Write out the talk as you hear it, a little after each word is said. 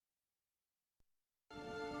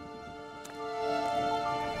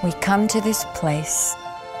We come to this place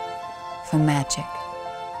for magic.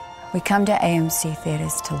 We come to AMC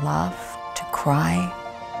theaters to laugh, to cry,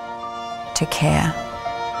 to care.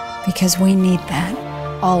 Because we need that,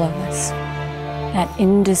 all of us. That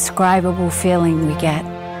indescribable feeling we get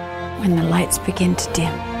when the lights begin to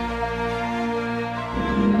dim.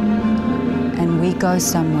 And we go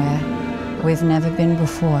somewhere we've never been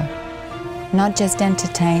before. Not just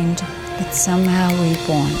entertained, but somehow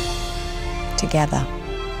reborn. Together.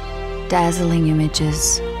 Dazzling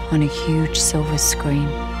images on a huge silver screen.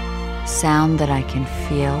 Sound that I can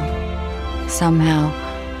feel. Somehow,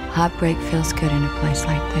 heartbreak feels good in a place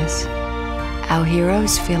like this. Our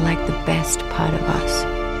heroes feel like the best part of us.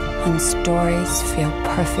 And stories feel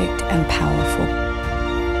perfect and powerful.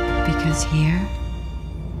 Because here,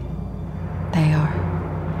 they are.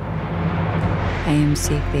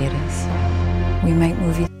 AMC Theaters. We make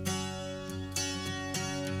movies.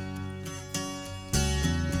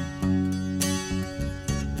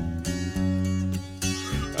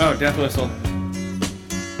 Oh, death whistle.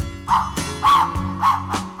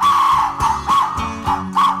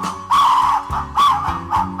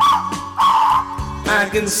 I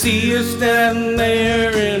can see you standing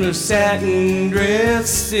there in a satin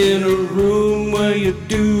dress, in a room where you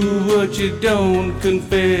do what you don't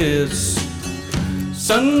confess.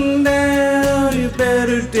 Sundown, you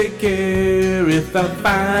better take care if I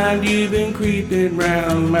find you've been creeping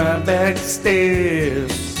round my back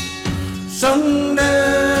stairs.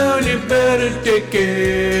 Sundown, you better take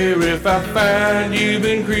care if I find you've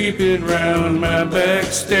been creeping round my back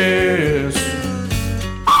stairs.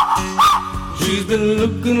 She's been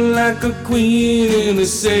looking like a queen in a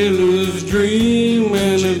sailor's dream,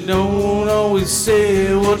 and it don't always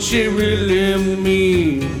say what she really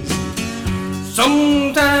means.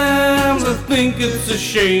 Sometimes I think it's a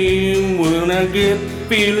shame when I get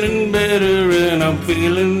feeling better and I'm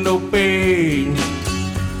feeling no pain.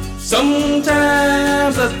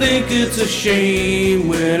 Sometimes I think it's a shame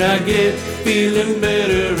when I get feeling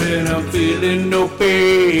better and I'm feeling no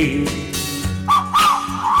pain.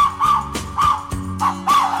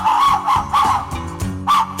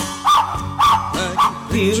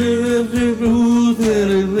 Picture of the rules that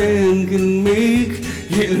a man can make.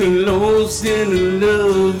 Getting lost in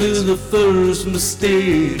love is the first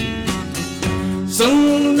mistake.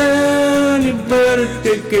 Sundown, you better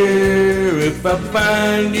take care if I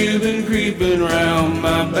find you've been creeping round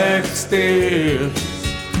my back stairs.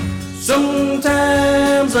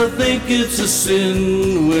 Sometimes I think it's a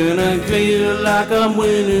sin when I feel like I'm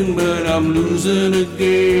winning but I'm losing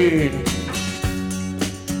again.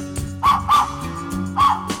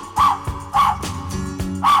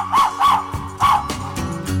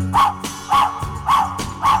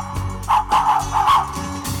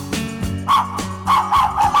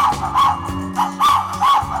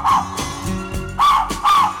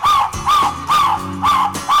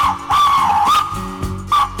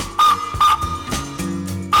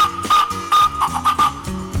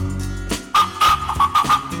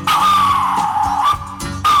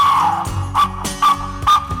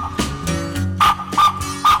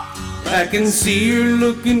 I can see her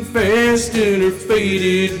looking fast in her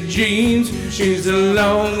faded jeans. She's a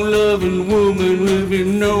long-loving woman, if you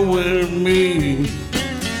know what I mean.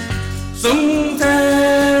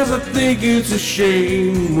 Sometimes I think it's a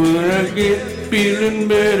shame when I get feeling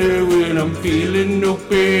better when I'm feeling no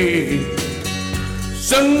pain.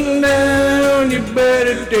 Sundown, you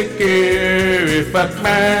better take care if I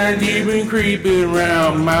find you've been creeping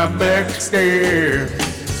round my back stairs.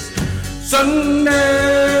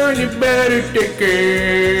 Sundown, you better take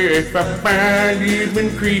care if I find you've been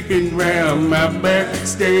creeping round my back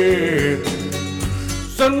stairs.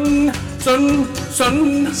 Sometimes I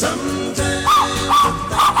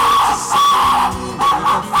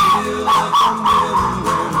feel like I'm living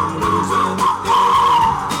when I'm losing again.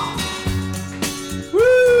 Woo!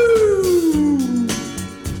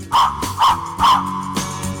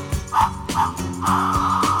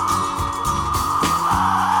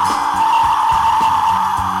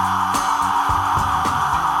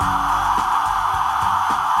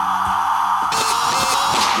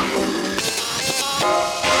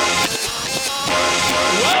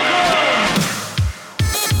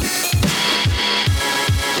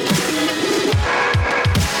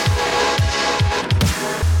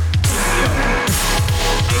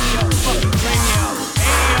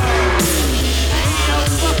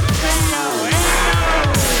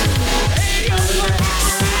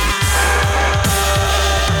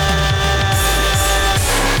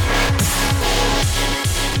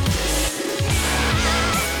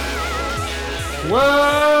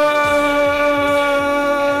 What?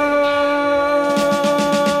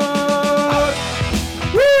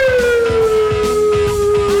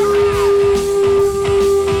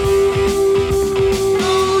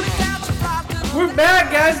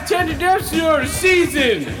 100th episode of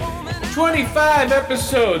season 25,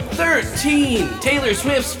 episode 13. Taylor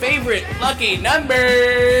Swift's favorite lucky number.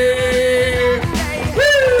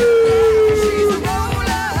 Woo!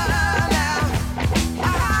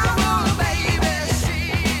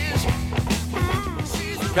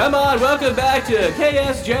 Come on, welcome back to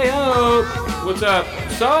KSJO. What's up?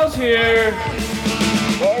 Saul's here.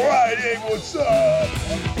 Alright, hey, what's up?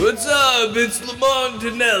 What's up? It's Lamont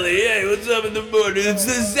Tonelli. Hey, what's up in the morning? It's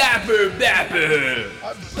the Zapper Bapper.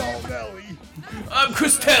 I'm Saul Nelly. I'm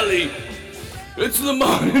Chris Telly. It's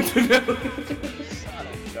Lamont Tonelli. I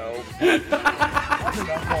don't know. I've been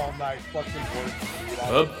up all night fucking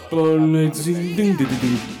working. Up all night singing. Ding, ding,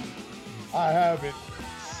 ding. I haven't.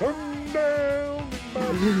 Sundown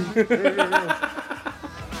in my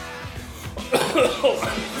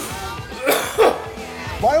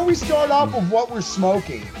Why don't we start off with what we're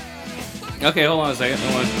smoking? Okay, hold on a second.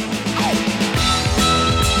 Hold on.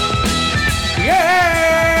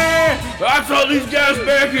 Yeah! I saw these guys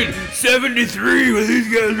back in '73 when these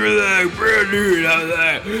guys were like brand new and I was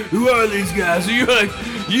like, who are these guys? So you're like,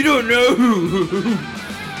 you don't know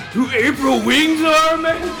who April Wings are,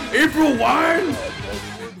 man? April Wine?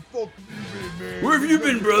 Where have you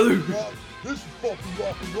been, brother? This is fucking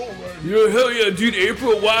rock and roll right here. Yo, hell yeah, dude.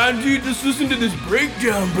 April Wine, dude. Just listen to this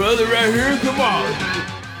breakdown, brother, right here. Come on.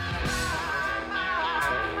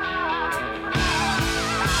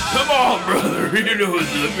 Come on, brother. You know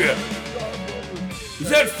what's up, yeah. Is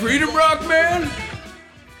that Freedom Rock, man?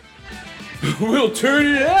 We'll turn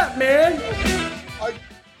it up, man.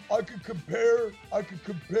 I could compare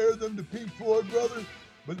them to Pink Floyd, brother,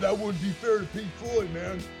 but that wouldn't be fair to Pink Floyd,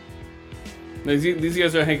 man. These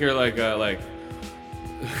guys I think are like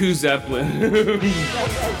who's Zeppelin?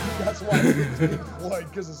 That's why it's Pink Floyd,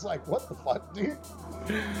 because it's like, what the fuck, dude?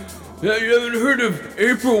 Yeah, you haven't heard of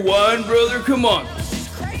April Wine, brother? Come on.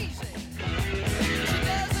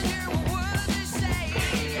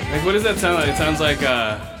 Like, what does that sound like? It sounds like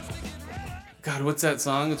God, what's that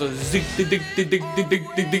song? It's a zig dig dig dig dig dig dig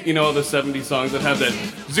dig dig. You know all the '70s songs that have that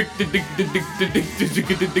zig dig dig dig dig dig dig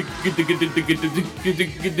dig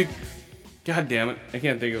dig dig dig. God damn it! I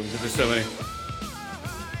can't think of them because there's so many.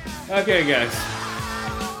 Okay, guys.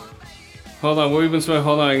 Hold on, what we've been smoking.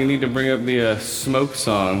 Hold on, I need to bring up the smoke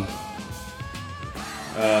song.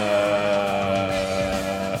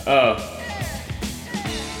 Oh.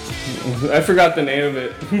 I forgot the name of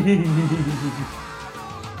it.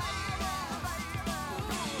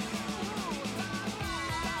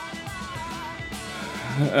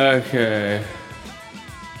 Okay.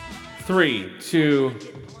 3, 2.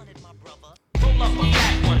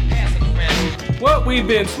 What we've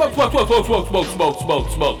been smoke. Okay.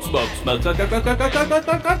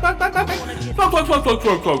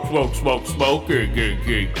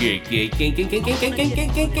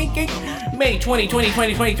 May 2020 Well,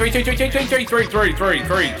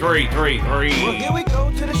 here we go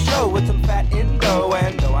to the show with some fat indo,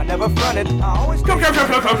 and though I never fronted, I always go.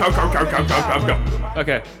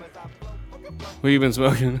 Okay. What you been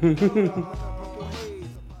smoking?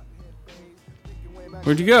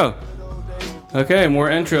 Where'd you go? Okay, more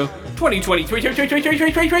intro. 2020 smoking. What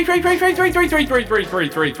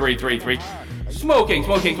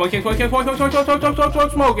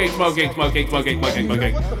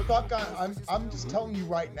the fuck? I'm just telling you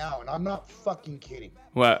right now, and I'm not fucking kidding.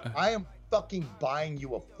 What? I am fucking buying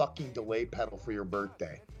you a fucking delay pedal for your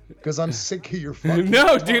birthday. Because I'm sick of your fucking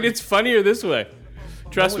No, dude, it's funnier this way.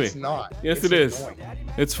 Trust me. It's not. Yes, it's it is. Annoying.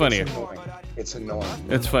 It's funnier. It's annoying.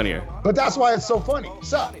 It's funnier. But that's why it's so funny.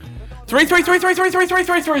 Sup? 3.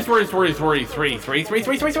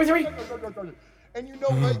 And you know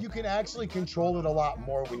what? You can actually control it a lot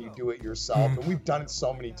more when you do it yourself. And we've done it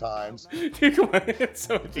so many times. Dude, come on. It's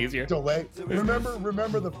so much easier. Delay.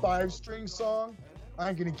 Remember the 5-string song? I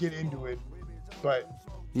ain't gonna get into it, but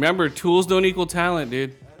remember, tools don't equal talent,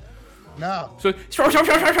 dude. no. So TV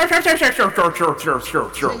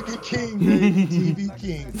King, baby, TV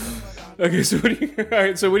King. okay, so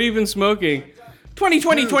what have you been smoking?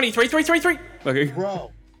 2020. Okay.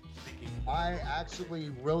 Bro, I actually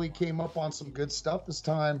really came up on some good stuff this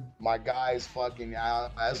time. My guy's fucking,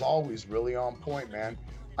 as always, really on point, man.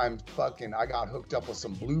 I got hooked up with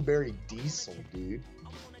some blueberry diesel, dude.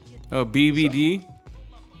 Oh, BBD?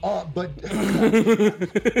 But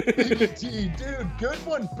BBD, dude, good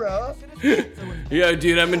one, bro. Yeah,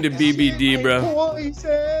 dude, I'm into BBD, bro.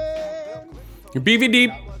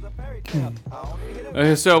 BBD.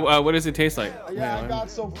 Okay, so what does it taste like? Yeah, I got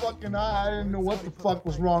so fucking high, I didn't know what the fuck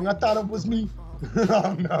was wrong. I thought it was me.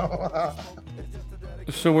 Oh no.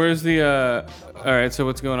 So where's the all right, so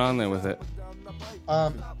what's going on there with it?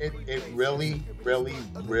 It really, really,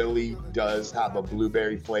 really does have a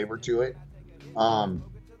blueberry flavor to it.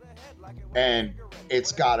 And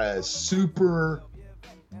it's got a super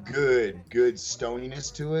good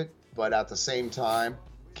stoniness to it, but at the same time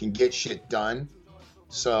can get shit done.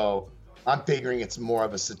 So I'm figuring it's more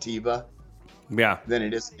of a sativa than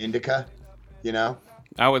it is indica, you know?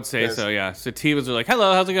 I would say so, yeah. Sativas are like,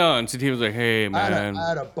 hello, how's it going? Sativas are like, hey, man. I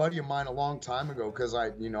had a buddy of mine a long time ago because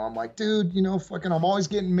I'm like, dude, fucking, I'm always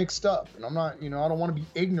getting mixed up. And I'm not, I don't want to be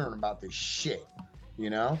ignorant about this shit,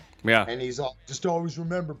 Yeah. And he's all, just always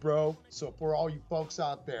remember, bro. So for all you folks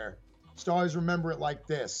out there, just always remember it like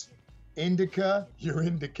this. Indica, you're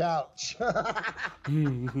in the couch.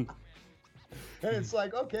 And it's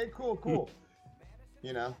like, okay, cool.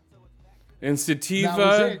 And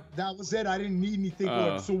sativa. That was it. I didn't need anything.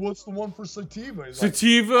 So what's the one for sativa? He's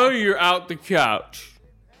sativa, like, you're out the couch.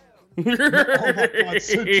 Oh my God,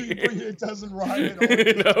 sativa, it doesn't rhyme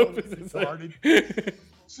at all.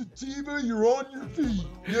 Sativa, you're on your feet.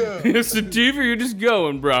 Yeah. Sativa, you're just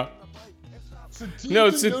going, bro. Sativa, no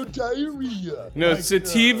diarrhea. No,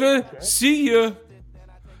 sativa, see ya.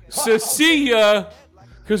 See ya.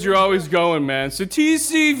 Because you're always going, man.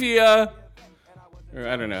 Sativa. Or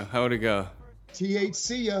I don't know. How would it go?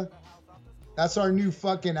 THC ya. That's our new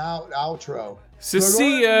fucking outro.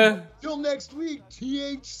 See ya. Till next week.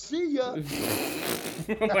 THC ya.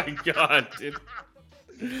 Oh my God, dude.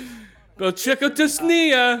 Go check out this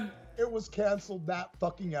Nia. It was canceled that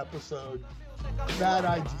fucking episode. Bad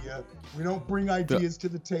idea. We don't bring ideas to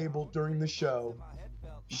the table during the show.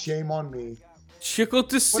 Shame on me. Chickle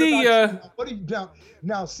to see ya. What are you down?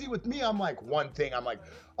 Now, see, with me, I'm like, one thing. I'm like,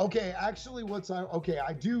 okay, actually,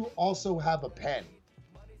 I do also have a pen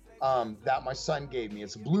that my son gave me.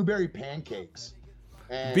 It's blueberry pancakes.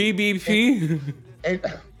 And, BBP?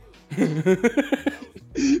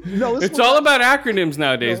 No, it's all about acronyms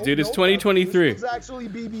nowadays, dude. It's 2023. It's actually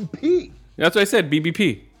BBP. That's what I said,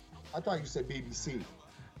 BBP. I thought you said BBC.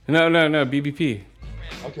 No, BBP.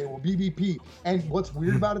 Okay, well, BBP. And what's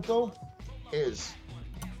weird about it, though, is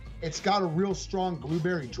it's got a real strong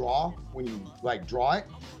blueberry draw when you, draw it.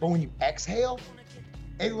 But when you exhale,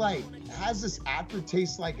 it, has this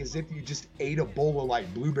aftertaste as if you just ate a bowl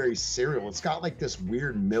of, blueberry cereal. It's got, this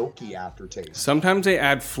weird milky aftertaste. Sometimes they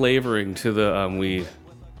add flavoring to the weed.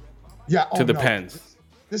 Yeah. To the pens.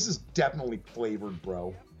 This is definitely flavored,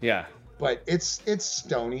 bro. Yeah. But it's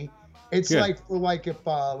stony. It's if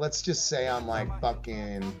let's just say I'm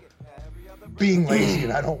fucking being lazy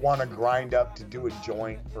and I don't want to grind up to do a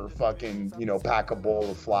joint or fucking, pack a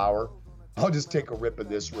bowl of flour. I'll just take a rip of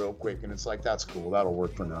this real quick and it's that's cool. That'll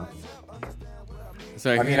work for now. It's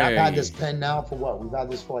like, I've had this pen now for what? We've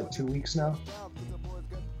had this for 2 weeks now.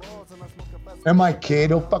 And my kid,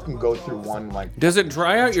 he'll fucking go through one Does it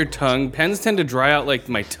dry out your tongue? Pens tend to dry out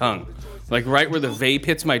my tongue. Right where the vape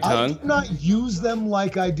hits my tongue. I do not use them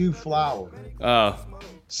like I do flour. Oh.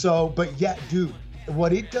 So, but yeah, dude,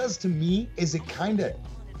 what it does to me is it kind of,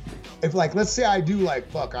 if let's say I do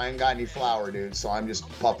fuck, I ain't got any flour, dude, so I'm just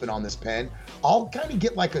puffing on this pen, I'll kind of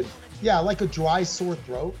get a dry sore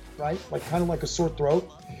throat, right? Kind of like a sore throat.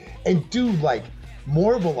 And dude,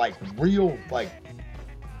 more of a real,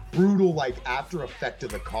 brutal, after effect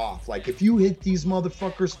of the cough. If you hit these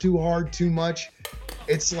motherfuckers too hard, too much,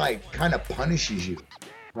 it's kind of punishes you.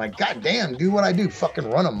 Goddamn, dude, what I do? Fucking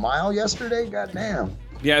run a mile yesterday? Goddamn.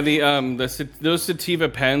 Yeah, those sativa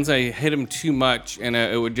pens, I hit them too much, and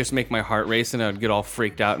it would just make my heart race, and I'd get all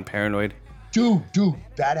freaked out and paranoid. Dude,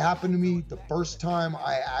 that happened to me the first time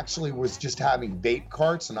I actually was just having vape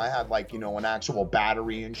carts, and I had an actual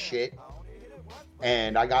battery and shit.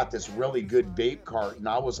 And I got this really good vape cart, and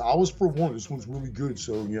I was for one. This one's really good,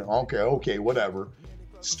 so okay, whatever.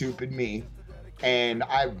 Stupid me. And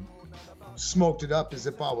I smoked it up as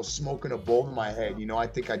if I was smoking a bowl in my head. I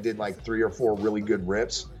think I did 3 or 4 really good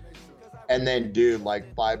rips. And then, dude,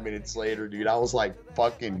 5 minutes later, dude, I was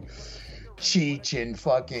fucking Cheech and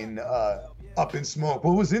fucking Up in Smoke.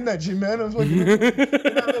 What was in that shit, man? I was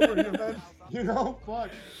get out over here, man. Fuck.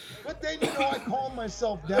 But then, I calmed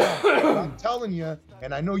myself down. I'm telling you,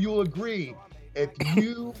 and I know you'll agree, if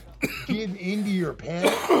you give into your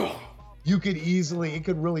pen, it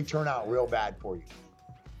could really turn out real bad for you.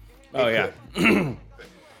 Oh, yeah.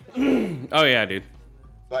 Oh, yeah, dude.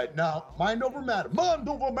 But no, mind over matter.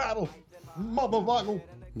 Motherfucker.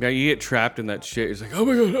 Yeah, you get trapped in that shit. It's oh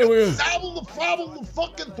my God. Saddle the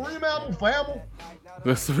fucking 3-mammal family.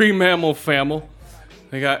 The 3-mammal family.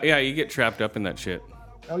 You get trapped up in that shit.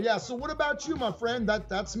 Oh, yeah. So what about you, my friend?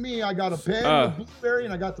 That's me. I got a pen, a blueberry,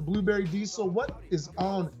 and I got the blueberry diesel. What is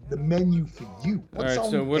on the menu for you? All right,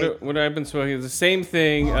 so what I've been smoking is the same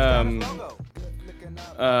thing.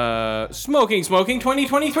 Smoking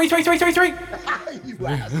 2023. You asshole.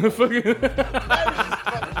 That is fucking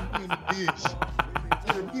being a douche.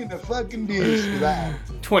 You're being a fucking douche for that.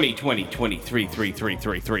 2023.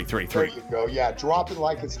 There you go. Yeah, drop it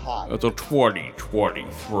like it's hot. It's a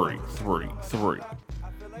 2023.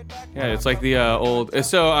 Yeah, it's like the old.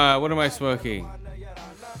 So, what am I smoking?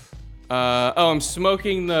 I'm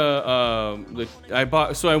smoking the I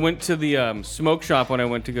bought. So I went to the smoke shop when I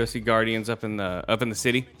went to go see Guardians up in the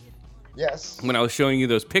city. Yes. When I was showing you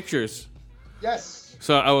those pictures. Yes.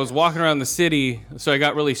 So I was walking around the city. So I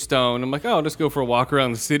got really stoned. I'm like, oh, I'll just go for a walk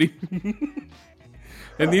around the city.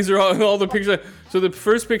 And these are all the pictures. So the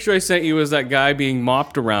first picture I sent you was that guy being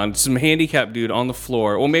mopped around, some handicapped dude on the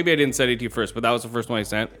floor. Well, maybe I didn't send it to you first, but that was the first one I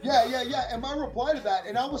sent. Yeah. And my reply to that,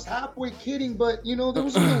 and I was halfway kidding, but there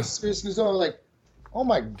was a little seriousness. I was like, oh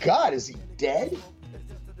my God, is he dead?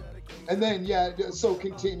 And then, so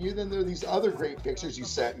continue. Then there are these other great pictures you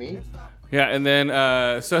sent me. Yeah, and then,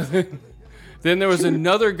 then there was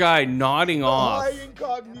another guy nodding off. High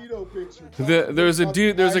incognito picture. There was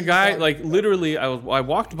a guy, like, literally, I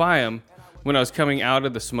walked by him when I was coming out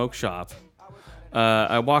of the smoke shop.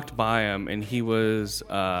 I walked by him, and he was,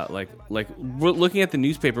 looking at the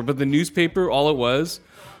newspaper, but the newspaper, all it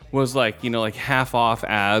was like, like half off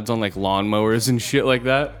ads on like lawnmowers and shit like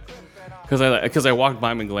that. Because I walked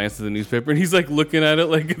by him and glanced at the newspaper, and he's like looking at it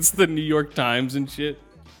like it's the New York Times and shit.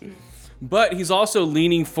 But he's also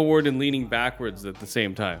leaning forward and leaning backwards at the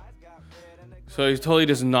same time. So he's totally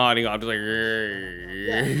just nodding off, just like.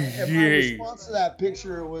 And my response to that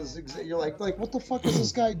picture was, you're like, what the fuck is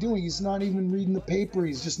this guy doing? He's not even reading the paper.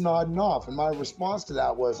 He's just nodding off. And my response to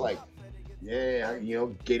that was like, yeah,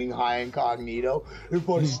 getting high incognito.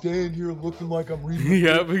 Everybody stand here looking like I'm reading.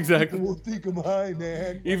 Yep, exactly. People will think I'm high,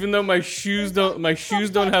 man. Even though my shoes don't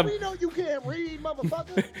have. We know you can't read,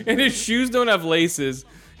 motherfucker. And his shoes don't have laces.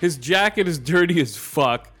 His jacket is dirty as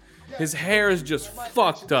fuck. His hair is just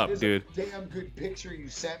fucked up, dude. Damn good picture you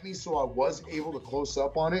sent me, so I was able to close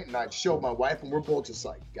up on it, and I showed my wife, and we're both just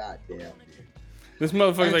like, God damn, dude. This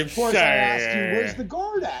motherfucker's like, of course, I asked you, where's the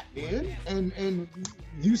guard at, dude? And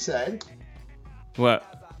you said,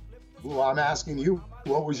 what? Well, I'm asking you,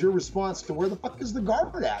 what was your response to where the fuck is the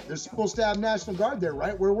guard at? They're supposed to have National Guard there,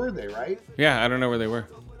 right? Where were they, right? Yeah, I don't know where they were.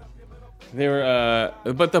 They were,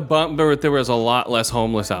 but there was a lot less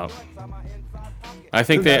homeless out. I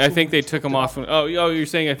think they took them off. You're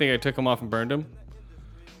saying I think I took them off and burned them?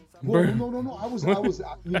 Well, no. I was, I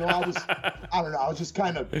don't know. I was just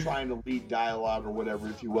kind of trying to lead dialogue or whatever,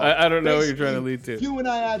 if you will. I don't know what you're trying to lead to. You and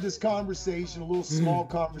I had this conversation, a little small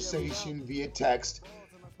conversation via text.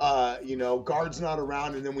 Guard's not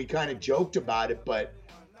around, and then we kind of joked about it, but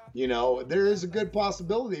there is a good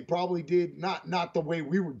possibility they probably did not the way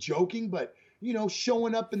we were joking, but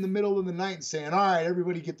showing up in the middle of the night and saying, "All right,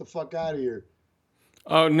 everybody, get the fuck out of here."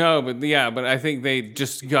 Oh no, but I think they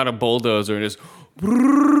just got a bulldozer and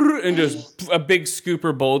just a big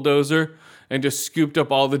scooper bulldozer and just scooped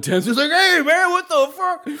up all the tents. It's like, hey man, what the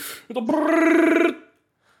fuck?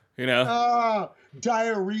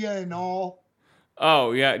 Diarrhea and all.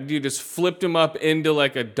 Oh yeah, dude, just flipped him up into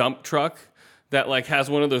like a dump truck that like has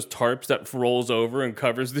one of those tarps that rolls over and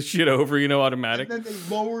covers the shit over, automatic. And then they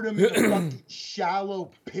lowered him in a fucking shallow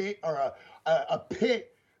pit or a pit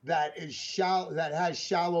that is shallow, that has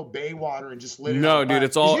shallow bay water, and just lit it No, on dude, fire.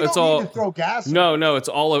 it's all You don't need to throw gas. No,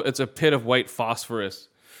 it's a pit of white phosphorus.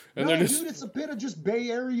 And dude, it's a pit of just Bay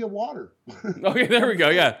Area water. Okay, there we go.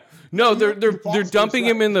 Yeah. No, they're dumping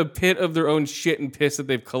him in the pit of their own shit and piss that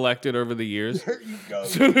they've collected over the years. There you go.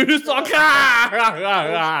 So they're just like, just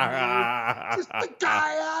the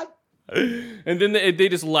guy out. And then they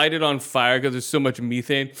just light it on fire because there's so much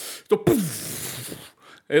methane. So poof,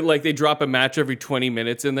 they drop a match every 20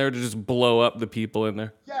 minutes in there to just blow up the people in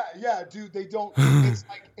there. Yeah, dude. They don't. It's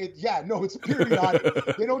like it's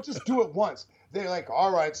periodic. They don't just do it once. They're like,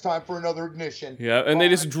 all right, it's time for another ignition. Yeah, and they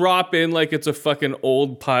just drop in like it's a fucking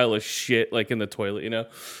old pile of shit, like in the toilet, And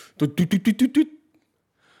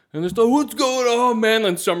they're still, what's going on, man?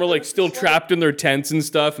 And some are like still trapped in their tents and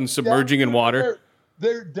stuff and submerging in water.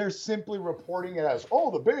 They're simply reporting it as,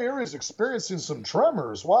 the Bay Area is experiencing some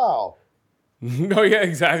tremors. Wow. No, yeah,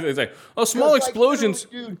 exactly. It's like, small explosions.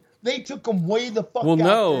 Dude, they took them way the fuck out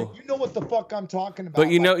no. There. You know what the fuck I'm talking about. But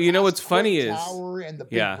you know what's funny is tower and the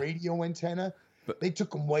big radio antenna. They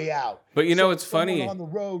took them way out. But what's funny on the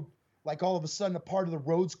road, like all of a sudden a part of the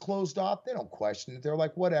road's closed off. They don't question it. They're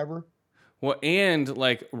like, whatever. Well, and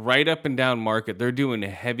like right up and down Market, they're doing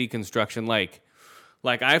heavy construction. Like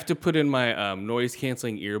I have to put in my noise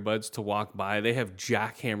canceling earbuds to walk by. They have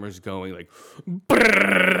jackhammers going, like,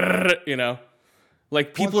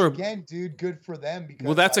 Like people Once are again, dude, good for them because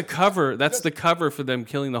well, that's like, a cover. That's the cover for them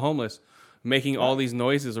killing the homeless, making all these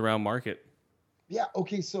noises around Market. Yeah.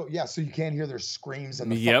 Okay. So you can't hear their screams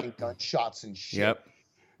and the Yep. fucking gunshots and shit. Yep.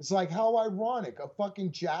 It's like, how ironic. A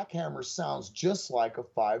fucking jackhammer sounds just like a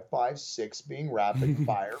 5.56 being rapid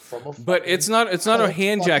fire from a. But it's not a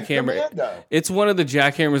hand jackhammer. Commando. It's one of the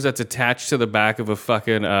jackhammers that's attached to the back of a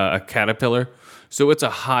fucking a Caterpillar. So it's a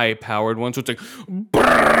high powered one. So it's like,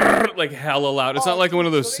 brrr, like hella loud. It's not like one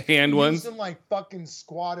of those hand ones. Using like fucking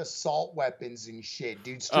squad assault weapons and shit,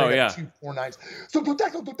 dude. Straight up 249s.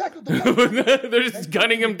 They're just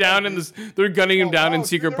gunning him down in this. They're gunning him down in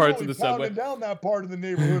secret parts of the subway. They're down that part of the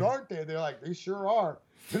neighborhood, aren't they? They're like, they sure are.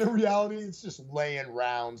 But in reality, it's just laying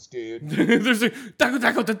rounds, dude. There's like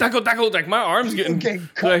tackle. Like my arms getting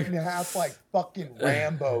cut like, in half like fucking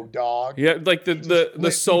Rambo, dog. Yeah, like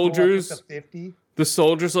the soldiers. The 50. The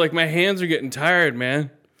soldiers are like, my hands are getting tired,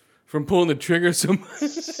 man, from pulling the trigger so much.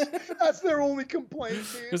 That's their only complaint,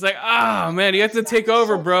 dude. It's like, man, you have to take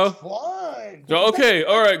over, bro. Fun. So, okay,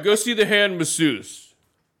 all right, go see the hand masseuse.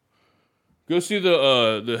 Go see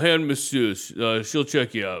the hand masseuse. She'll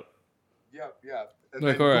check you out. Yeah. And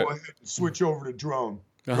Like, then all go right. ahead and switch over to drone.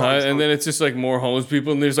 And then it's just like more homeless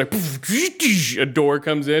people, and there's like a door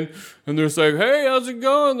comes in, and they're just like, "Hey, how's it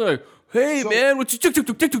going?" They're like, "Hey, man, what's your?"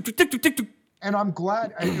 And I'm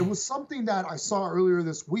glad. And it was something that I saw earlier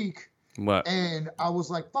this week. What? And I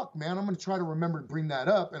was like, fuck, man, I'm going to try to remember to bring that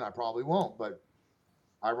up. And I probably won't. But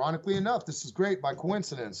ironically enough, this is great by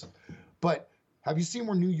coincidence. But have you seen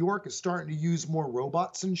where New York is starting to use more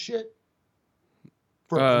robots and shit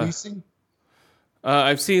for policing?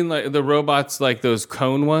 I've seen like the robots, like those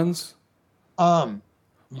cone ones.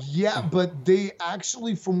 Yeah, but they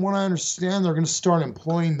actually, from what I understand, they're going to start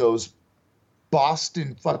employing those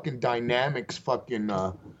Boston fucking Dynamics fucking.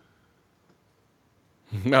 No,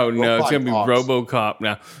 it's gonna be RoboCop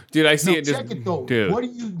now, dude. I see it. Check it though. Dude.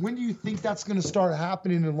 When do you think that's going to start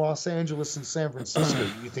happening in Los Angeles and San Francisco?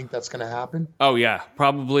 Do you think that's going to happen? Oh yeah,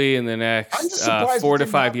 probably in the next 4 to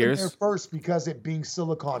 5 years. There first, because it being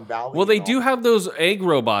Silicon Valley. Well, they do have those egg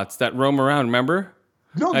robots that roam around. Remember?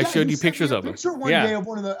 No, I showed you pictures of them. Picture one day of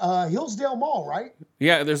one of the Hillsdale Mall, right?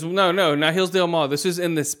 Yeah, there's no, not Hillsdale Mall. This is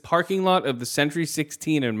in this parking lot of the Century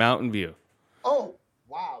 16 in Mountain View. Oh,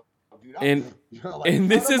 wow, dude!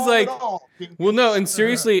 And this is like, well, no, and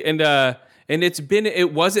seriously, and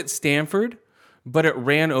it was at Stanford, but it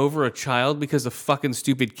ran over a child because the fucking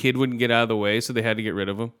stupid kid wouldn't get out of the way, so they had to get rid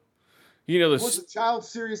of him. You know, was the child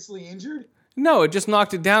seriously injured? No, it just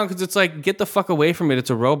knocked it down because it's like, get the fuck away from it. It's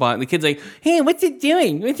a robot. And the kid's like, hey, what's it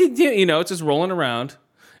doing? What's it doing? You know, it's just rolling around.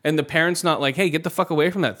 And the parent's not like, hey, get the fuck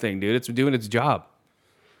away from that thing, dude. It's doing its job.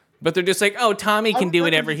 But they're just like, oh, Tommy can do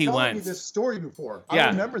whatever he wants. Me this story before. Yeah. I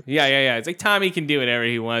remember this. Yeah. It's like, Tommy can do whatever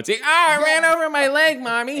he wants. Like, I ran over my leg,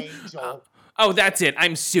 mommy. Oh, that's it.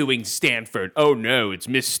 I'm suing Stanford. Oh, no, it's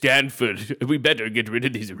Miss Stanford. We better get rid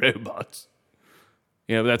of these robots.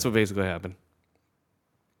 Yeah, but that's what basically happened.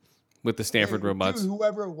 With the Stanford robots. Dude,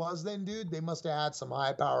 whoever it was then, dude, they must have had some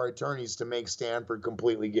high-power attorneys to make Stanford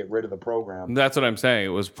completely get rid of the program. That's what I'm saying. It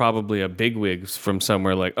was probably a bigwig from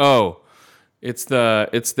somewhere like, oh, it's the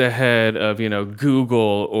head of,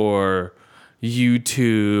 Google or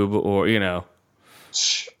YouTube or,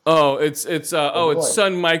 Oh, it's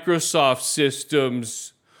Sun Microsoft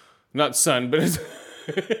Systems. Not Sun, but it's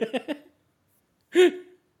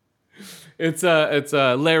it's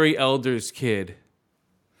Larry Elder's kid.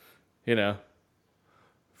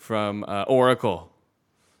 From Oracle.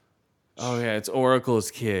 Oh, yeah, it's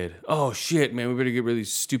Oracle's kid. Oh, shit, man, we better get rid of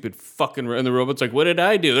these stupid fucking... And the robot's like, what did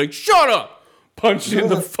I do? Like, shut up! Punch in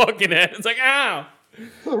the fucking head. It's like, ow!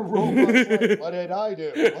 The robot's like, what did I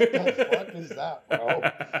do? What the fuck is that,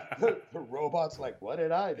 bro? The robot's like, what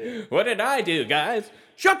did I do? What did I do, guys?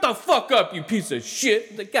 Shut the fuck up, you piece of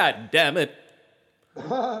shit! God damn it.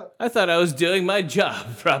 I thought I was doing my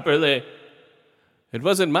job properly. It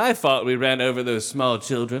wasn't my fault we ran over those small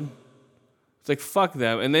children. It's like, fuck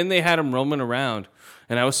them. And then they had them roaming around.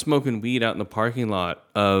 And I was smoking weed out in the parking lot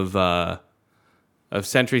of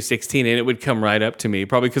Century 16, and it would come right up to me,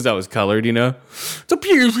 probably because I was colored, It's a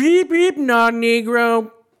pure beep, beep, non-Negro.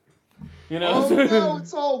 Oh, no,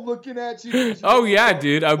 it's all looking at you. Oh, yeah,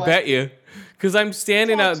 dude, I bet you. Because I'm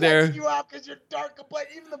standing out there. You out because you're dark complete.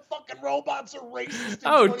 Even the fucking robots are racist.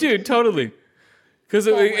 Oh, dude, totally. Because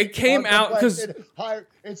it came out because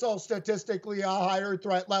it's all statistically a higher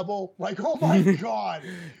threat level. Like, oh my god.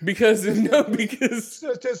 because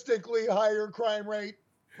statistically higher crime rate.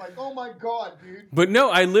 Like, oh my god, dude. But no,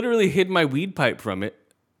 I literally hid my weed pipe from it,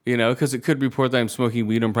 because it could report that I'm smoking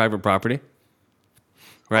weed on private property.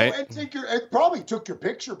 right? Oh, and it probably took your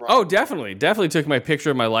picture, bro. Oh, definitely took my picture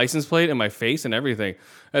of my license plate and my face and everything.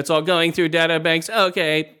 It's all going through data banks.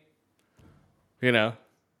 Okay, you know,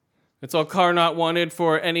 it's all car not wanted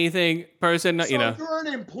for anything. Person, So you know. if you're an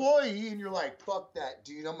employee and you're like, fuck that,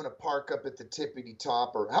 dude, I'm gonna park up at the tippity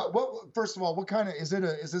top, or what? First of all, what kind of is it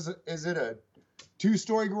a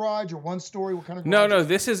 2-story garage or 1-story? What kind of garage? No,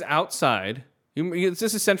 this is outside.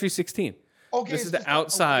 This is Century 16. Okay, this is the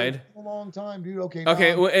outside. A long time, dude. Okay.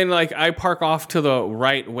 Okay, well, and like I park off to the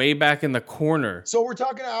right, way back in the corner. So we're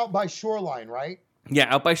talking out by Shoreline, right?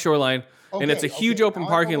 Yeah, out by Shoreline, and it's a huge open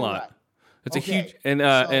parking lot. It's a huge,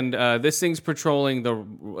 and this thing's patrolling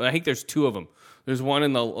I think there's 2 of them. There's one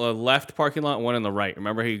in the left parking lot, one in the right.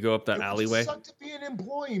 Remember how you go up that alleyway? It sucks to be an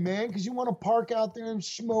employee, man, because you want to park out there and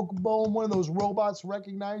smoke a bowl, and one of those robots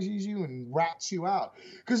recognizes you and rats you out.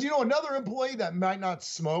 Because, another employee that might not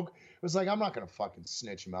smoke was like, I'm not going to fucking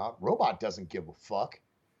snitch him out. Robot doesn't give a fuck.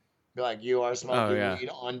 Be like, you are smoking weed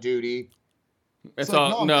on duty. It's like,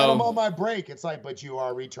 all, no, I'm on my break. It's like, but you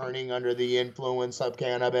are returning under the influence of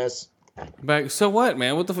cannabis. But so what,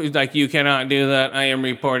 man? What the fuck? Like, you cannot do that. I am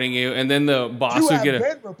reporting you. And then the boss You would have get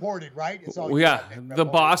been reported, right? It's all the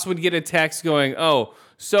boss would get a text going, oh,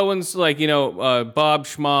 so-and-so, like, Bob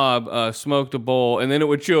Schmob smoked a bowl. And then it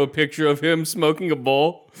would show a picture of him smoking a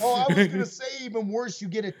bowl. Oh, I was going to say even worse. You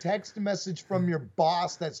get a text message from your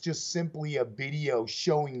boss that's just simply a video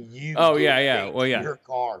showing you. Oh, yeah. Well, yeah. Your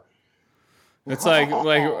car. It's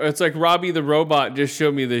like Robbie the robot just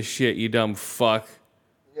showed me this shit, you dumb fuck.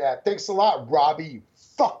 Yeah, thanks a lot, Robbie, you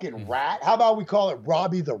fucking rat. How about we call it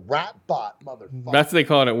Robbie the Rat Bot, motherfucker? That's what they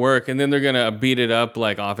call it at work, and then they're going to beat it up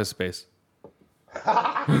like Office Space.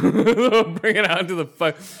 Bring it out to the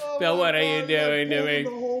fuck. Now, what are you doing to me? The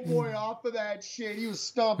whole boy off of that shit. He was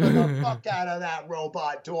stomping the fuck out of that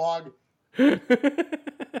robot dog. I'm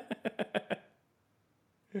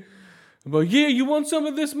like, yeah, you want some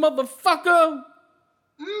of this, motherfucker?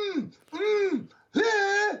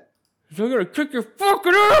 Yeah. So I'm gonna kick your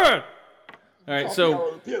fucking ass. All right,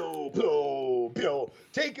 so Pill.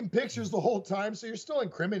 Taking pictures the whole time, so you're still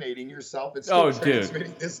incriminating yourself. It's still still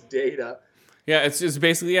transmitting this data. Yeah, it's just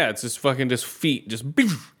basically it's just fucking just feet, just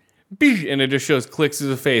beef, and it just shows clicks of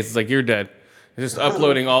the face. It's like you're dead. It's just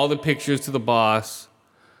uploading all the pictures to the boss.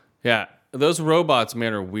 Yeah, those robots,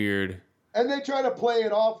 man, are weird. And they try to play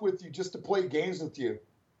it off with you just to play games with you.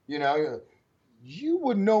 You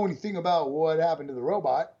wouldn't know anything about what happened to the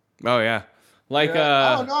robot. Oh, yeah. Like, oh,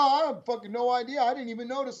 no, I have fucking no idea. I didn't even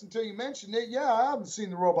notice until you mentioned it. Yeah, I haven't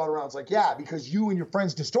seen the robot around. It's like, yeah, because you and your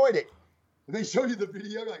friends destroyed it. And they show you the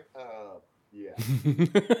video, you're like, yeah.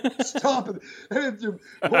 Stop it. And if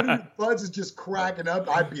one of your buds is just cracking up,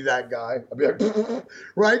 I'd be that guy. I'd be like,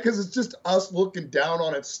 right? Because it's just us looking down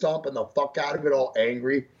on it, stomping the fuck out of it, all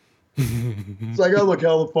angry. It's like, I look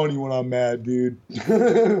hella funny when I'm mad, dude.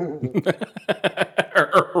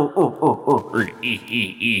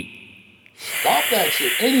 Stop that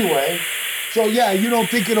shit. Anyway, so yeah, you don't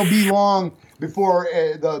think it'll be long before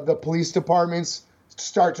the police departments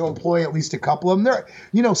start to employ at least a couple of them? There,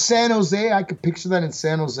 San Jose, I could picture that in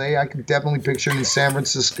San Jose. I could definitely picture it in San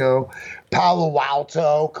Francisco. Palo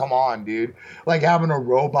Alto, come on, dude. Like having a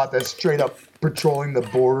robot that's straight up patrolling the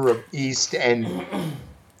border of East and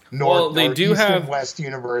North, they do East have and West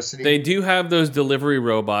University. They do have those delivery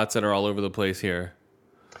robots that are all over the place here.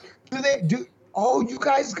 Oh, you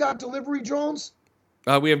guys got delivery drones?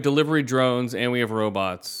 We have delivery drones and we have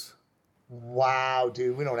robots. Wow,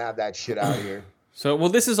 dude, we don't have that shit out here. So,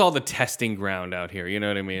 this is all the testing ground out here. You know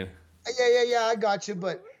what I mean? Yeah, I got you.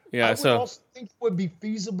 But I would also think it would be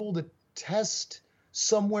feasible to test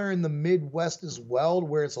somewhere in the Midwest as well,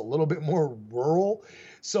 where it's a little bit more rural.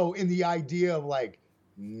 So in the idea of like,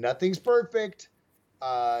 nothing's perfect,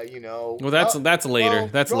 Well, that's later.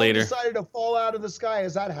 That's later. Decided to fall out of the sky.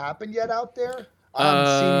 Has that happened yet out there?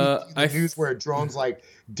 I've seen the news where drones like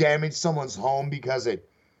damage someone's home because it,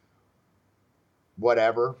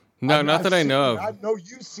 whatever. No, not that I know of. I know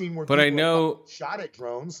you've seen where but people I know shot at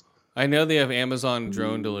drones. I know they have Amazon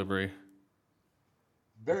drone delivery.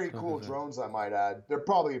 Very cool drones, I might add. They're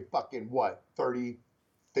probably fucking what,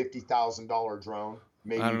 $50,000 drone,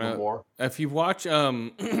 maybe even more. If you watch,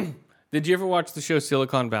 did you ever watch the show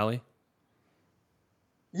Silicon Valley?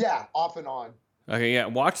 Yeah, off and on. Okay, yeah,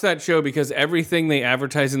 watch that show because everything they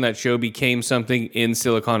advertised in that show became something in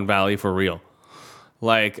Silicon Valley for real.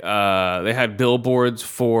 Like, they had billboards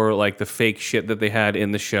for like the fake shit that they had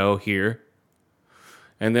in the show here.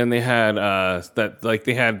 And then they had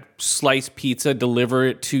they had sliced pizza deliver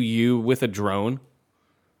it to you with a drone,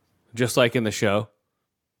 just like in the show.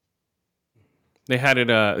 They had it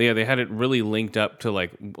they had it really linked up to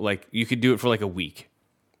like you could do it for like a week.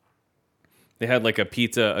 They had like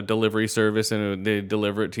a delivery service, and they'd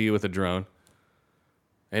deliver it to you with a drone.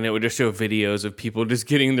 And it would just show videos of people just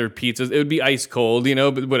getting their pizzas. It would be ice cold, you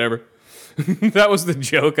know, but whatever. That was the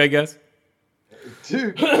joke, I guess.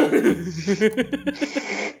 Dude.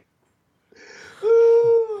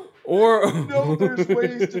 Or there's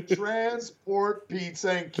ways to transport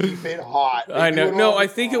pizza and keep it hot. I know. No, I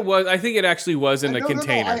think it was. I think it actually was in a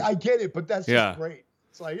container. No, I get it, but that's just great.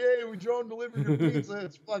 It's like, hey, we drone delivered your pizza.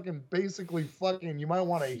 It's fucking basically fucking. You might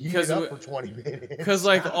want to heat it up for 20 minutes. Because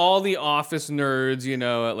like all the office nerds, you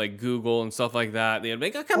know, at like Google and stuff like that, they'd be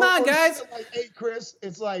like, "Oh, come on, guys!" Like, hey, Chris,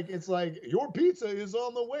 it's like your pizza is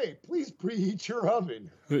on the way. Please preheat your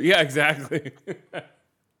oven. Yeah, exactly.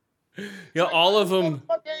 Yeah, like, all of them.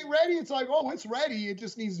 Fuck ain't ready. It's like, oh, it's ready. It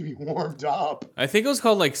just needs to be warmed up. I think it was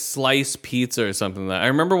called like Slice Pizza or something like that. I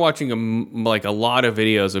remember watching a lot of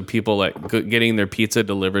videos of people like getting their pizza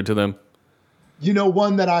delivered to them. You know,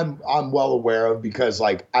 one that I'm well aware of, because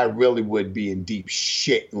like I really would be in deep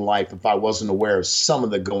shit in life if I wasn't aware of some of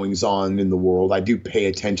the goings on in the world. I do pay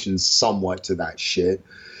attention somewhat to that shit.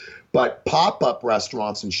 But pop-up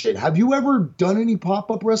restaurants and shit. Have you ever done any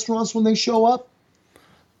pop-up restaurants when they show up?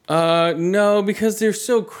 No, because they're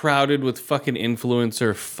so crowded with fucking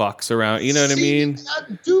influencer fucks around. You know what I mean?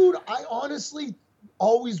 Dude, I honestly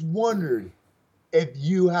always wondered if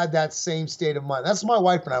you had that same state of mind. That's my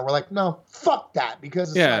wife and I. We're like, no, fuck that.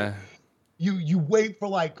 Because it's like, you wait for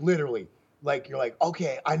like literally, like you're like,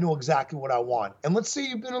 okay, I know exactly what I want. And let's say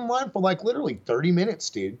you've been in line for like literally 30 minutes,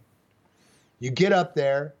 dude. You get up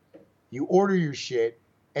there, you order your shit,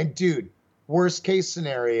 and dude, worst case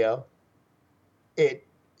scenario,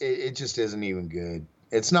 it just isn't even good.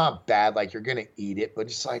 It's not bad, like you're gonna eat it, but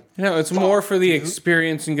it's like, no, it's more for the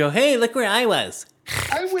experience and go, hey, look where I was.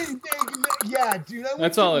 I went, yeah, dude.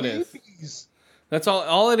 That's all it is. That's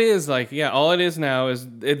all it is. Like, yeah, all it is now is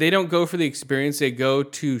they don't go for the experience. They go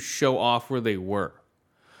to show off where they were.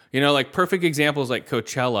 You know, like perfect examples like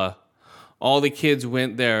Coachella. All the kids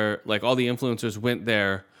went there, like all the influencers went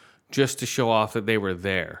there just to show off that they were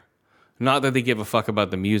there. Not that they give a fuck about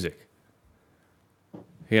the music.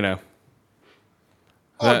 You know,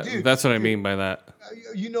 that's what I mean by that.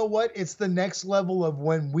 You know what? It's the next level of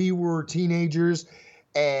when we were teenagers,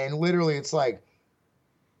 and literally it's like,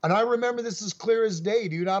 and I remember this as clear as day,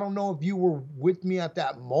 dude. I don't know if you were with me at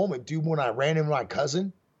that moment, dude, when I ran into my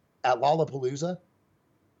cousin at Lollapalooza.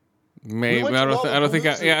 Maybe I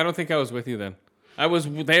don't think I was with you then. I was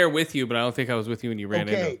there with you, but I don't think I was with you when you ran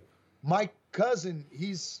into him. Okay, my cousin,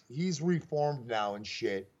 he's reformed now and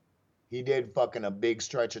shit. He did fucking a big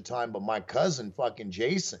stretch of time, but my cousin, fucking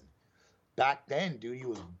Jason, back then, dude, he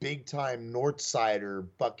was big time North Sider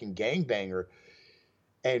fucking gangbanger.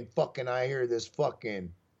 And fucking I hear this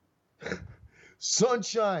fucking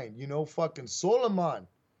Sunshine, you know, fucking Solomon.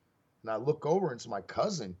 And I look over and it's my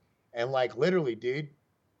cousin. And like literally, dude,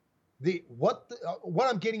 what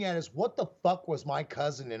I'm getting at is what the fuck was my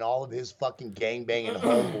cousin and all of his fucking gangbanging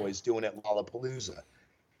homeboys doing at Lollapalooza?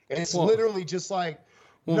 And it's literally just like,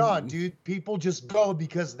 nah, dude, people just go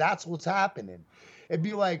because that's what's happening. It'd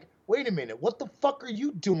be like, wait a minute, what the fuck are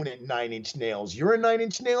you doing at 9 Inch Nails? You're a 9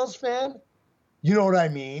 Inch Nails fan? You know what I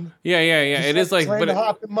mean? Yeah. It is like, but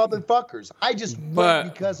hopping motherfuckers. I just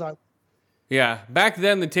went because I. Yeah, back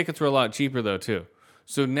then the tickets were a lot cheaper though too.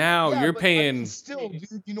 So now you're paying. Still,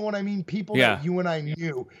 dude, you know what I mean? People that you and I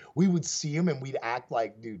knew, we would see them and we'd act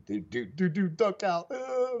like, dude, duck out,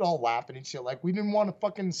 and all laughing and shit. Like we didn't want to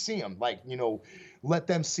fucking see them, like, you know, let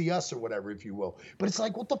them see us or whatever, if you will. But it's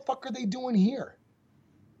like, what the fuck are they doing here?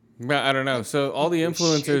 I don't know. So all the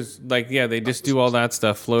influencers, like, yeah, they just do all that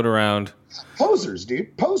stuff, float around. Posers,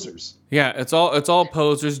 dude, posers. Yeah, it's all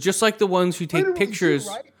posers, just like the ones who take pictures.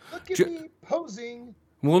 Right? Look at me posing.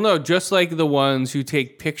 Well, no, just like the ones who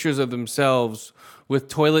take pictures of themselves with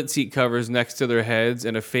toilet seat covers next to their heads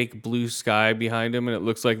and a fake blue sky behind them, and it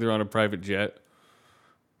looks like they're on a private jet.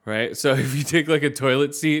 Right? So if you take like a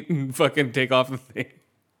toilet seat and fucking take off the thing,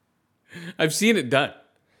 I've seen it done.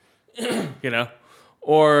 You know?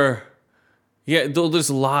 Or, yeah, they'll just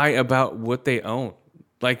lie about what they own.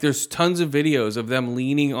 Like, there's tons of videos of them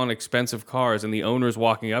leaning on expensive cars and the owners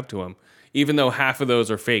walking up to them, even though half of those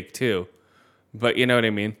are fake, too. But you know what I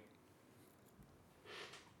mean?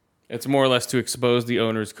 It's more or less to expose the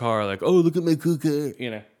owner's car, like, oh, look at my cool car, you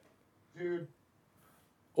know. Dude.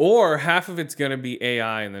 Or half of it's going to be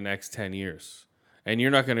AI in the next 10 years. And you're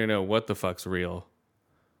not going to know what the fuck's real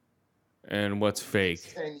and what's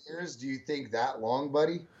fake. 10 years? Do you think that long,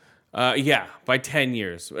 buddy? Yeah, by 10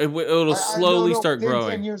 years. It'll slowly start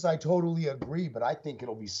growing. 10 years, I totally agree, but I think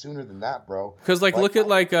it'll be sooner than that, bro. Because, like, I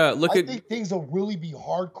think things will really be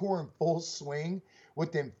hardcore and full swing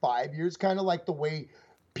within 5 years, kind of like the way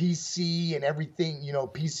PC and everything,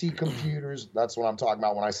 PC computers, that's what I'm talking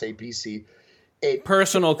about when I say PC. It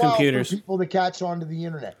Personal took a while computers. for people to catch on to the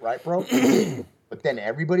internet, right, bro? But then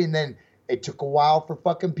and then it took a while for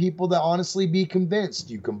fucking people to honestly be convinced.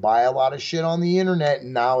 You can buy a lot of shit on the internet,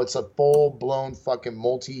 and now it's a full-blown fucking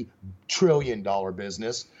multi-trillion-dollar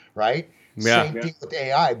business, right? Yeah. Same thing with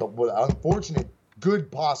AI, but with unfortunate,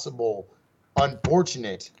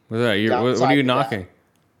 unfortunate. What are you knocking?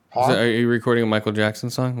 Huh? Are you recording a Michael Jackson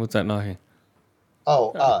song? What's that knocking?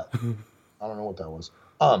 Oh, I don't know what that was.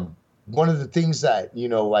 One of the things that,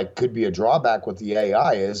 could be a drawback with the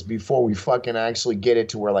AI is before we fucking actually get it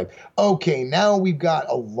to where okay, now we've got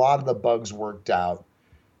a lot of the bugs worked out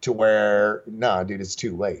to where, nah, dude, it's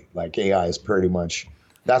too late. AI is pretty much,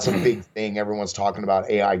 that's a big thing. Everyone's talking about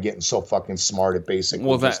AI getting so fucking smart at basically.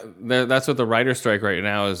 Well, that's what the writer strike right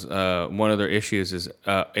now is. One of their issues is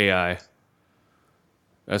AI.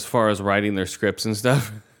 As far as writing their scripts and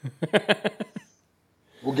stuff.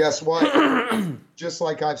 Well, guess what? Just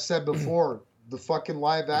like I've said before, the fucking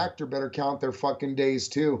live actor better count their fucking days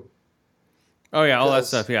too. Oh yeah, all that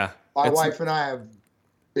stuff, yeah. My wife and I have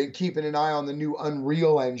been keeping an eye on the new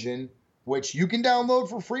Unreal Engine, which you can download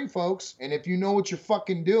for free, folks. And if you know what you're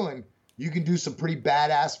fucking doing, you can do some pretty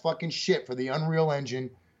badass fucking shit for the Unreal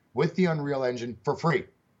Engine with the Unreal Engine for free.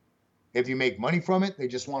 If you make money from it, they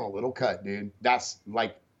just want a little cut, dude. That's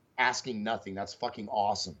like asking nothing. That's fucking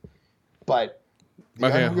awesome. But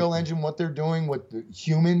the Unreal Engine, what they're doing with the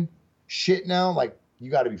human shit now,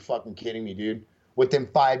 you got to be fucking kidding me, dude. Within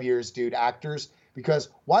 5 years, dude, actors, because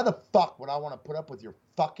why the fuck would I want to put up with your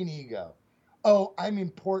fucking ego? Oh, I'm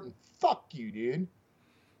important. Fuck you, dude.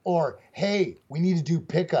 Or, hey, we need to do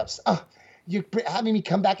pickups. You're having me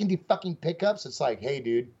come back and do fucking pickups? It's like, hey,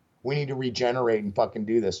 dude, we need to regenerate and fucking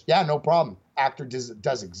do this. Yeah, no problem. Actor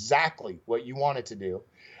does exactly what you want it to do.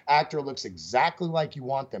 Actor looks exactly like you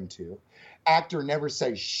want them to. Actor never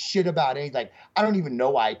says shit about anything. I don't even know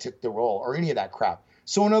why I took the role or any of that crap.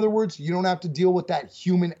 So in other words, you don't have to deal with that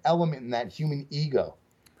human element and that human ego.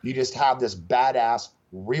 You just have this badass,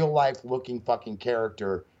 real life looking fucking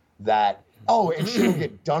character that, and shit'll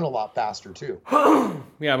get done a lot faster too.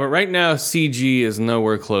 Yeah, but right now CG is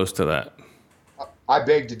nowhere close to that. I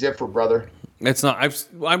beg to differ, brother. It's not.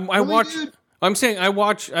 I'm saying I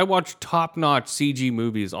watch top-notch CG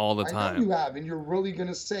movies all the time. I know you have, and you're really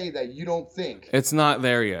gonna say that you don't think it's not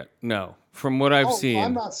there yet. No, from what I've seen.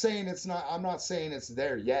 I'm not saying it's not. I'm not saying it's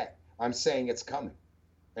there yet. I'm saying it's coming.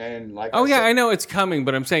 And I know it's coming,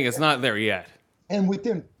 but I'm saying it's not there yet. And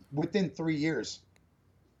within 3 years.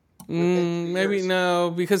 Maybe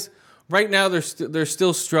no, because right now they're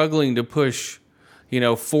still struggling to push.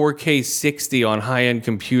 4K 60 on high-end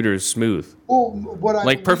computers smooth. Well,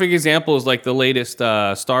 perfect example is the latest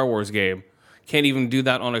Star Wars game. Can't even do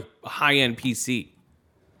that on a high-end PC.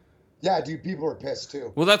 Yeah, dude, people are pissed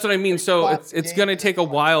too. Well, that's what I mean. So it's going to take a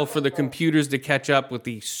while for the computers to catch up with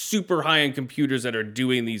the super high-end computers that are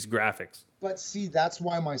doing these graphics. But see, that's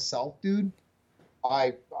why myself, dude,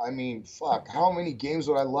 I mean, fuck, how many games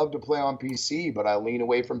would I love to play on PC, but I lean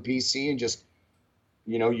away from PC and just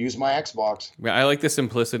use my Xbox. Yeah, I like the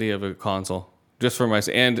simplicity of a console. Just for my...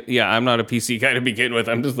 And, yeah, I'm not a PC guy to begin with.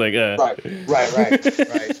 I'm just like... Right.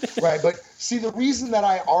 But, see, the reason that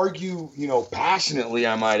I argue, passionately,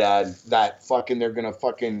 I might add, that fucking they're going to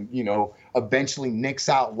fucking, eventually nix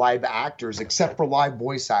out live actors, except for live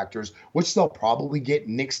voice actors, which they'll probably get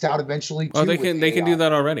nixed out eventually, too. Oh, they can do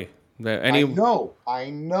that already. I know. I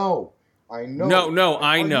know. I know.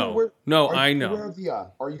 I know.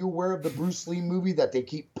 Are you aware of the Bruce Lee movie that they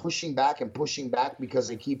keep pushing back because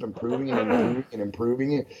they keep improving and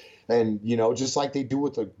improving it? And, just like they do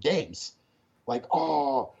with the games.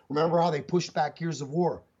 Remember how they pushed back Gears of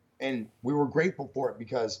War? And we were grateful for it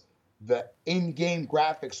because the in-game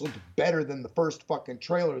graphics looked better than the first fucking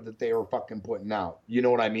trailer that they were fucking putting out. You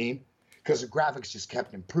know what I mean? Because the graphics just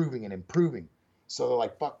kept improving and improving. So they're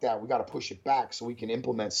like, fuck that. We got to push it back so we can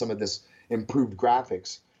implement some of this improved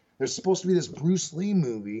graphics. There's supposed to be this Bruce Lee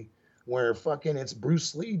movie where fucking it's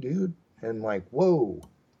Bruce Lee, dude. And whoa.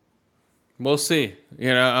 We'll see.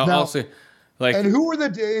 I'll see. And who were the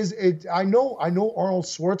days? I know Arnold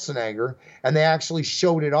Schwarzenegger, and they actually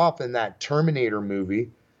showed it off in that Terminator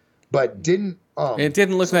movie, but didn't. It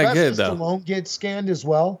didn't look that good though. Stallone get scanned as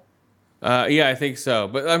well. Yeah, I think so.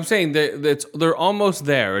 But I'm saying that they're almost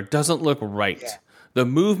there. It doesn't look right. Yeah. The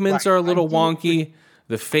movements are a little wonky.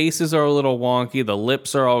 The faces are a little wonky. The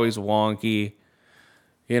lips are always wonky.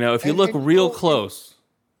 If you look real close.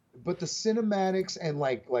 But the cinematics and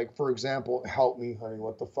like for example, help me, honey.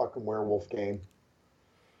 What the fucking werewolf game?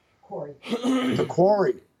 Quarry. The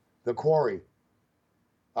Quarry.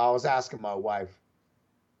 I was asking my wife.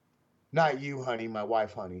 Not you, honey, my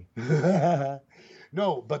wife, honey.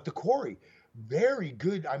 No, but the Corey, very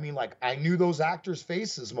good. I mean, like, I knew those actors'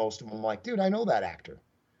 faces, most of them. I'm like, dude, I know that actor.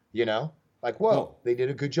 You know? Like, whoa, they did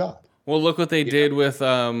a good job. Well, look what they did with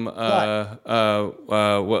what,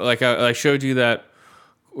 like I showed you that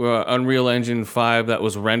Unreal Engine 5 that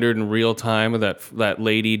was rendered in real time with that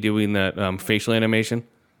lady doing that facial animation.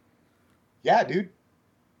 Yeah, dude.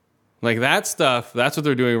 Like that stuff, that's what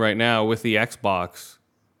they're doing right now with the Xbox.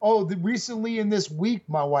 Oh, recently in this week,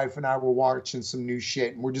 my wife and I were watching some new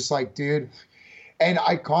shit, and we're just like, dude. And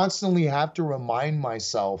I constantly have to remind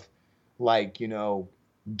myself, like, you know,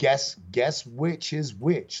 guess which is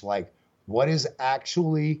which. Like, what is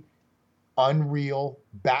actually Unreal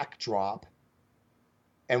backdrop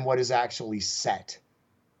and what is actually set.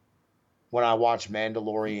 When I watch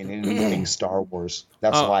Mandalorian and anything Star Wars,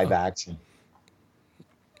 that's live action.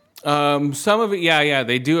 Some of it, yeah,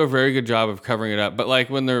 they do a very good job of covering it up. But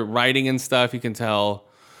like when they're writing and stuff, you can tell.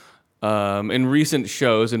 In recent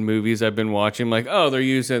shows and movies I've been watching, like, oh, they're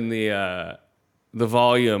using the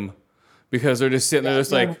volume because they're just sitting there,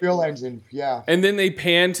 just like Unreal Engine, yeah. And then they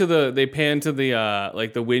pan to the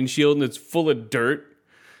like the windshield and it's full of dirt,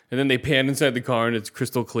 and then they pan inside the car and it's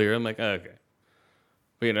crystal clear. I'm like, oh, okay,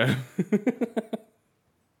 but, you know,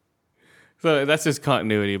 so that's just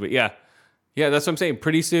continuity. But yeah, that's what I'm saying.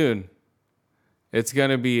 Pretty soon, it's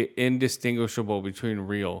gonna be indistinguishable between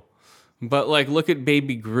real. But like, look at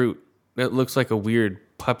Baby Groot. That looks like a weird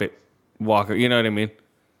puppet walker. You know what I mean?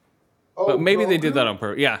 Oh, but maybe they did that on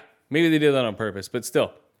purpose. Yeah, maybe they did that on purpose. But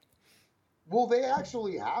still. Well, they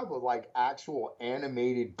actually have a like actual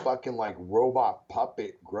animated fucking like robot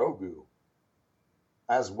puppet Grogu,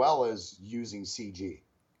 as well as using CG.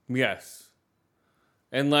 Yes.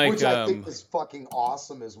 And like, which I think is fucking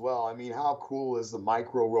awesome as well. I mean, how cool is the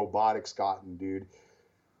micro robotics gotten, dude?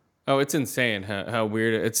 Oh, it's insane how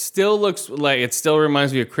weird it still looks like. It still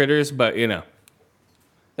reminds me of Critters, but you know,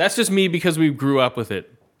 that's just me because we grew up with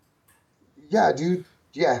it. Yeah, dude.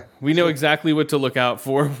 Yeah. We know exactly what to look out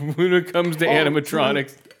for when it comes to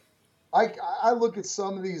animatronics. Dude, I look at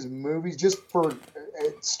some of these movies just for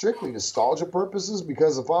strictly nostalgia purposes,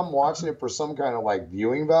 because if I'm watching it for some kind of like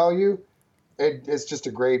viewing value, it's just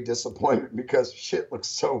a grave disappointment because shit looks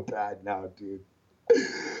so bad now, dude.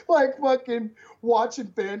 Like fucking watching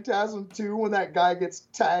Phantasm 2 when that guy gets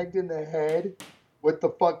tagged in the head with the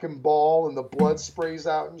fucking ball and the blood sprays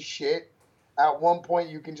out and shit. At one point,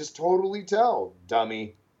 you can just totally tell,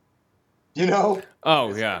 dummy. You know?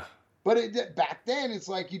 Oh, yeah. But back then, it's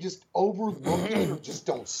like you just overlook it or just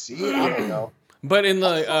don't see it. I don't know. But in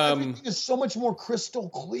the everything is so much more crystal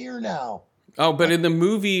clear now. Oh, but in the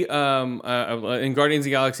movie, in Guardians of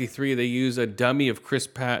the Galaxy 3, they use a dummy of Chris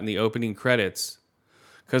Pratt in the opening credits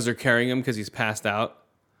because they're carrying him because he's passed out.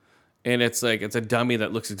 And it's like, it's a dummy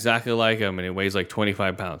that looks exactly like him and it weighs like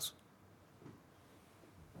 25 pounds.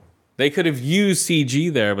 They could have used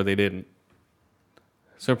CG there, but they didn't.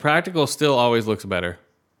 So practical still always looks better.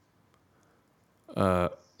 Yeah,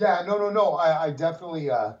 no. I definitely.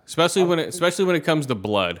 Especially when it comes to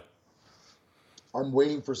blood. I'm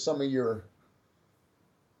waiting for some of your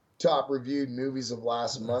top reviewed movies of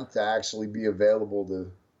last month to actually be available to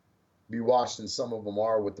be watched, and some of them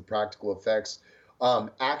are with the practical effects.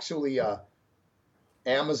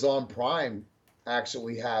 Amazon Prime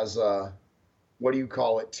actually has what do you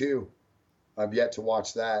call it too? I've yet to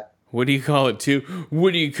watch that. What do you call it too?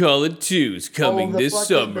 What do you call it too? It's coming this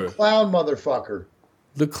summer. The clown motherfucker.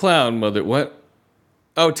 The clown mother. What?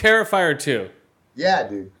 Oh, Terrifier 2. Yeah,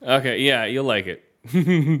 dude. Okay, yeah, you'll like it.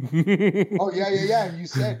 Oh yeah. And you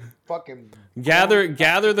said fucking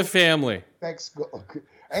gather the family. Thanks.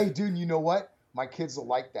 Hey, dude, you know what? My kids will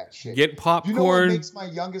like that shit. Get popcorn. You know what makes my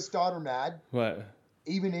youngest daughter mad? What?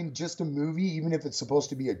 Even in just a movie, even if it's supposed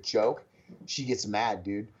to be a joke, she gets mad,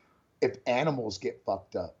 dude. If animals get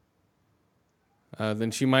fucked up.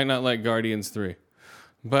 Then she might not like Guardians 3.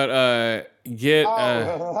 But get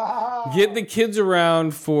the kids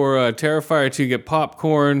around for Terrifier 2. Get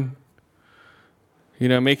popcorn. You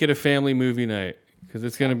know, make it a family movie night because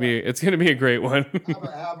it's gonna be a great one.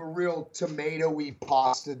 have a real tomatoey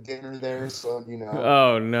pasta dinner there, so you know.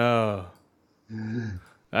 Oh no,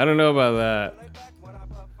 I don't know about that.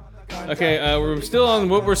 Okay, we're still on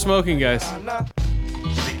what we're smoking, guys.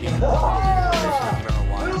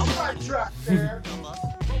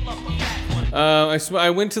 I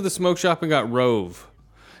went to the smoke shop and got Rove.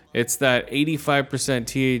 It's that 85%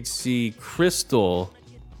 THC crystal.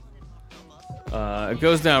 It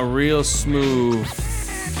goes down real smooth.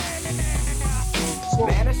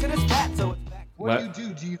 What do you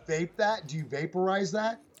do? Do you vape that? Do you vaporize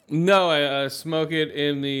that? No, I smoke it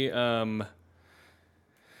in the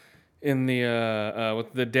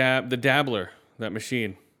with the dabbler, that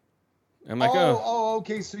machine. I'm like,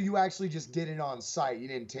 Okay. So you actually just did it on site. You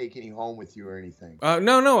didn't take any home with you or anything.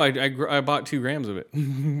 No, I bought 2 grams of it.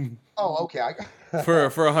 Oh, okay. for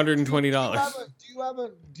 $120.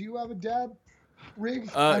 Do you have a dab rig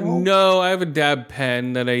at home? No, I have a dab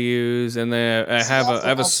pen that I use, and then I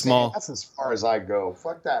have a small. That's as far as I go.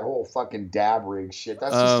 Fuck that whole fucking dab rig shit.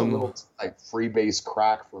 That's just a little like freebase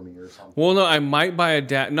crack for me or something. Well, no, I might buy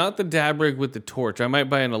not the dab rig with the torch. I might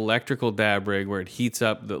buy an electrical dab rig where it heats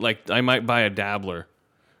up. I might buy a dabbler,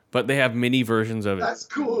 but they have mini versions of it. That's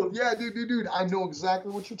cool. Yeah, dude. I know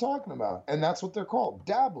exactly what you're talking about, and that's what they're called,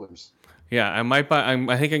 dabblers. Yeah, I might buy.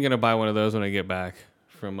 I think I'm gonna buy one of those when I get back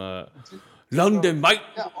from London, mate.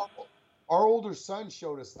 Yeah, our older son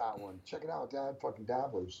showed us that one. Check it out, Dad. Fucking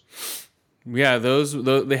dabblers. Yeah, those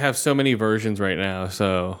they have so many versions right now.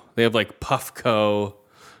 So they have like Puffco,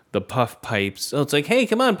 the puff pipes. So it's like, hey,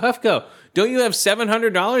 come on, Puffco. Don't you have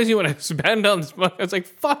 $700 you want to spend on smoke? It's like,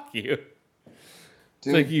 fuck you. Dude,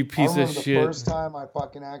 it's like, you piece of shit. The first time I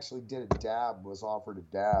fucking actually did a dab, was offered a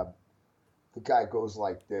dab. The guy goes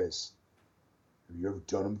like this. Have you ever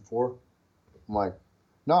done them before? I'm like,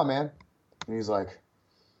 no, man. And he's like,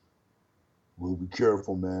 well, be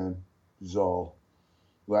careful, man. He's all,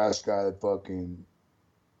 last guy that fucking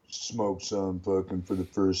smoked some fucking for the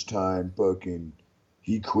first time, fucking,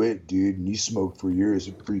 he quit, dude, and he smoked for years.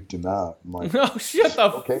 It freaked him out. I'm like, oh, shut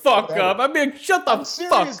the fuck up. I mean, shut the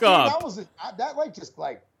fuck dude, up. That like just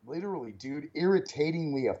like literally, dude,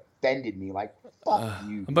 irritatingly offended me. Like, fuck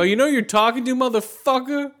you. But you know you're talking to,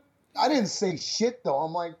 motherfucker? I didn't say shit though.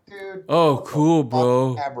 I'm like, dude. Oh, cool,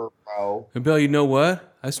 bro. Ever, bro. And Bill, you know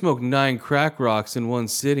what? I smoked 9 crack rocks in one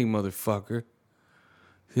sitting, motherfucker.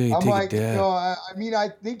 Yeah, I'm like, I mean, I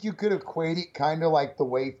think you could equate it kind of like the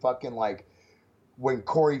way fucking like when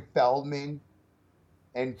Corey Feldman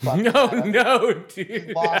and fucking no,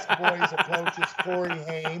 dude. Lost Boys approaches Corey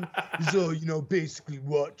Haim. He's all, basically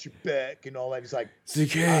watch your back and all that. He's like,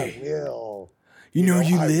 hey, I will. You know where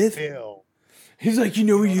you live? Will. He's like, you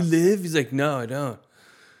know where you live? He's like, no, I don't.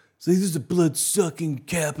 It's like, this is the blood-sucking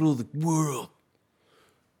capital of the world.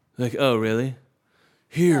 Like, oh, really?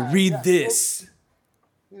 Here, read this.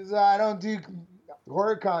 He's like, I don't do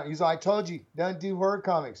horror comics. He's like, I told you, don't do horror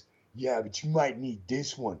comics. Yeah, but you might need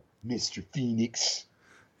this one, Mr. Phoenix.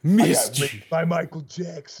 Mr. By Michael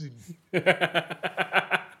Jackson.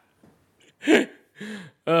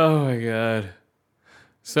 Oh, my God.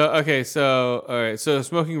 All right, so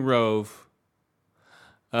Smoking Rove.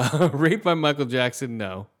 Raped by Michael Jackson,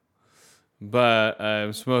 no. But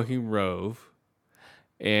I'm smoking Rove.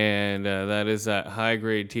 And that is that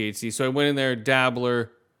high-grade THC. So I went in there, dabbler.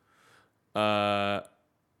 And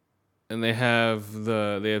they have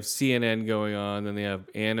CNN going on. Then they have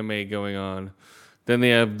anime going on. Then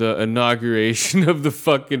they have the inauguration of the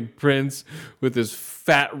fucking prince with his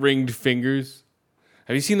fat ringed fingers.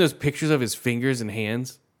 Have you seen those pictures of his fingers and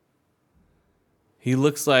hands? He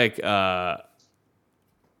looks like...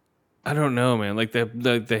 I don't know, man. Like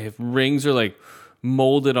the rings are like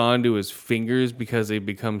molded onto his fingers because they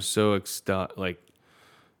become so like,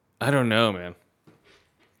 I don't know, man.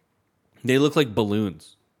 They look like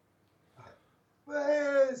balloons.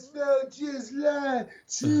 Well, it smells just like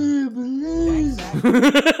two balloons.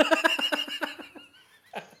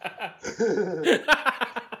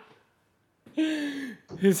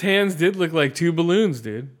 His hands did look like 2 balloons,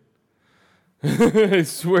 dude. I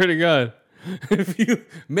swear to God.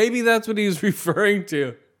 Maybe that's what he was referring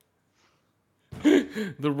to.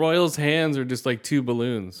 The royals' hands are just like 2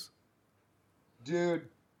 balloons. Dude,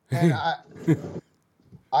 and I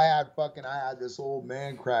had this old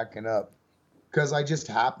man cracking up because I just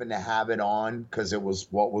happened to have it on because it was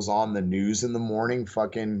what was on the news in the morning,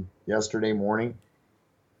 fucking yesterday morning,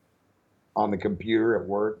 on the computer at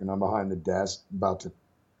work, and I'm behind the desk about to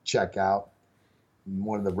check out. And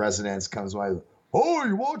one of the residents comes by. Oh,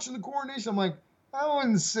 you're watching the coronation? I'm like, I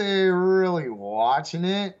wouldn't say really watching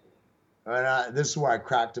it. But this is where I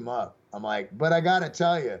cracked him up. I'm like, but I got to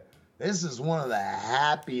tell you, this is one of the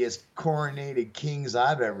happiest coronated kings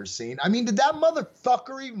I've ever seen. I mean, did that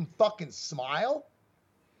motherfucker even fucking smile?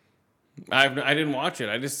 I didn't watch it.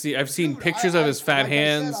 I've seen pictures of his fat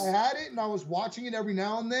hands. I had it and I was watching it every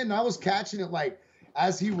now and then. And I was catching it like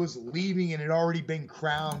as he was leaving and had already been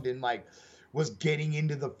crowned and like was getting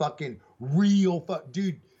into the fucking real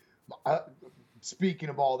dude. Speaking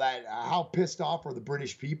of all that, how pissed off are the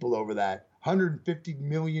British people over that? $150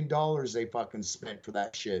 million they fucking spent for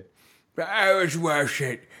that shit. I was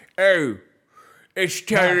watching. Oh, It's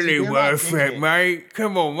totally worth it, mate.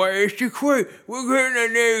 Come on, mate. It's the quick. We're getting a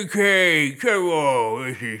new key. Come on.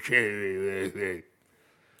 This is totally worth it.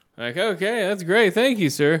 Like, okay, that's great. Thank you,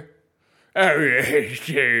 sir. Oh,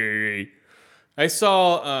 yeah. I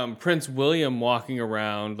saw Prince William walking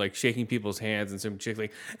around, like, shaking people's hands, and some chick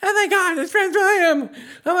like, oh, my God, it's Prince William.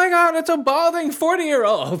 Oh, my God, it's a balding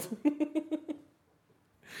 40-year-old.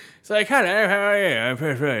 It's like, hello, how are you? I'm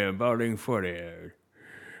Prince William, balding 40-year-old.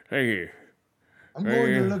 Thank you. I'm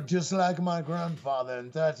going to look just like my grandfather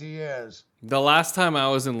in 30 years. The last time I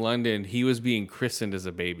was in London, he was being christened as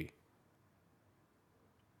a baby.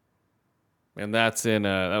 And that was in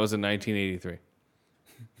 1983.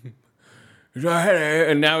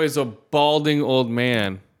 And now he's a balding old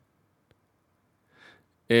man.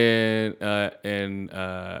 And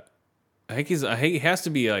I think he has to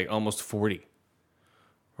be like almost 40.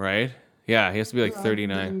 Right? Yeah, he has to be like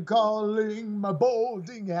 39. I'm calling my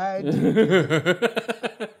balding head.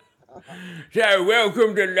 So,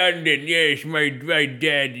 welcome to London. Yes, my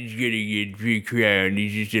dad is getting a 3 crown.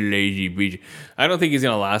 He's just a lazy bitch. I don't think he's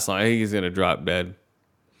going to last long. I think he's going to drop dead.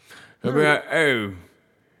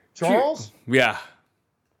 Charles? Yeah.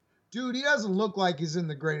 Dude, he doesn't look like he's in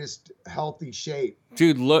the greatest healthy shape.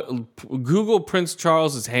 Dude, look, Google Prince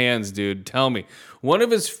Charles's hands, dude. Tell me. One of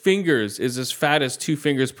his fingers is as fat as 2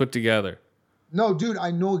 fingers put together. No, dude,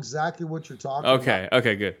 I know exactly what you're talking about.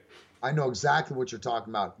 Okay, good. I know exactly what you're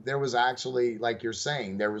talking about. There was actually, like you're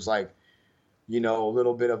saying, there was like, a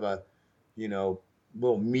little bit of a, little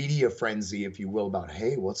media frenzy, if you will, about,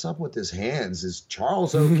 hey, what's up with his hands? Is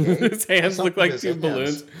Charles okay? His hands look like 2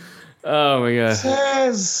 balloons. Oh my God.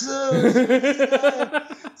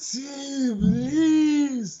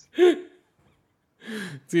 Please.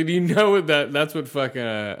 Dude, you know what that's what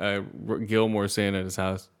fucking Gilmore's saying at his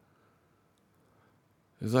house.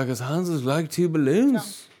 It's like his hands look like 2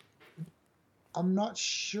 balloons. Now, I'm not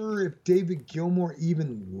sure if David Gilmour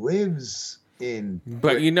even lives in.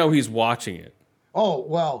 But he's watching it. Oh,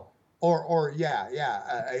 well, or yeah.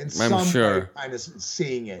 In some way, kind of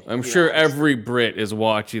seeing it. I'm sure every Brit is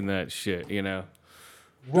watching that shit,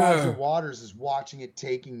 Roger Waters is watching it,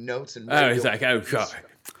 taking notes. And he's like, oh, God.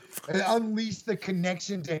 And unleash the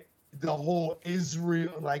connection to the whole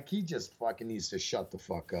Israel. Like, he just fucking needs to shut the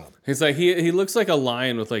fuck up. He's like, he looks like a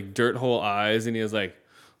lion with, like, dirt hole eyes, and he has, like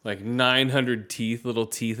 900 little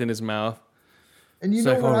teeth in his mouth. And what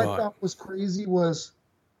I thought was crazy was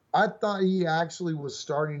I thought he actually was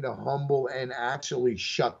starting to humble and actually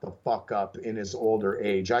shut the fuck up in his older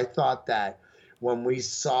age. I thought that when we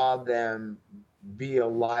saw them be a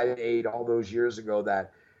Live Aid all those years ago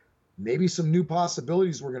that maybe some new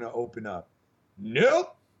possibilities were going to open up.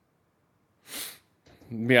 Nope.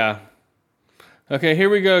 Yeah. Okay, here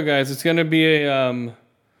we go, guys. It's going to be an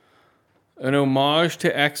homage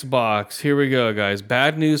to Xbox. Here we go, guys.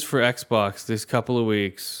 Bad news for Xbox this couple of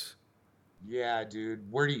weeks. Yeah,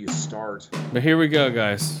 dude. Where do you start? But here we go,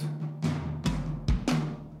 guys.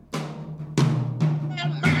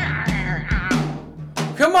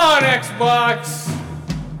 Come on, Xbox.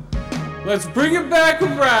 Let's bring it back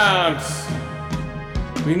around.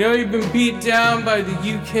 We know you've been beat down by the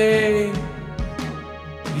UK.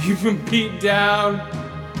 You've been beat down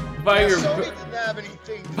by your... Sony didn't have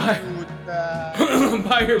anything to do with that.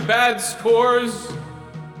 By your bad scores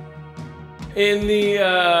in the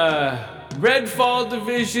Redfall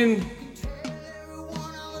division.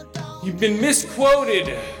 You've been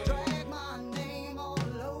misquoted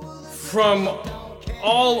from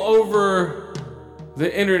all over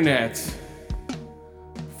the internet.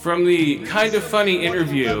 From the Kind of Funny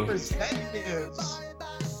interview.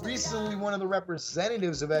 Recently, one of the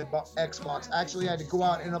representatives of Xbox actually had to go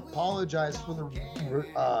out and apologize for the.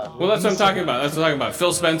 Well, that's what I'm talking about. That's what I'm talking about.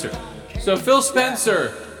 Phil Spencer. So Phil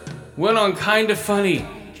Spencer went on Kind of Funny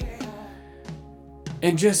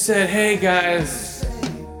and just said, "Hey guys,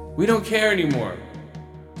 we don't care anymore.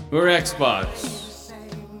 We're Xbox.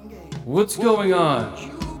 What's going on?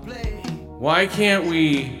 Why can't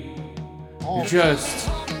we just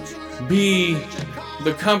be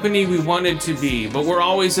the company we wanted to be, but we're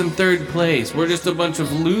always in third place. We're just a bunch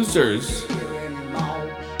of losers.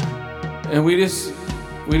 And we just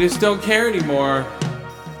don't care anymore."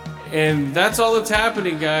 And that's all that's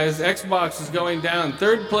happening, guys. Xbox is going down.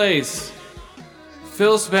 Third place.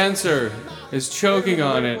 Phil Spencer is choking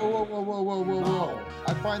on it. Whoa.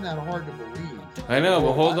 I find that hard to believe. I know,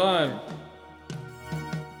 but hold on.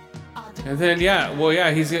 And then,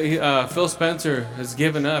 Phil Spencer has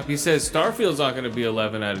given up. He says Starfield's not going to be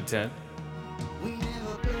 11 out of 10.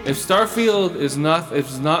 If Starfield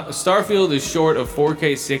is short of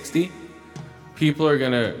 4K 60, people are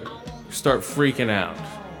going to start freaking out.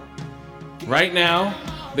 Right now,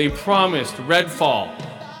 they promised Redfall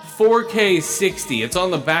 4K 60. It's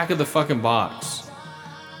on the back of the fucking box.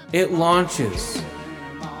 It launches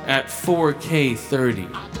at 4K 30.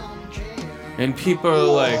 And people are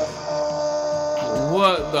like,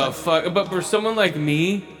 what the fuck? But for someone like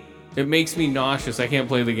me, it makes me nauseous. I can't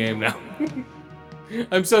play the game now.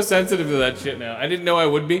 I'm so sensitive to that shit now. I didn't know I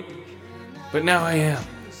would be, but now I am.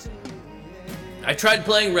 I tried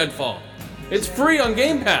playing Redfall. It's free on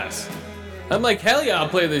Game Pass. I'm like, hell yeah, I'll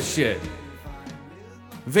play this shit.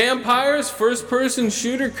 Vampires, first-person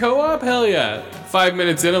shooter co-op? Hell yeah. 5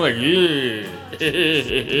 minutes in, I'm like, yeah.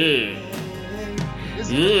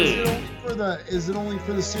 Is it only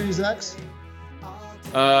for the Series X?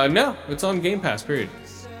 No, it's on Game Pass, period.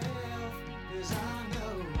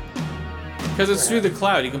 Because it's through the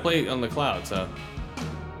cloud. You can play it on the cloud, so.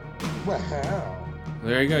 Wow.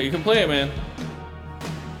 There you go. You can play it, man.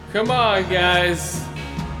 Come on, guys.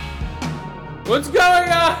 What's going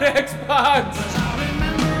on, Xbox?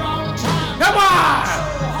 Come on!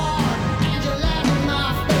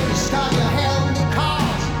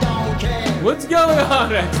 What's going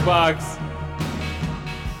on, Xbox?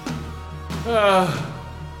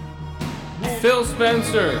 Phil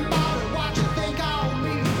Spencer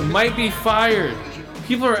might be fired.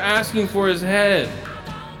 People are asking for his head.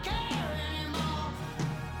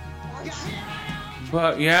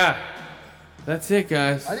 But yeah, that's it,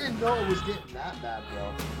 guys. I didn't know it was getting that bad,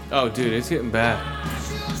 bro. Oh, dude, it's getting bad.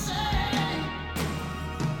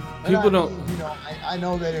 People don't. You know, I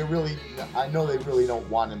know that they really don't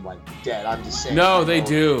want him like dead. I'm just saying. No, they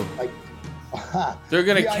do. Like, they're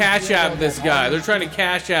gonna cash app this guy. They're trying to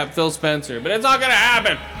cash app Phil Spencer, but it's not gonna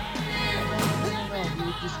happen.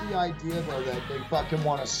 Just the idea though that they fucking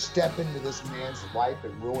want to step into this man's life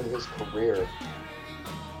and ruin his career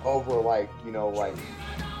over like, you know, like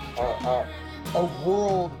a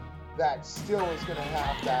world that still is gonna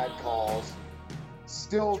have bad calls,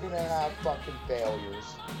 still gonna have fucking failures.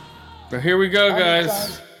 But here we go,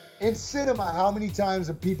 guys. In cinema, how many times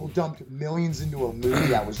have people dumped millions into a movie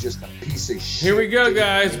that was just a piece of shit? Here we go,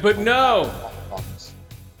 guys, but no.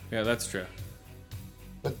 Yeah, that's true.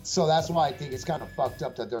 But so that's why I think it's kind of fucked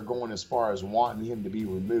up that they're going as far as wanting him to be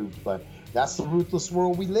removed. But that's the ruthless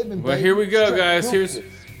world we live in. Well, here we go, guys.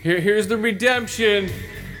 Here's the redemption.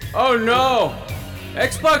 Oh no,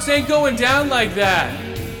 Xbox ain't going down like that.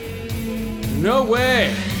 No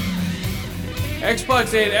way.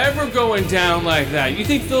 Xbox ain't ever going down like that. You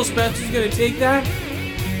think Phil Spencer's gonna take that?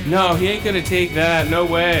 No, he ain't gonna take that. No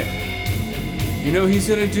way. You know what he's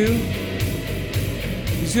gonna do?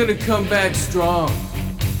 He's gonna come back strong.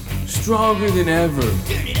 Stronger than ever.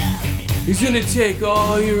 He's gonna take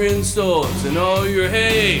all your insults and all your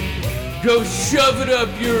hey, go shove it up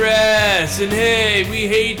your ass, and hey, we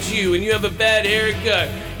hate you, and you have a bad haircut,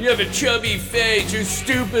 you have a chubby face, you're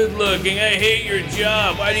stupid looking, I hate your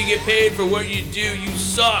job, why do you get paid for what you do, you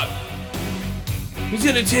suck. He's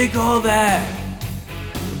gonna take all that,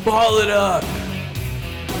 ball it up,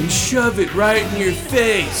 and shove it right in your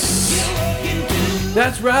face.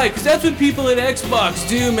 That's right, because that's what people at Xbox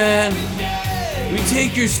do, man. We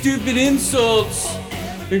take your stupid insults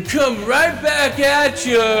and come right back at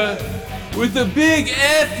you with a big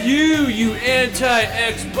F you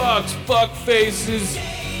anti-Xbox fuckfaces.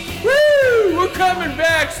 Woo! We're coming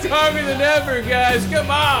back stronger than ever, guys. Come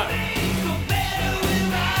on.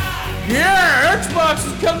 Yeah, Xbox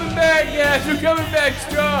is coming back, guys. We're coming back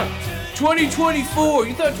strong. 2024.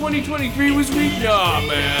 You thought 2023 was weak? Nah,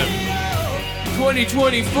 man.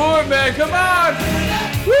 2024, man. Come on.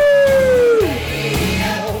 Woo!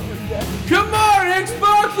 Come on,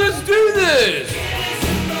 Xbox. Let's do this.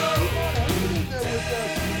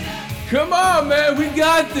 Come on, man, we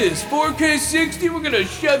got this. 4K 60, we're gonna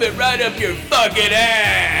shove it right up your fucking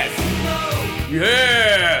ass.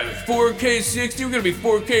 Yeah, 4K 60, we're gonna be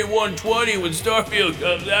 4K 120 when Starfield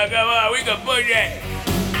comes out. Come on, we can push it.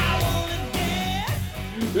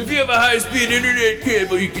 If you have a high-speed internet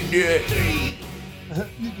cable, you can do it.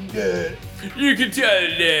 You can do it. You can tell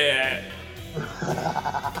it that.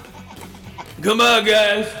 Come on,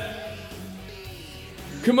 guys.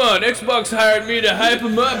 Come on, Xbox hired me to hype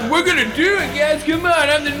them up. We're gonna do it, guys. Come on,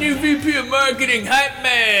 I'm the new VP of Marketing, Hype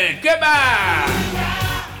Man. Come on.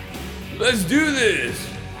 Let's do this.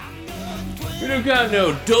 We don't got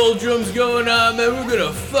no doldrums going on, man. We're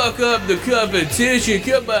gonna fuck up the competition.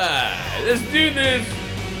 Come on. Let's do this.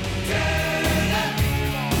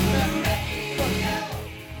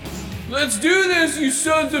 Let's do this, you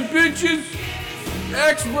sons of bitches.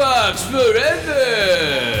 Xbox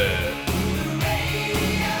forever.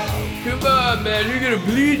 Come on, man, you're gonna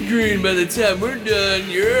bleed green by the time we're done,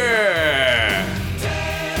 yeah!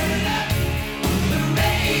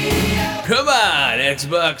 Come on,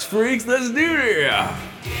 Xbox freaks, let's do this.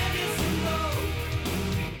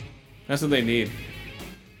 That's what they need.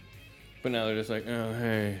 But now they're just like, oh,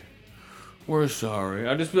 hey, we're sorry.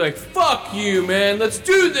 I'll just be like, fuck you, man, let's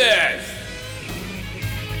do this.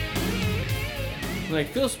 Like,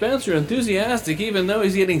 Phil Spencer enthusiastic even though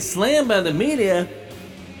he's getting slammed by the media.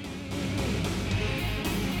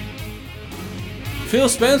 Phil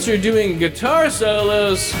Spencer doing guitar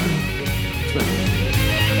solos.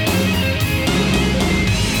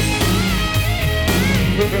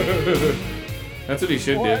 That's what he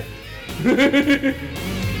should do.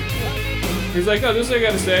 He's like, oh, this is what I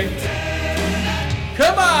gotta say.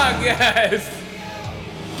 Come on, guys!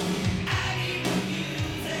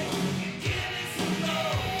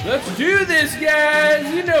 Let's do this,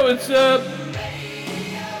 guys! You know what's up.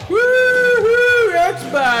 Woo-hoo!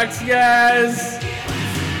 Xbox, guys!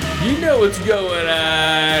 You know what's going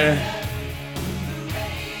on.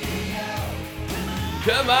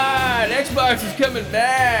 Come on! Xbox is coming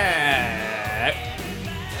back!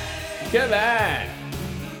 Come on!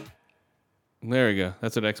 There we go.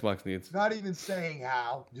 That's what Xbox needs. Not even saying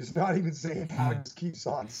how. Just not even saying how. It just keeps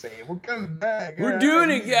on saying, we're coming back. We're doing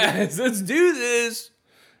it, guys. Let's do this.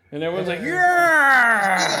 And everyone's like,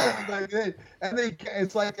 yeah! And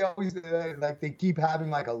it's like they always, like they keep having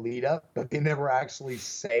like a lead up, but they never actually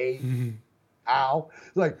say how.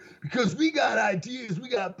 Like, because we got ideas, we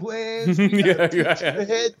got plans, we got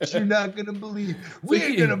ahead that you're not going to believe.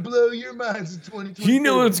 We're going to blow your minds in 2020. You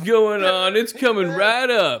know what's going on. It's coming right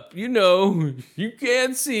up. You know, you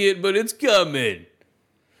can't see it, but it's coming.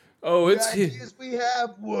 Oh, the it's... ideas we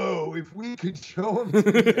have, whoa, if we could show them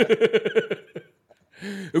to you.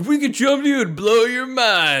 If we could show them to you and blow your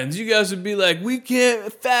minds, you guys would be like, we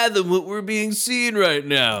can't fathom what we're being seen right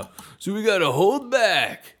now. So we got to hold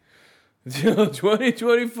back. Until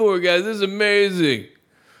 2024, guys, this is amazing.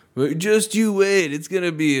 But just you wait, it's going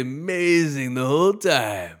to be amazing the whole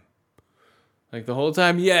time. Like the whole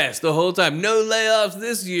time? Yes, the whole time. No layoffs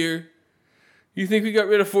this year. You think we got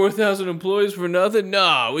rid of 4,000 employees for nothing?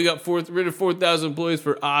 Nah, we got rid of 4,000 employees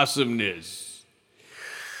for awesomeness.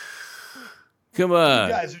 Come on.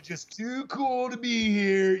 You guys are just too cool to be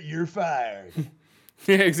here. You're fired.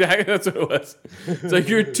 Yeah, exactly. That's what it was. It's like,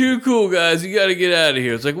 you're too cool, guys. You got to get out of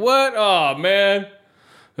here. It's like, what? Oh, man.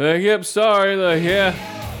 Like, yep, sorry. Like, yeah.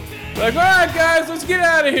 Like, all right, guys, let's get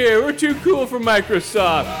out of here. We're too cool for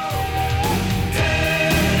Microsoft.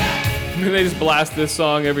 And they just blast this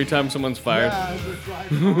song every time someone's fired.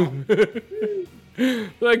 Yeah,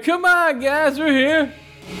 like, come on, guys, we're here.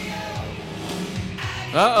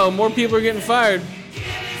 Uh-oh, more people are getting fired.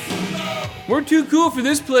 We're too cool for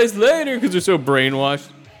this place later because they're so brainwashed.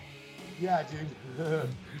 Yeah, dude.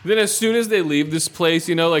 Then as soon as they leave this place,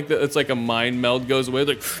 you know, like it's like a mind meld goes away.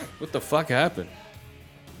 Like, what the fuck happened?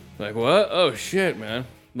 Like, what? Oh, shit, man.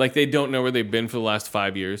 Like, they don't know where they've been for the last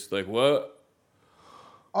 5 years. Like, what?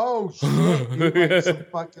 Oh, shit. Dude, like some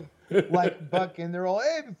fucking... Like fucking, they're all,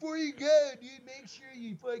 hey, before you go, dude, make sure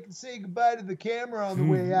you fucking say goodbye to the camera on the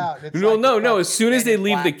way out. It's no, like no. As soon as they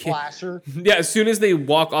leave the flasher. Yeah, as soon as they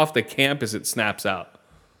walk off the campus, it snaps out.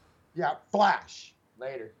 Yeah, flash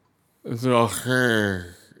later. It's all, and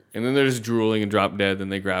then they're just drooling and drop dead. Then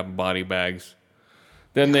they grab body bags.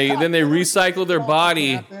 Then they recycle their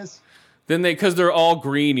body. Then because they're all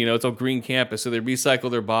green, you know, it's all green campus, so they recycle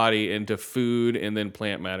their body into food and then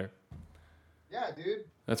plant matter. Yeah, dude.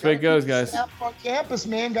 That's where it goes, guys. On campus,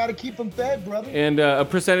 man. Got to keep them fed, brother. And a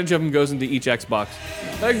percentage of them goes into each Xbox.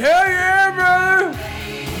 Like, hell yeah, brother!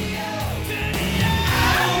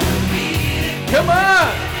 Come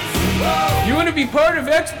on! You want to be part of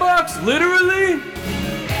Xbox? Literally?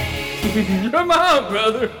 Come on,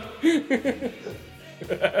 brother!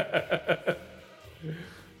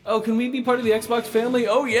 Oh, can we be part of the Xbox family?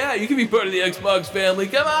 Oh, yeah, you can be part of the Xbox family.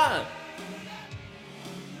 Come on!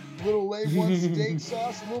 Little A1 steak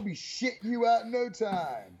sauce, and we'll be shitting you out in no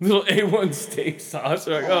time. Little A1 steak sauce.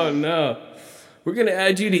 Like, oh no. We're going to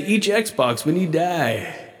add you to each Xbox when you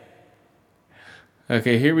die.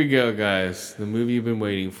 Okay, here we go, guys. The movie you've been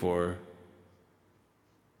waiting for.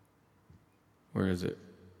 Where is it?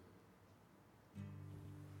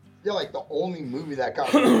 You're like the only movie that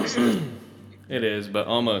got released. It is, but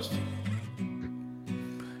almost.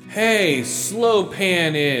 Hey, slow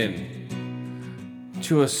pan in.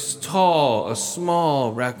 To a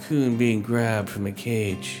small raccoon being grabbed from a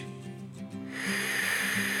cage.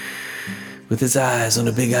 With his eyes on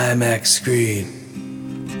a big IMAX screen.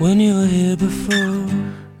 When you were here before.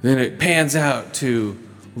 Then it pans out to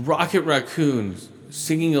Rocket Raccoon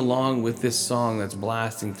singing along with this song that's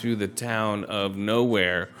blasting through the town of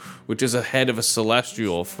Nowhere, which is ahead of a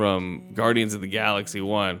celestial from Guardians of the Galaxy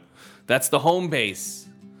 1. That's the home base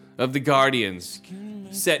of the Guardians.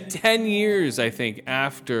 Set 10 years, I think,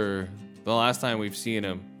 after the last time we've seen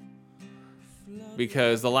him.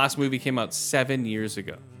 Because the last movie came out 7 years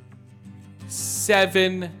ago.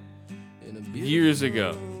 7 years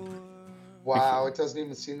ago. Wow, it doesn't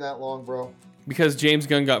even seem that long, bro. Because James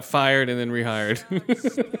Gunn got fired and then rehired.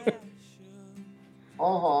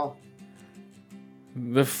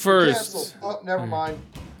 The first. Cancel. Oh, never mind.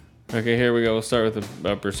 Okay, here we go. We'll start with the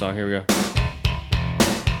upper song. Here we go.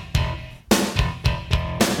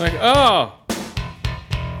 Like, oh!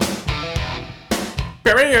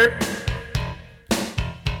 Barrier!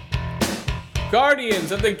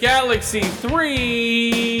 Guardians of the Galaxy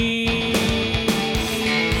 3!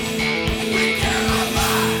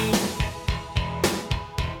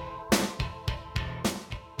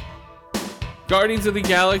 Guardians of the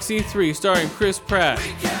Galaxy 3, starring Chris Pratt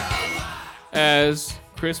as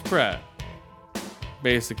Chris Pratt,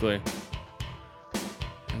 basically.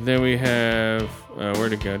 And then we have,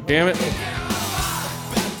 where'd it go? Damn it.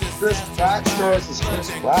 Chris Pratt stars as Chris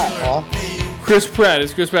Pratt, huh? Chris Pratt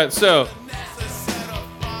is Chris Pratt. So,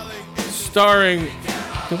 starring,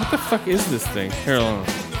 what the fuck is this thing? Here, hold on.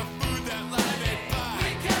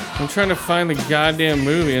 I'm trying to find the goddamn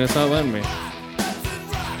movie and it's not letting me.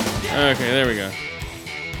 Okay, there we go.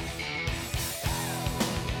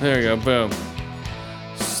 There we go, boom.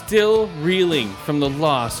 Still reeling from the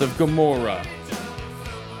loss of Gamora,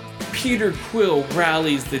 Peter Quill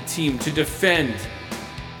rallies the team to defend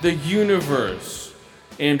the universe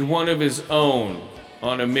and one of his own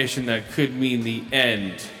on a mission that could mean the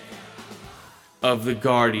end of the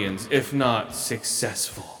Guardians, if not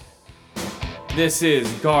successful. This is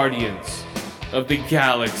Guardians of the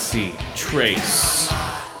Galaxy Trace.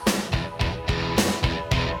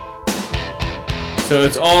 So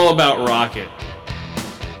it's all about Rocket,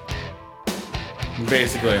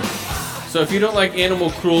 basically. So if you don't like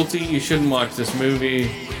animal cruelty, you shouldn't watch this movie.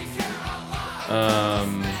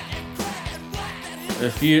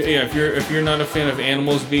 If you're not a fan of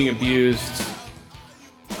animals being abused.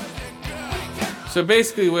 So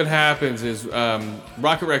basically what happens is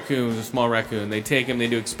Rocket Raccoon is a small raccoon. They take him, they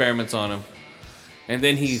do experiments on him. And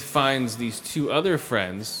then he finds these two other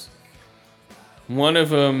friends. One of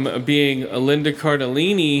them being Linda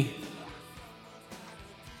Cardellini.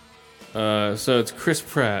 So it's Chris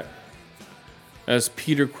Pratt as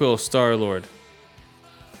Peter Quill, Star-Lord.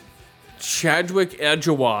 Chadwick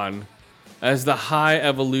Edgewan as the High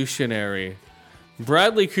Evolutionary.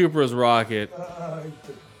 Bradley Cooper as Rocket.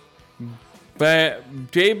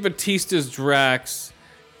 Dave Bautista's Drax.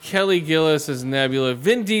 Kelly Gillis as Nebula.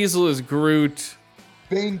 Vin Diesel as Groot.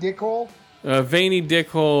 Vane Dickhole? Vaney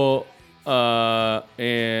Dickhole.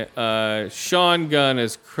 And Sean Gunn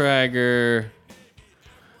as Krager.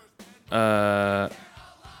 And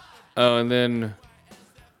then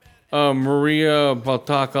Maria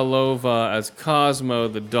Baltakalova as Cosmo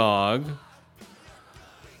the dog.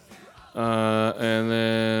 And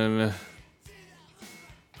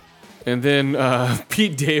then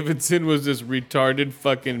Pete Davidson was this retarded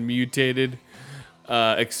fucking mutated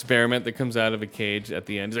experiment that comes out of a cage at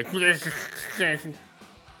the end. He's like,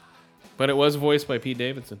 but it was voiced by Pete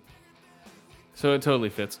Davidson, so it totally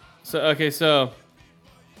fits. So okay, so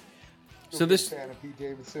this fan of Pete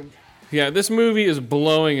Davidson. Yeah, this movie is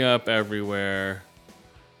blowing up everywhere.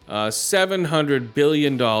 $700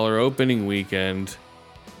 billion opening weekend.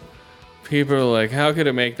 People are like, how could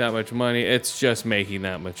it make that much money? It's just making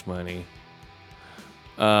that much money.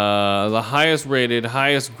 The highest rated,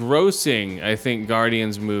 highest grossing, I think,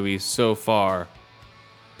 Guardians movie so far.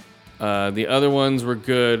 The other ones were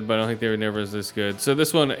good, but I don't think they were never this good. So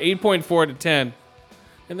this one, 8.4 to 10.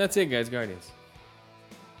 And that's it, guys, Guardians.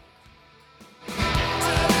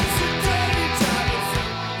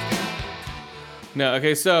 No,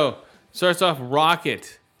 okay, so starts off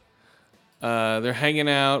Rocket. They're hanging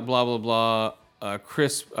out, blah blah blah.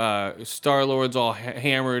 Chris, Star-Lord's all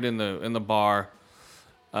hammered in the bar.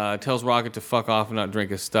 Tells Rocket to fuck off and not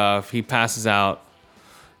drink his stuff. He passes out.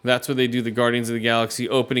 That's where they do the Guardians of the Galaxy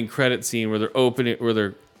opening credit scene, where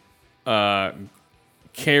they're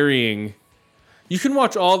carrying. You can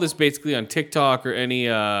watch all this basically on TikTok or any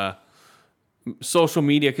social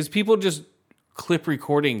media because people just clip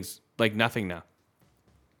recordings like nothing now.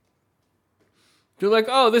 They're like,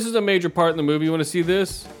 oh, this is a major part in the movie. You want to see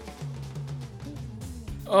this?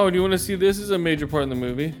 Oh, do you want to see this? This is a major part in the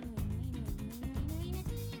movie.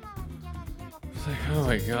 It's like, oh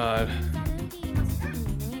my god.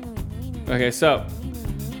 Okay, so.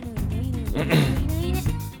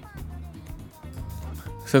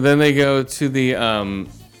 So then they go to the.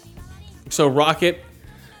 So Rocket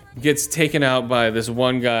gets taken out by this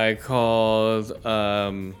one guy called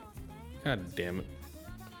God damn it.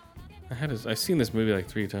 I've seen this movie like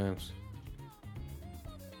 3 times.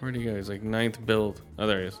 Where'd he go? He's like 9th build. Oh,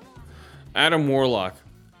 there he is. Adam Warlock.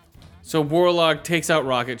 So Warlock takes out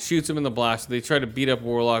Rocket, shoots him in the blast. They try to beat up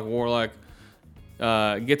Warlock. Warlock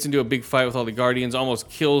gets into a big fight with all the Guardians, almost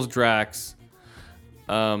kills Drax.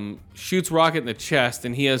 Shoots Rocket in the chest,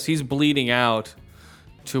 and he's bleeding out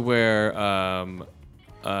to where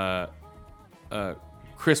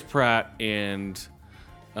Chris Pratt and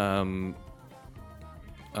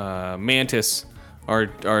Mantis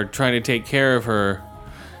are trying to take care of her,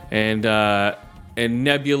 and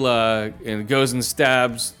Nebula goes and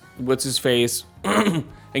stabs what's his face and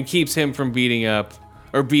keeps him from beating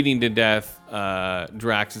to death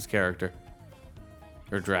Drax's character,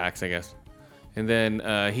 or Drax, I guess. And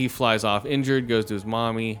then he flies off injured, goes to his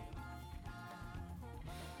mommy.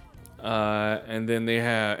 And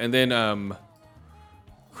then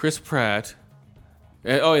Chris Pratt.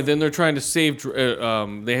 And then they're trying to save.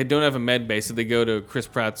 They don't have a med base, so they go to Chris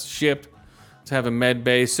Pratt's ship to have a med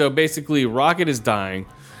base. So basically, Rocket is dying,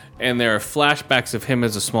 and there are flashbacks of him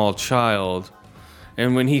as a small child.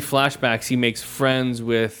 And when he flashbacks, he makes friends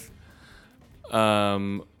with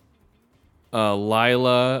Lila,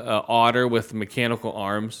 otter with mechanical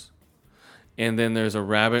arms. And then there's a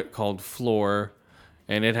rabbit called Floor,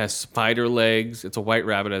 and it has spider legs. It's a white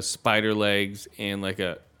rabbit, has spider legs and like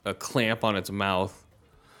a clamp on its mouth.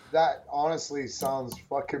 That honestly sounds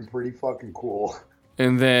pretty fucking cool.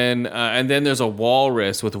 And then there's a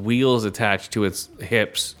walrus with wheels attached to its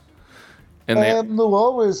hips. And the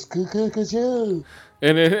walrus,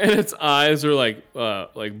 and its eyes are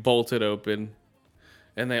like bolted open,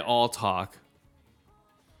 and they all talk.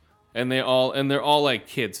 And they're all like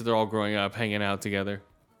kids, so they're all growing up, hanging out together,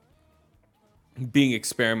 being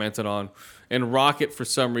experimented on. And Rocket, for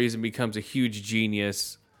some reason, becomes a huge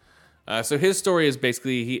genius. So his story is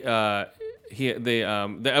basically the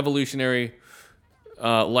evolutionary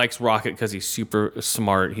likes Rocket because he's super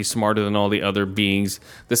smart. He's smarter than all the other beings.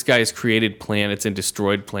 This guy has created planets and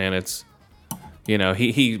destroyed planets. You know,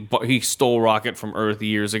 he stole Rocket from Earth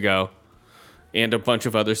years ago, and a bunch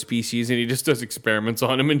of other species, and he just does experiments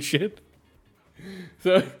on him and shit.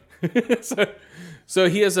 So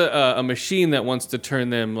he has a machine that wants to turn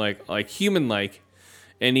them like human-like,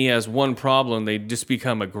 and he has one problem: they just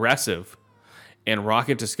become aggressive. And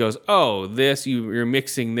Rocket just goes, "Oh, you're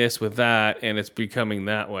mixing this with that, and it's becoming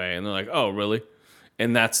that way." And they're like, "Oh, really?"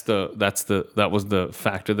 And that was the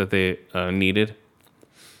factor that they needed.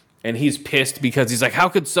 And he's pissed because he's like, "How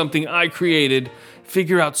could something I created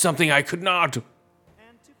figure out something I could not?"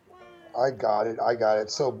 I got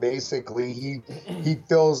it. So basically, he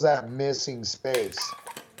fills that missing space.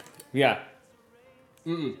 Yeah.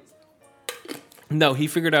 Mm-mm. No, he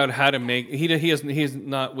figured out how to make. He's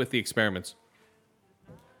not with the experiments.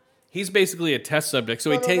 He's basically a test subject.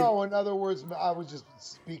 So No. In other words, I was just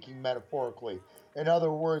speaking metaphorically. In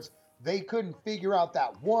other words, they couldn't figure out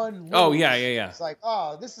that one. Oh yeah. It's like,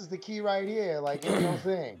 oh, this is the key right here. Like, ain't no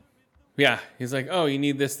thing. Yeah, he's like, oh, you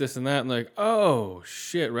need this, and that, and like, oh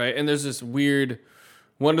shit, right? And there's this weird.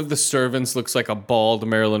 One of the servants looks like a bald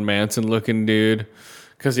Marilyn Manson looking dude,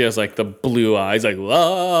 because he has like the blue eyes, like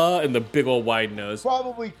and the big old wide nose.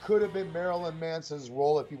 Probably could have been Marilyn Manson's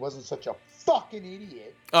role if he wasn't such a fucking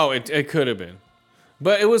idiot. Oh, it could have been,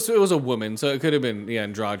 but it was a woman, so it could have been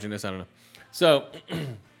androgynous. I don't know. So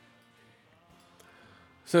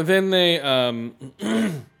then they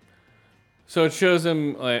so it shows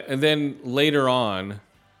him, and then later on,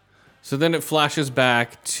 so then it flashes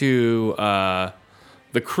back to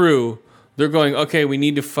the crew. They're going, okay, we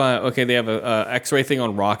need to find. Okay, they have a X-ray thing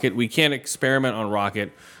on Rocket. We can't experiment on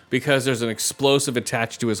Rocket because there's an explosive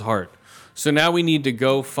attached to his heart. So now we need to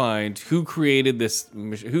go find who created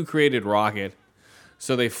Rocket.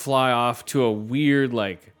 So they fly off to a weird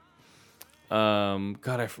it's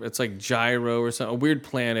like Gyro or something, a weird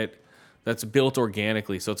planet that's built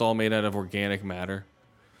organically. So it's all made out of organic matter.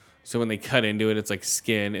 So when they cut into it, it's like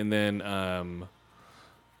skin, and then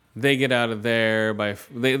they get out of there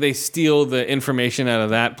they steal the information out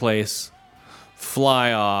of that place,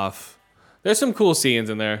 fly off. There's some cool scenes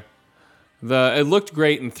in there. It looked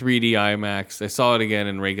great in 3D IMAX. I saw it again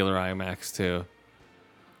in regular IMAX too.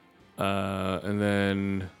 And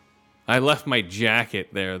then I left my jacket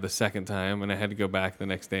there the second time, and I had to go back the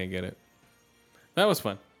next day and get it. That was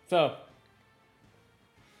fun. So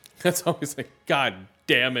that's always like, God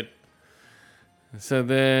damn it. So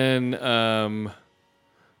then, what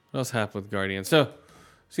else happened with Guardians? So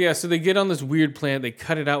they get on this weird planet. They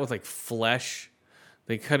cut it out with like flesh.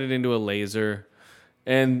 They cut it into a laser,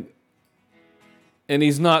 and And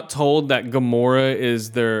he's not told that Gamora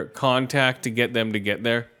is their contact to get them to get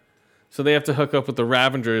there. So they have to hook up with the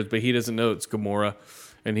Ravengers, but he doesn't know it's Gamora.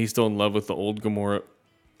 And he's still in love with the old Gamora.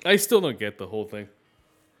 I still don't get the whole thing.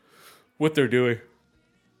 What they're doing.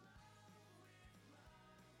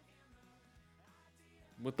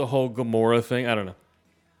 With the whole Gamora thing. I don't know.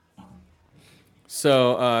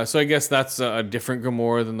 So I guess that's a different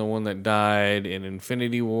Gamora than the one that died in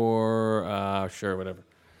Infinity War. Sure, whatever.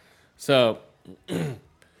 So...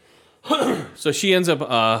 So she ends up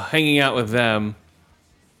hanging out with them.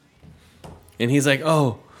 And he's like,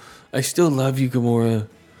 oh, I still love you, Gamora.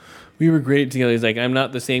 We were great together. He's like, I'm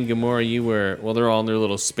not the same Gamora you were. Well, they're all in their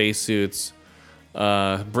little spacesuits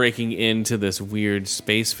breaking into this weird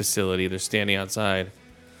space facility. They're standing outside.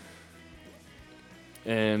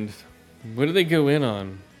 And what do they go in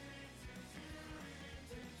on?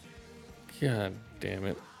 God damn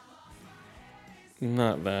it.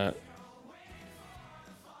 Not that.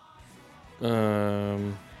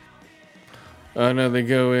 Oh no, they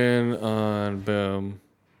go in on boom.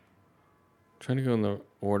 Trying to go in the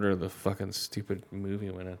order the fucking stupid movie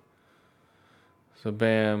went in. So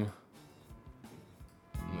bam.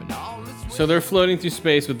 So they're floating through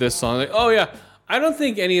space with this song. Like, oh yeah, I don't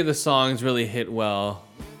think any of the songs really hit well.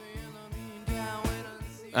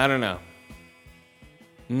 I don't know.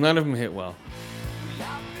 None of them hit well.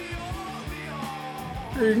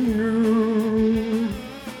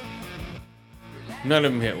 None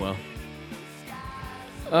of them hit well.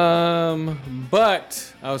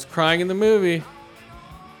 But I was crying in the movie.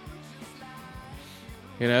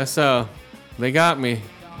 You know, so they got me.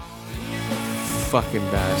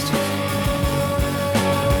 Fucking bastards.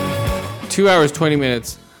 2 hours, 20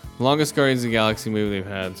 minutes. Longest Guardians of the Galaxy movie they've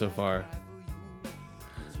had so far.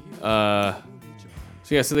 So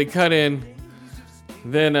they cut in.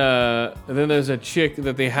 Then there's a chick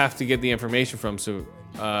that they have to get the information from. So,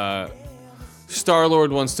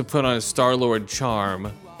 Star-Lord wants to put on his Star-Lord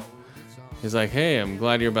charm. He's like, hey, I'm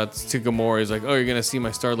glad you're about to Gamora. He's like, oh, you're going to see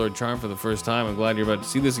my Star-Lord charm for the first time. I'm glad you're about to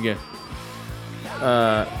see this again.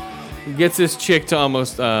 Gets this chick to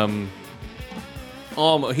almost,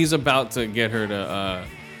 he's about to get her to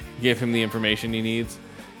give him the information he needs.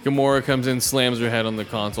 Gamora comes in, slams her head on the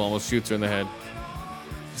console, almost shoots her in the head.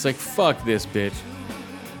 He's like, fuck this bitch.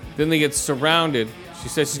 Then they get surrounded. She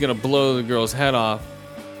says she's going to blow the girl's head off.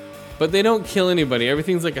 But they don't kill anybody.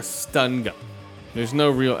 Everything's like a stun gun. There's no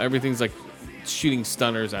real... Everything's like shooting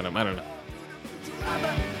stunners at him. I don't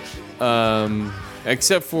know.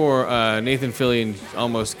 Except for Nathan Fillion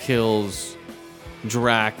almost kills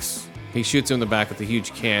Drax. He shoots him in the back with a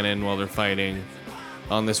huge cannon while they're fighting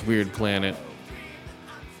on this weird planet.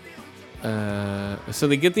 So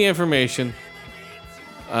they get the information.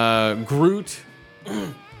 Groot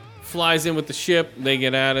flies in with the ship. They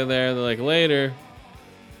get out of there. They're like, later.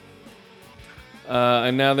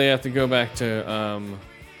 And now they have to go back to,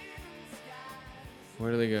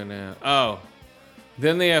 where do they go now? Oh,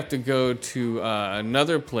 then they have to go to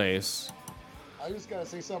another place. I just gotta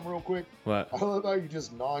say something real quick. What? I love how you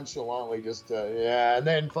just nonchalantly just, yeah, and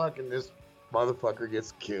then fucking this motherfucker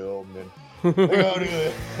gets killed, and then they go do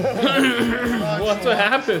it. Well, that's what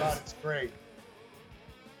happens. It's great.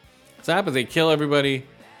 That's what happens. They kill everybody.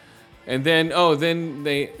 And then,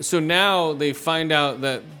 so now they find out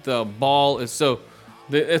that the ball is,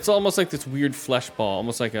 it's almost like this weird flesh ball,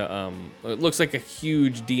 almost like it looks like a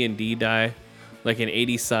huge D&D die, like an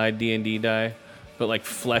 80s side D&D die, but like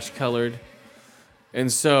flesh colored.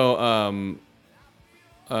 And so,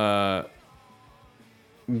 not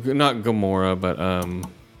Gamora, but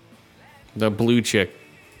the blue chick.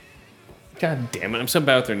 God damn it, I'm so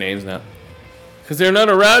bad with their names now. Because they're not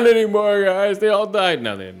around anymore, guys. They all died.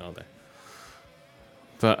 No, they didn't all die.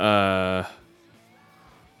 But,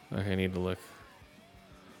 okay, I need to look.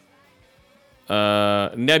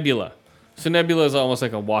 Nebula. So Nebula is almost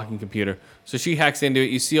like a walking computer. So she hacks into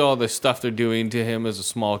it. You see all the stuff they're doing to him as a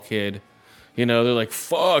small kid. You know, they're like,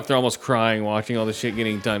 fuck. They're almost crying watching all the shit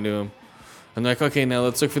getting done to him. And they're like, okay, now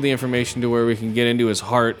let's look for the information to where we can get into his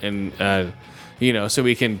heart and, so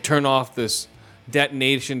we can turn off this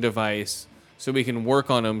detonation device so we can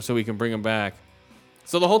work on him so we can bring him back.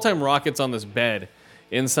 So the whole time Rocket's on this bed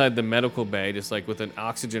inside the medical bay, just like with an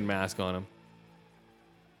oxygen mask on him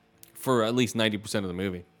for at least 90% of the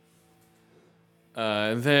movie.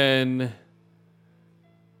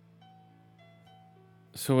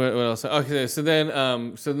 So what else? Okay, so then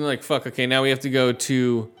like, fuck, okay, now we have to go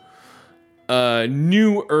to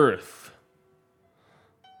New Earth.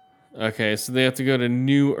 Okay, so they have to go to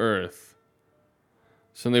New Earth.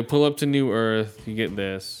 So they pull up to New Earth, you get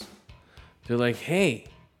this. They're like, hey,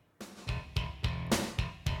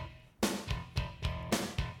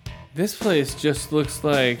 This place just looks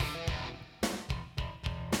like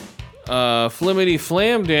Flimity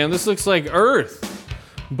Flam Dam. This looks like Earth,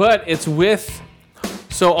 but it's with,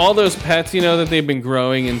 so all those pets, you know, that they've been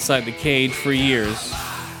growing inside the cage for years.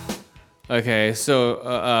 Okay,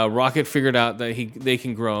 so Rocket figured out that they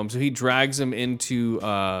can grow them, so he drags them into.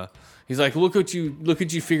 He's like, look what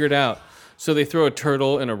you figured out. So they throw a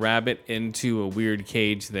turtle and a rabbit into a weird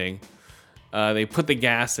cage thing. They put the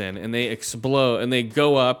gas in, and they explode, and they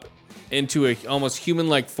go up into a almost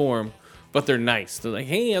human-like form, but they're nice. They're like,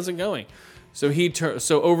 hey, how's it going? So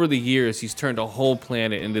so over the years, he's turned a whole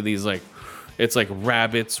planet into these like, it's like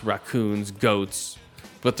rabbits, raccoons, goats,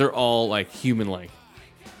 but they're all like human-like.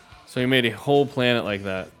 So he made a whole planet like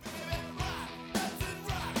that.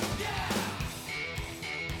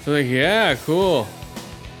 So like, yeah, cool.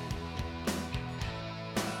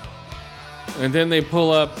 And then they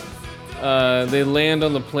pull up, they land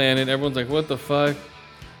on the planet. Everyone's like, what the fuck?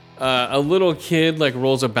 A little kid like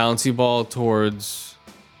rolls a bouncy ball towards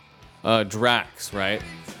Drax, right?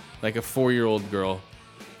 Like a 4-year-old girl.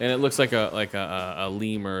 And it looks like a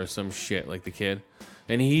lemur or some shit, like the kid.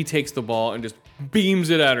 And he takes the ball and just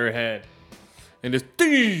beams it at her head. And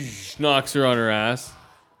just knocks her on her ass.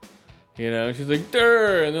 You know, she's like,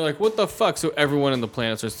 durr! And they're like, what the fuck? So everyone on the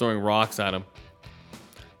planet starts throwing rocks at him.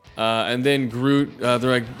 And then Groot, they're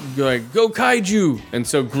like, go kaiju! And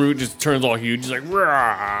so Groot just turns all huge. He's like,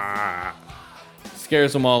 rah!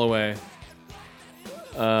 Scares them all away.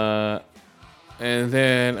 And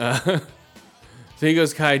then, so he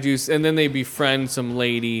goes kaiju, and then they befriend some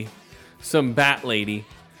bat lady.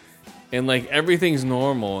 And like everything's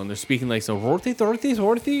normal, and they're speaking like some horthy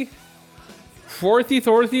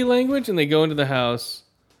language, and they go into the house,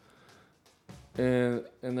 and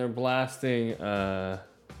they're blasting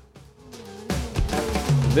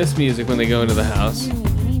this music when they go into the house.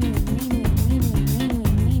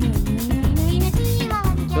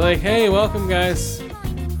 They're like, hey, welcome guys,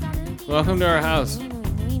 welcome to our house.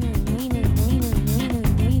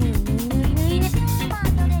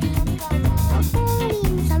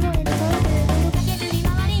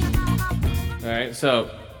 Alright, so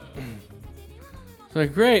it's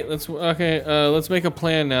like, great, let's make a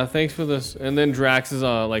plan now. Thanks for this. And then Drax is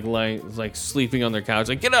like sleeping on their couch.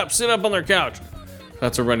 Like, get up, sit up on their couch.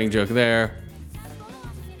 That's a running joke there.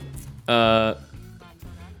 So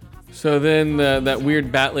then that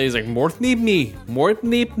weird bat lady's like, Morthneep me,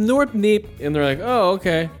 Morthneep, Northneep. And they're like, oh,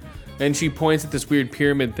 okay. And she points at this weird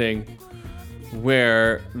pyramid thing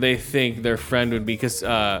where they think their friend would be, because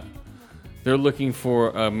they're looking for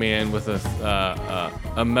a man with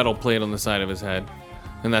a metal plate on the side of his head.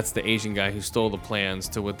 And that's the Asian guy who stole the plans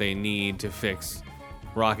to what they need to fix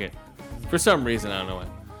Rocket. For some reason, I don't know why.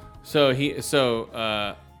 So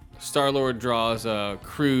Star-Lord draws a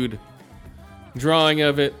crude drawing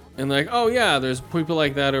of it, and like, oh yeah, there's people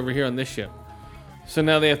like that over here on this ship. So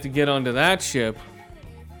now they have to get onto that ship.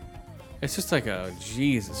 It's just like, oh,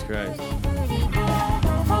 Jesus Christ.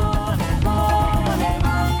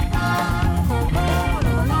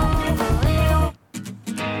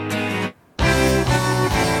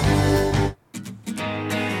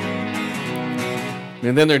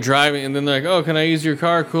 And then they're driving, and then they're like, oh, can I use your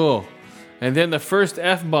car? Cool. And then the first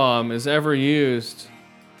F-bomb is ever used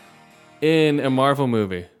in a Marvel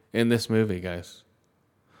movie. In this movie, guys.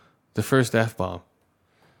 The first F-bomb.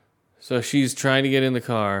 So she's trying to get in the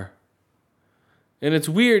car. And it's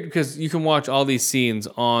weird because you can watch all these scenes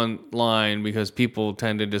online because people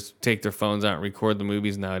tend to just take their phones out and record the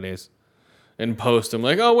movies nowadays. And post them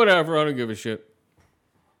like, oh, whatever, I don't give a shit.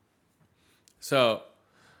 So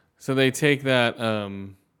they take that,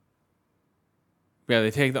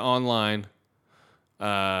 they take the online.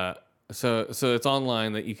 So it's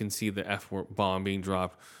online that you can see the F-bomb being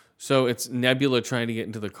dropped. So it's Nebula trying to get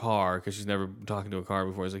into the car because she's never been talking to a car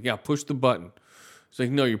before. It's like, yeah, push the button. It's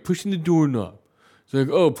like, no, you're pushing the doorknob. It's like,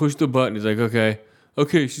 oh, push the button. He's like, okay.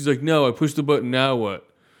 Okay, she's like, no, I pushed the button, now what?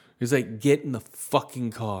 He's like, get in the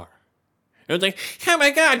fucking car. And it's like, oh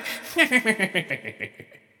my God.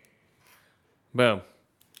 Boom.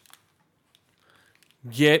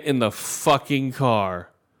 Get in the fucking car.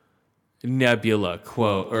 Nebula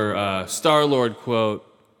quote, or Star-Lord quote.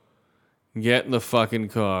 Get in the fucking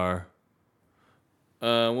car.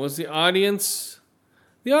 Was the audience?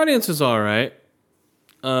 The audience was all right.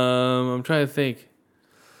 I'm trying to think.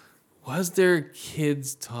 Was there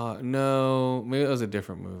kids talk? No, maybe it was a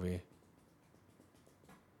different movie.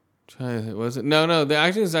 Trying to think, was it? No. The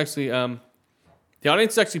audience is actually the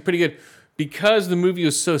audience is actually pretty good because the movie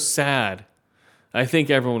was so sad. I think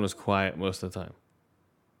everyone was quiet most of the time.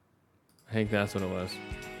 I think that's what it was.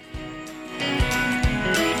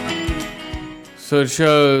 So it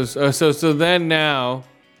shows. So then now.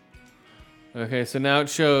 Okay, so now it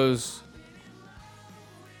shows.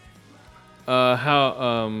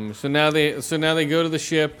 How So now they go to the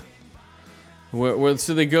ship.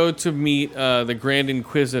 So they go to meet the Grand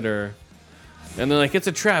Inquisitor. And they're like, it's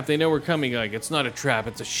a trap. They know we're coming. Like, it's not a trap.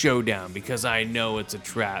 It's a showdown because I know it's a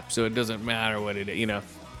trap. So it doesn't matter what it is, you know.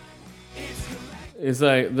 It's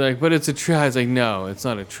like, but it's a trap. It's like, no, it's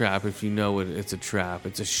not a trap. If you know it's a trap.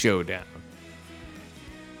 It's a showdown.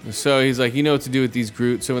 So he's like, you know what to do with these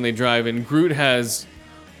Groot. So when they drive in, Groot has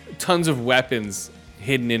tons of weapons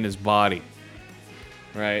hidden in his body.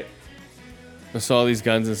 Right? So all these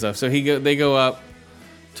guns and stuff. So they go up.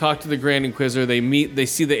 Talk to the Grand Inquisitor. They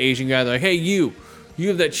see the Asian guy. They're like, hey, you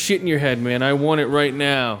have that shit in your head, man. I want it right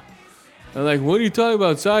now. They're like, what are you talking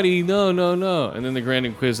about, Saudi? No. And then the Grand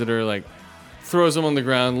Inquisitor, like, throws him on the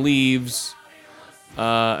ground, leaves.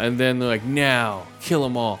 And then they're like, now, kill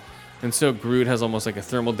them all. And so Groot has almost like a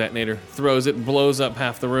thermal detonator, throws it, blows up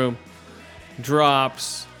half the room,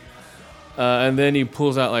 drops. And then he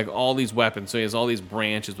pulls out like all these weapons. So he has all these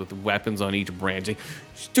branches with weapons on each branch. Like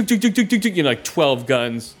 12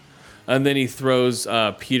 guns. And then he throws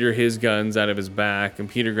Peter his guns out of his back, and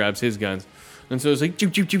Peter grabs his guns. And so it's like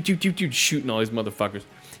shooting all these motherfuckers.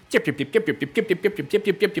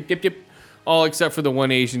 All except for the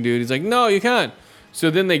one Asian dude. He's like, no, you can't. So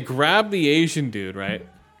then they grab the Asian dude, right?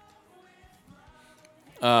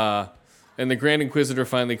 And the Grand Inquisitor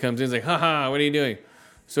finally comes in. He's like, haha, what are you doing?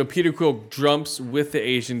 So Peter Quill jumps with the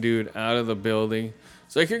Asian dude out of the building.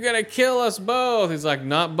 It's like, you're going to kill us both. He's like,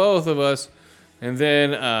 not both of us. And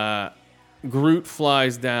then Groot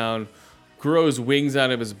flies down, grows wings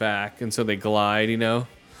out of his back, and so they glide, you know?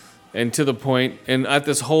 And to the point, and at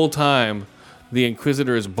this whole time, the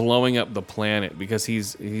Inquisitor is blowing up the planet because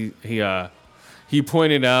he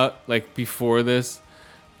pointed out, like, before this,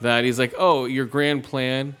 that he's like, oh, your grand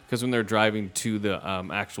plan, because when they're driving to the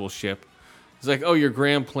actual ship, he's like, oh, your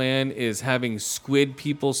grand plan is having squid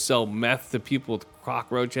people sell meth to people with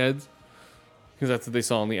cockroach heads. Because that's what they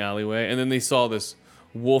saw in the alleyway. And then they saw this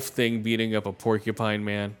wolf thing beating up a porcupine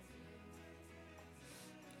man.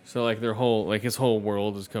 So, like, his whole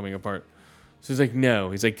world is coming apart. So he's like, no.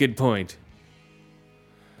 He's like, good point.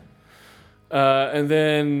 And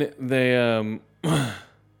then they,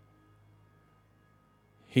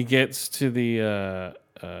 he gets to the,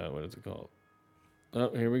 what is it called? Oh,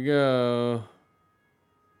 here we go.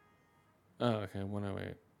 Oh, okay.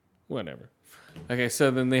 Wait. Whatever. Okay, so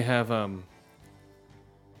then they have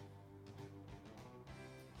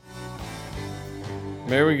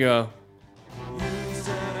there we go.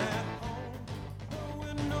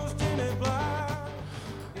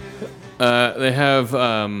 They have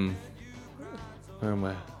where am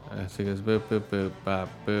I? I think it's boop boop boop bop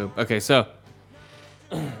boop. Okay, so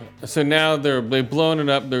now they've blown it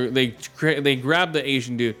up. They grab the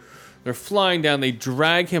Asian dude. They're flying down. They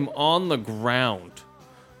drag him on the ground,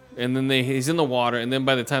 and then he's in the water. And then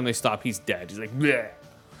by the time they stop, he's dead. He's like, bleh.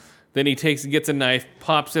 Then he gets a knife,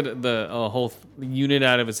 pops it the whole unit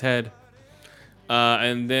out of his head,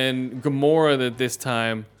 and then Gamora, that this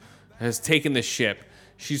time has taken the ship.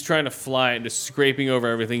 She's trying to fly it, just scraping over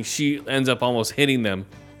everything. She ends up almost hitting them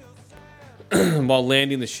while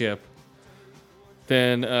landing the ship.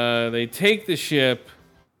 Then they take the ship.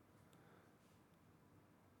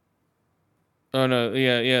 Oh no,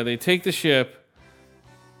 yeah. They take the ship,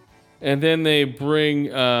 and then they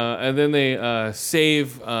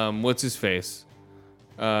save what's his face,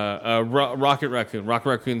 Rocket Raccoon. Rocket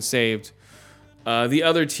Raccoon saved. The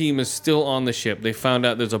other team is still on the ship. They found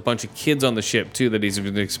out there's a bunch of kids on the ship too that he's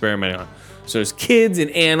been experimenting on. So there's kids and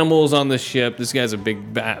animals on the ship. This guy's a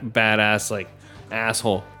big badass like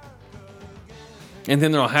asshole. And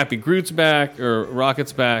then they're all happy. Groot's back, or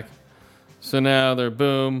Rocket's back. So now they're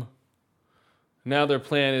boom. Now their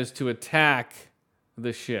plan is to attack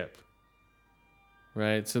the ship.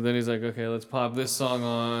 Right? So then he's like, okay, let's pop this song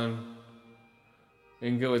on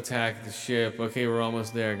and go attack the ship. Okay, we're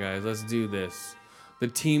almost there, guys. Let's do this. The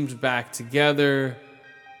team's back together.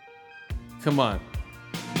 Come on.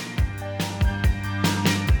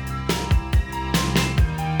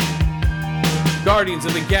 Guardians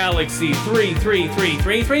of the Galaxy 3.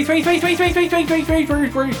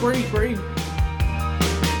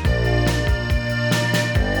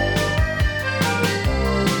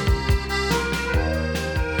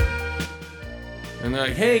 And they're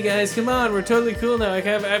like, hey guys, come on, we're totally cool now. I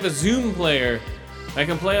have a Zoom player. I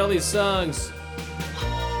can play all these songs.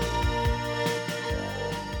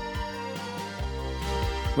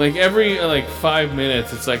 Like every 5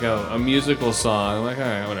 minutes, it's like a musical song. I'm like, all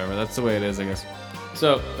right, whatever. That's the way it is, I guess.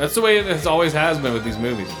 So that's the way it always has been with these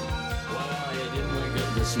movies.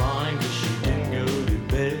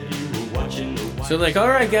 So like, all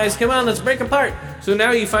right, guys, come on, let's break apart. So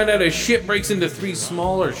now you find out a ship breaks into 3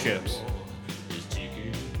 smaller ships.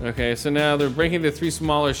 Okay, so now they're breaking into 3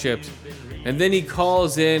 smaller ships, and then he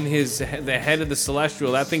calls in the head of the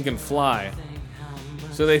Celestial. That thing can fly.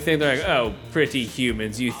 So they think they're like, oh, pretty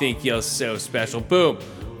humans, you think you're so special. Boom.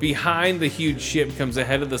 Behind the huge ship comes the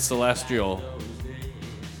head of the Celestial.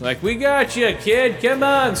 Like, we got you, kid. Come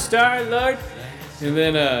on, Star-Lord. And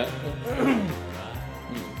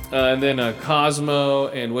then Cosmo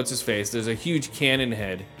and what's his face? There's a huge cannon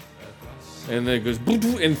head. And then it goes boom,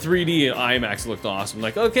 boom, in 3D and IMAX. Looked awesome.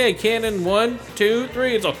 Like, okay, cannon 1, 2,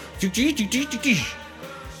 3. It's all.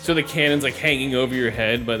 So the cannon's like hanging over your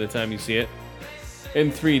head by the time you see it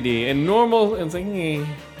in 3D. And normal, it's like,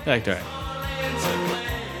 like that.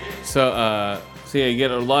 So yeah, you get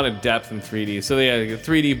a lot of depth in 3D. So yeah,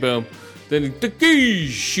 3D boom. Then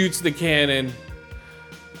shoots the cannon.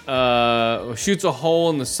 Shoots a hole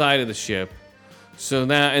in the side of the ship. So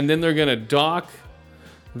now, and then they're gonna dock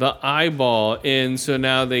the eyeball in, so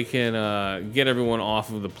now they can get everyone off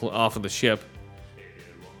of the ship.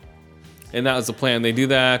 And that was the plan. They do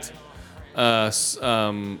that. Cosmo's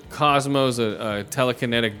a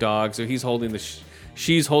telekinetic dog, so he's holding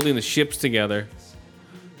she's holding the ships together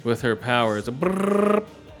with her powers. You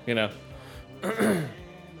know.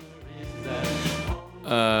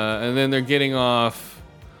 And then they're getting off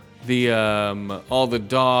the all the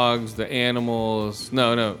dogs, the animals.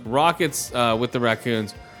 No, Rocket's with the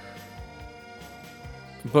raccoons.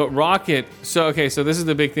 But Rocket, so this is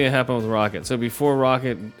the big thing that happened with Rocket. So before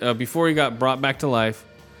he got brought back to life,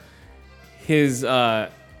 his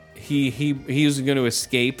he was going to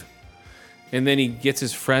escape, and then he gets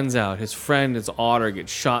his friends out. His friend, his Otter,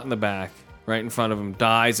 gets shot in the back right in front of him,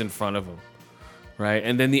 dies in front of him, right?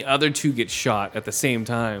 And then the other 2 get shot at the same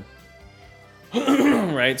time.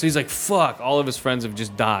 Right? So he's like, fuck, all of his friends have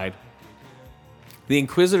just died. The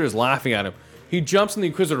Inquisitor's laughing at him. He jumps on the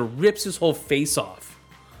Inquisitor, rips his whole face off.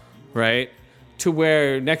 Right? To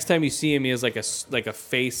where next time you see him, he has like a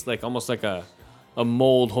face, like almost like a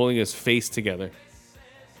mold holding his face together.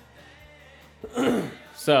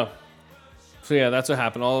 So yeah, that's what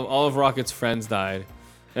happened. All of Rocket's friends died.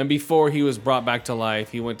 And before he was brought back to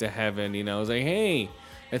life, he went to heaven, you know. It was like, hey,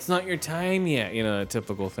 it's not your time yet, you know, that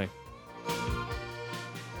typical thing.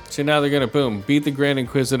 So now they're gonna beat the Grand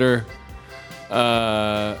Inquisitor. They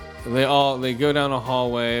go down a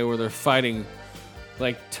hallway where they're fighting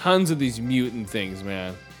like tons of these mutant things,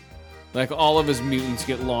 man. Like all of his mutants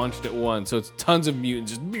get launched at once, so it's tons of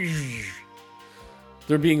mutants. Just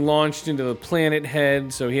they're being launched into the planet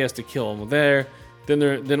head, so he has to kill them there.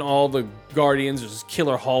 Then all the Guardians. There's this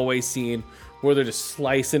killer hallway scene where they're just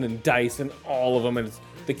slicing and dicing all of them, and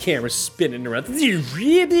the camera's spinning around. Let's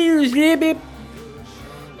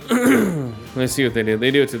see what they do.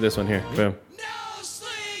 They do it to this one here. Boom.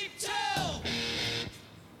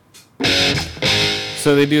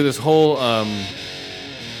 So they do this whole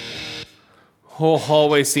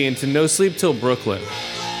hallway scene to No Sleep Till Brooklyn.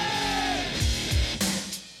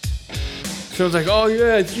 So it's like, oh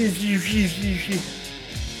yeah,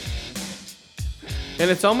 and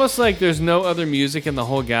it's almost like there's no other music in the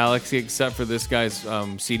whole galaxy except for this guy's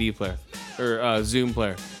CD player or Zoom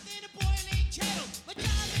player.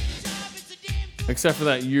 Except for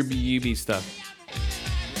that Yubi stuff.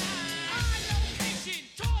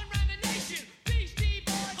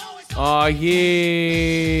 Oh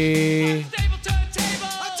yeah.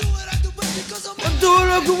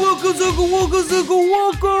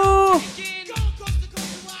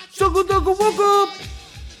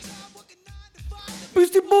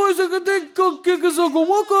 Beastie Boys, I can take a kick a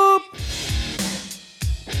walk up.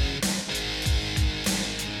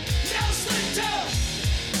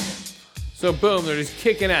 So boom, they're just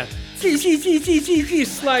kicking ass.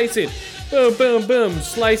 Slicing. Boom, boom, boom.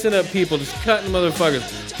 Slicing up people, just cutting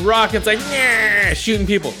motherfuckers. Rocket's like, yeah, shooting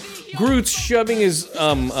people. Groot's shoving his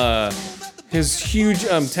huge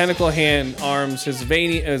tentacle hand arms, his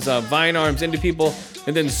vine arms into people,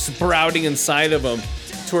 and then sprouting inside of them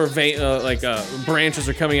to where branches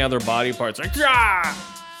are coming out of their body parts. Like, yeah!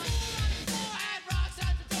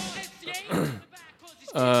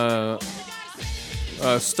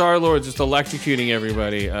 Star-Lord just electrocuting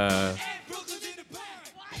everybody.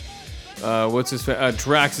 What's his face?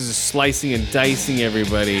 Drax is just slicing and dicing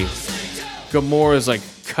everybody. Gamora's like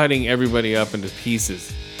cutting everybody up into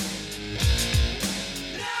pieces.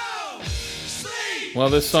 While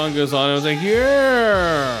this song goes on, I was like,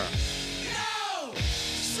 yeah!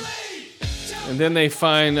 And then they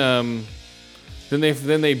find, then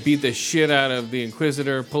they beat the shit out of the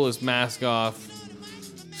Inquisitor, pull his mask off,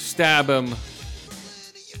 stab him.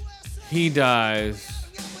 He dies.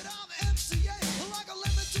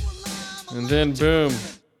 And then boom.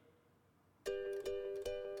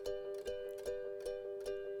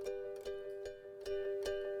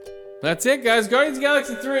 That's it, guys. Guardians of the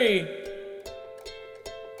Galaxy 3.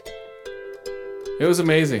 It was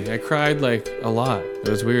amazing. I cried like a lot. It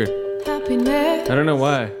was weird. I don't know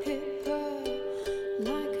why.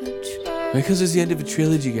 Because it's the end of a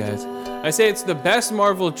trilogy, guys. I say it's the best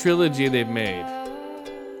Marvel trilogy they've made.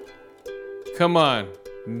 Come on.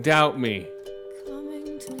 Doubt me.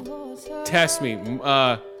 Test me.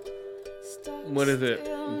 What is it?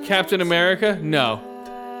 Captain America? No.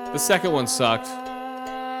 The second one sucked.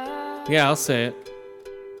 Yeah, I'll say it.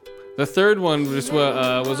 The third one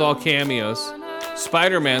was all cameos.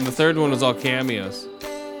 Spider-Man, the third one was all cameos.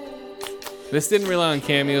 This didn't rely on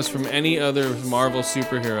cameos from any other Marvel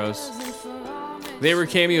superheroes. They were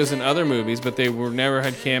cameos in other movies, but they never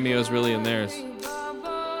had cameos really in theirs.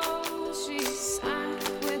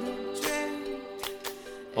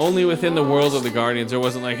 Only within the world of the Guardians. There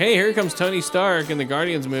wasn't like, hey, here comes Tony Stark in the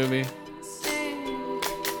Guardians movie.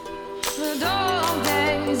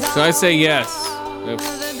 So I say yes.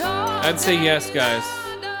 I'd say yes, guys.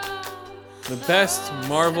 The best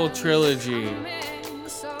Marvel trilogy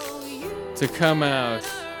to come out.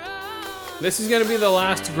 This is going to be the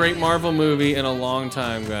last great Marvel movie in a long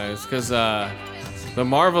time, guys, because the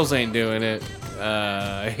Marvels ain't doing it.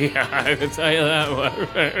 Yeah, I can tell you that one.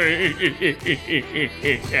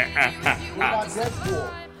 What about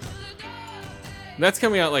Deadpool? That's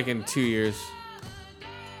coming out like in 2 years.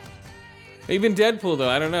 Even Deadpool, though,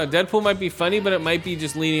 I don't know. Deadpool might be funny, but it might be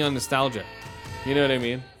just leaning on nostalgia. You know what I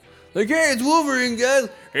mean? Like, hey, it's Wolverine, guys.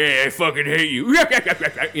 Hey, I fucking hate you.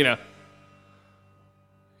 You know.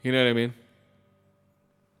 You know what I mean?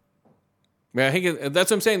 Yeah, I think that's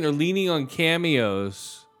what I'm saying. They're leaning on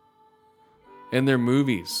cameos in their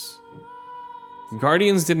movies.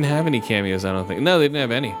 Guardians didn't have any cameos, I don't think. No, they didn't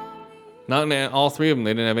have any. Not in all three of them.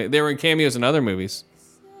 They didn't have any. They were in cameos in other movies.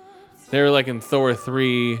 They were like in Thor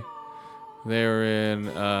 3. They were in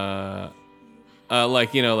the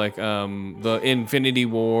Infinity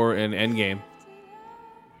War and Endgame.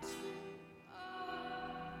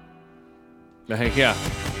 I think, yeah.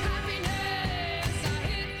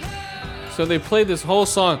 So they played this whole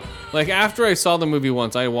song. Like, after I saw the movie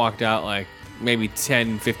once, I walked out like maybe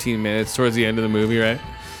 10, 15 minutes towards the end of the movie, right?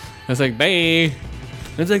 I was like, bye.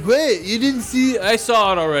 It's like, wait, you didn't see it? I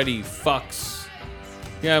saw it already, fucks.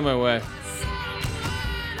 Get out of my way.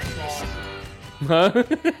 Huh?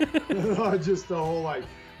 Just the whole like,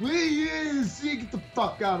 see, get the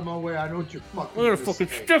fuck out of my way. I know what you're fucking. I'm gonna fucking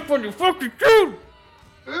step on your fucking shoe.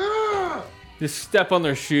 Just step on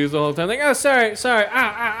their shoes the whole time. Like, oh, sorry,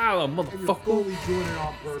 motherfucker. You're fully doing it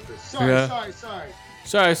on purpose.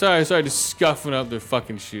 Sorry. Just scuffing up their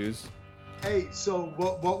fucking shoes. Hey, so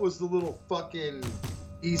what was the little fucking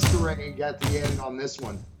Easter egg at the end on this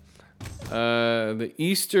one? The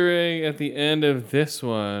Easter egg at the end of this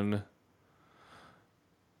one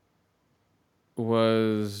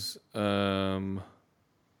was God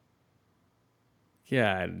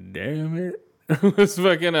damn it. It was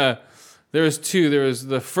fucking there was two. There was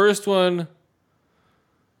the first one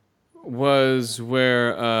was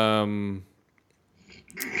where God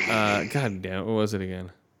damn it, what was it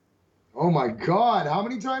again? Oh my god, how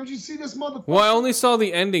many times you see this motherfucker? Well, I only saw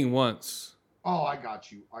the ending once. Oh, I got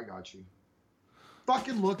you.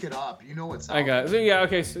 Fucking look it up. You know what's out. I got it. Yeah,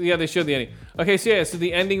 okay, so yeah, they showed the ending. Okay, so yeah, so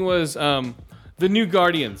the ending was the new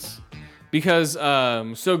Guardians. Because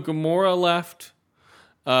so Gamora left,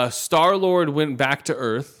 Star-Lord went back to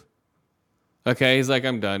Earth. Okay, he's like,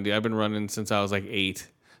 I'm done, dude. I've been running since I was like 8.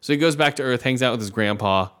 So he goes back to Earth, hangs out with his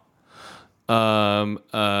grandpa.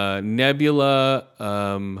 Nebula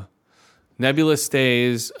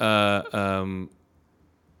stays.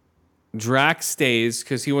 Drax stays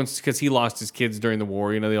because he lost his kids during the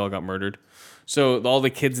war. You know, they all got murdered. So all the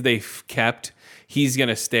kids they kept, he's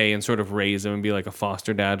gonna stay and sort of raise them and be like a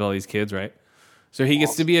foster dad to all these kids, right? So he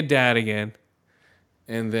gets to be a dad again.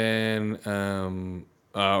 And then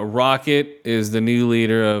Rocket is the new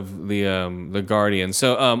leader of the Guardians.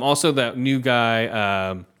 So also that new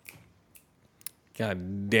guy,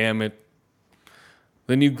 God damn it,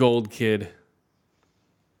 the new Gold Kid.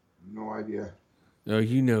 No idea. Oh,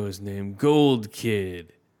 you know his name, Gold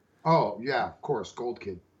Kid. Oh yeah, of course, Gold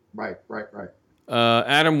Kid. Right.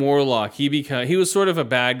 Adam Warlock. He was sort of a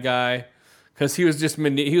bad guy because he was just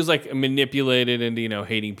he was like manipulated into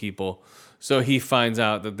hating people. So he finds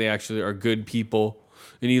out that they actually are good people,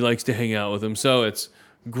 and he likes to hang out with them. So it's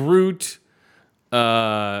Groot,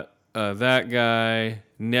 that guy,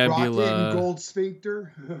 Nebula, Rocket and Gold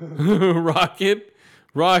Sphincter.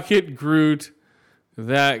 Rocket, Groot,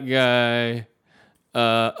 that guy,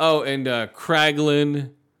 And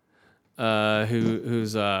Kraglin,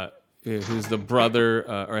 who's the brother,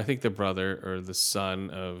 or I think the brother or the son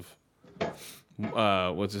of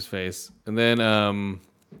what's his face, and then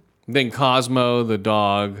Cosmo the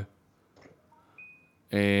dog,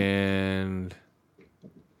 and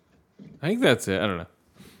I think that's it. I don't know.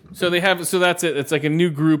 So that's it. It's like a new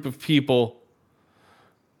group of people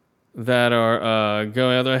that are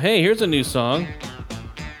going out there. Hey, here's a new song.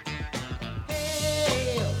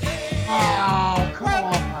 Oh, come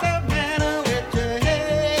on.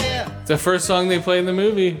 It's the first song they play in the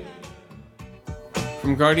movie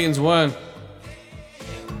from Guardians 1.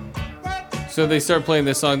 So they start playing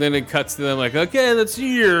this song, then it cuts to them like, okay, let's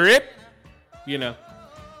hear it. You know.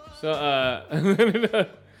 So,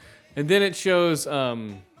 and then it shows,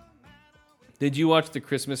 did you watch the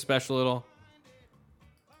Christmas special at all?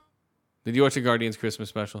 Did you watch the Guardians Christmas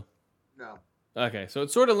special? No. Okay, so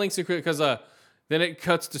it sort of links to, because then it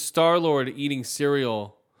cuts to Star-Lord eating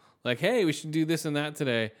cereal. Like, hey, we should do this and that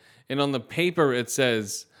today. And on the paper it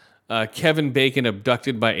says, Kevin Bacon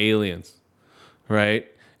abducted by aliens. Right?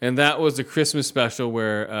 And that was the Christmas special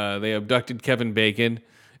where they abducted Kevin Bacon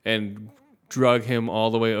and drug him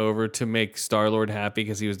all the way over to make Star-Lord happy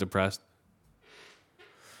because he was depressed.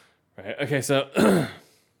 Right. Okay, so that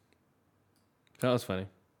was funny.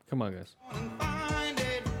 Come on, guys.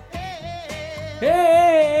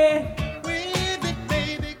 Hey!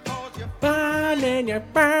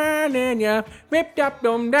 Finding ya, ripped up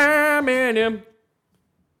them diamond.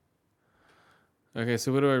 Okay,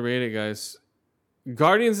 so what do I rate it, guys?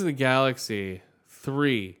 Guardians of the Galaxy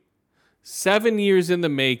 3. 7 years in the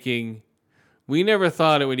making. We never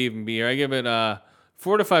thought it would even be here. I give it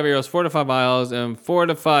 4 to 5 arrows, 4 to 5 miles, and 4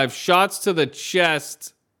 to 5 shots to the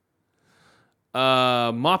chest.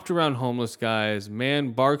 Mopped around homeless guys.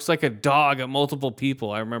 Man barks like a dog at multiple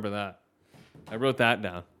people. I remember that. I wrote that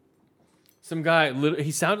down. Some guy,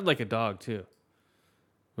 he sounded like a dog too.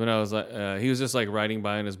 When I was like, he was just like riding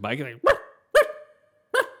by on his bike and like,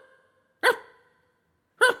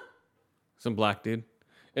 some black dude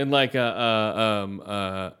in like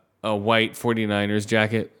a white 49ers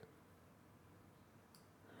jacket.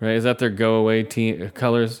 Right? Is that their go away team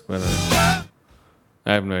colors? I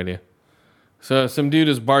have no idea. So some dude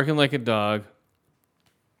is barking like a dog.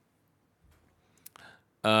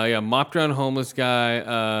 Mopped around homeless guy.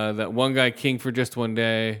 That one guy, king for just one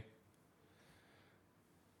day.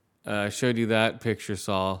 Showed you that picture,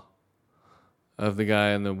 Saul, of the guy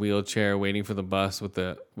in the wheelchair waiting for the bus with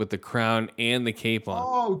the crown and the cape on.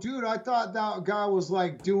 Oh, dude, I thought that guy was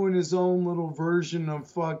like doing his own little version of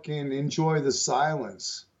fucking Enjoy the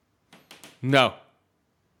Silence. No.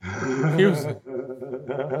 He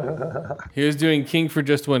was doing king for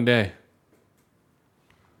just one day.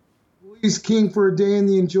 He's king for a day in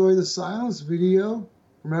the Enjoy the Silence video.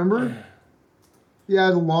 Remember? He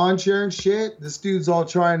had a lawn chair and shit. This dude's all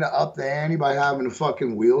trying to up the ante by having a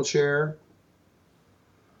fucking wheelchair.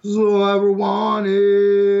 This is all I ever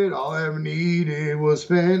wanted. All I ever needed was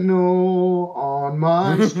fentanyl on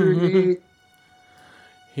my street.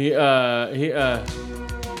 Here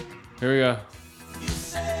we go.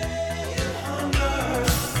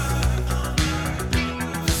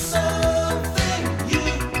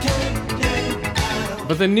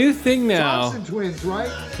 But the new thing now... Thompson twins,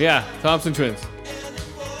 right? Yeah, Thompson twins.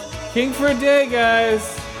 King for a day, guys.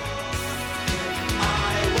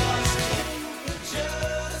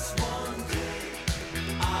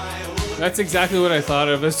 That's exactly what I thought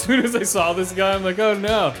of. As soon as I saw this guy, I'm like, oh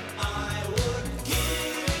no.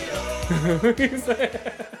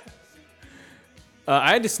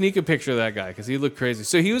 I had to sneak a picture of that guy because he looked crazy.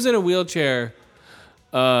 So he was in a wheelchair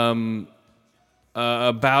about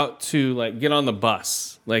to like get on the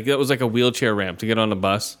bus. Like that was like a wheelchair ramp to get on the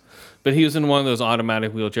bus. But he was in one of those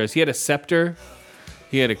automatic wheelchairs. He had a scepter,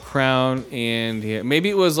 he had a crown, and maybe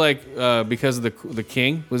it was like because of the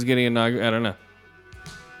king was getting inaugurated. I don't know.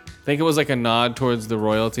 I think it was like a nod towards the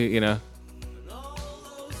royalty, you know.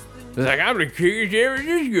 It's like, I'm the king of San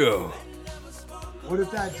Francisco. What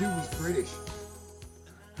if that dude was British?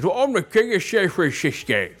 So I'm the king of San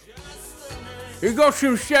Francisco. You got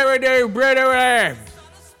some Saturday bread around.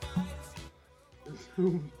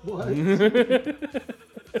 What?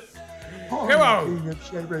 Come on. King of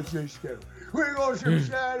San Francisco. We got some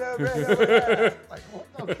Saturday bread. Like,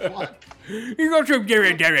 what the fuck? You got some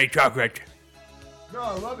dairy chocolate. No,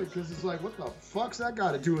 I love it because it's like, what the fuck's that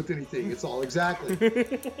got to do with anything? It's all exactly.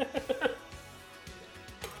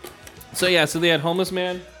 So they had homeless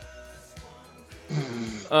man.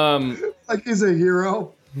 Like he's a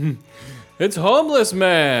hero. It's homeless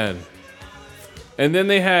man. And then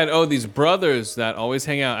they had, these brothers that always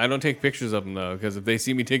hang out. I don't take pictures of them, though, because if they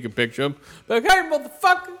see me take a picture of them, they're like, hey,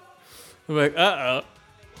 motherfucker. I'm like, uh-oh.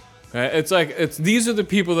 Right? These are the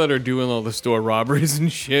people that are doing all the store robberies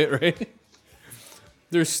and shit, right?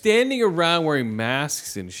 They're standing around wearing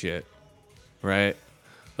masks and shit, right?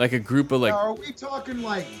 Like a group of like... Now, are we talking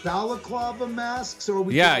like balaclava masks, or are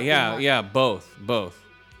we Yeah, both.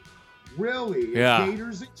 Really? Yeah.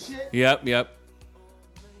 Gators and shit? Yep.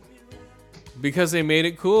 Because they made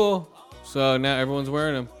it cool, so now everyone's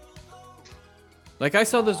wearing them. Like, I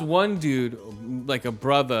saw this one dude, like a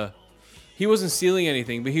brother. He wasn't stealing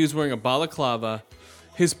anything, but he was wearing a balaclava.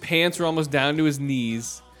 His pants were almost down to his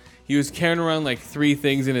knees. He was carrying around like 3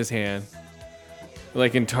 things in his hand.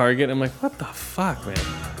 Like in Target. I'm like, what the fuck, man?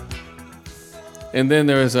 And then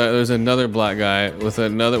there was another black guy with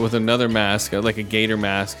another mask, like a gator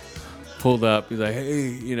mask, pulled up. He's like,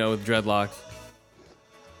 hey, with dreadlocks.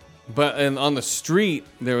 But and on the street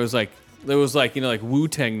there was like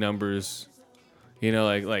Wu-Tang numbers,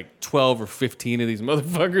 like 12 or 15 of these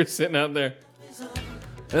motherfuckers sitting out there.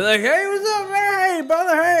 They're like, hey, what's up, man? Hey,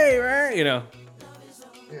 brother, hey, right?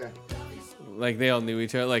 Yeah. Like they all knew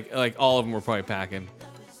each other. Like all of them were probably packing.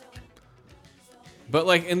 But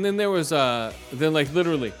and then there was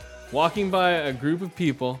literally walking by a group of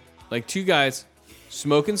people, like 2 guys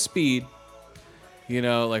smoking speed,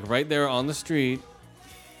 like right there on the street.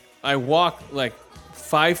 I walk like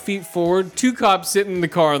 5 feet forward, 2 cops sitting in the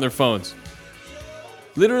car on their phones.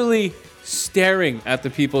 Literally staring at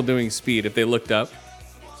the people doing speed if they looked up.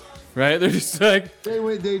 Right? They're just like...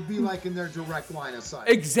 They'd be like in their direct line of sight.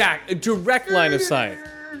 Exact. A direct line of sight.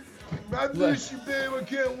 I miss you, babe. I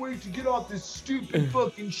can't wait to get off this stupid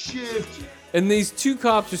fucking shift. And these 2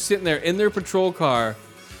 cops are sitting there in their patrol car,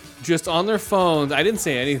 just on their phones. I didn't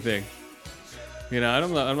say anything.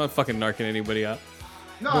 I'm not fucking narking anybody up.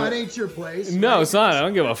 No, it ain't your place. No, right? It's not. I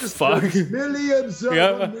don't give a fuck. Merely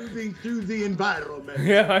observer moving through the environment.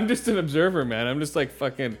 Yeah, I'm just an observer, man. I'm just like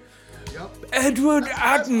fucking Edward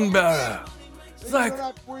Attenborough. It's like, you don't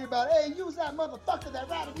have to worry about, hey, you was that motherfucker that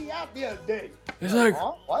ratted me out the other day. It's like,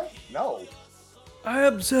 huh? What? No. I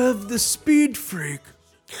observed the speed freak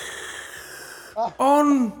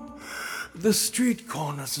on the street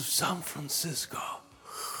corners of San Francisco,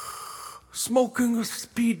 smoking a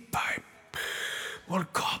speed pipe, while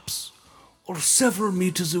cops are several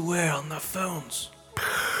meters away on their phones.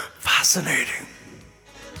 Fascinating.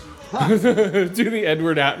 Do the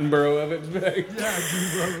Edward Attenborough of it.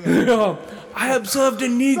 Yeah, I observed a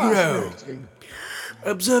Negro.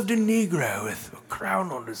 With a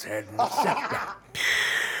crown on his head and a scepter.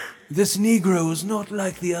 This Negro was not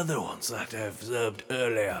like the other ones that I observed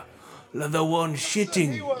earlier. The one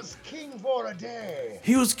shitting. He was king for a day.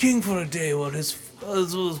 He was king for a day while his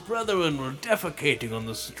brethren were defecating on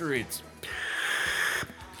the streets.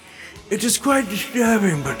 It is quite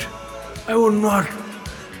disturbing, but I will not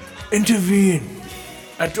intervene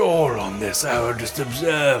at all on this. I will just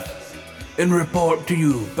observe and report to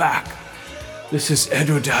you back. This is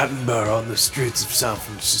Edward Attenborough on the streets of San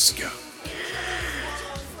Francisco,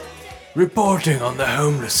 reporting on the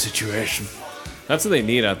homeless situation. That's what they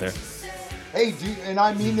need out there. Hey, dude, and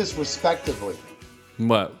I mean this respectively.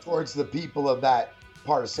 What? Towards the people of that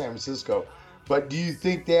part of San Francisco. But do you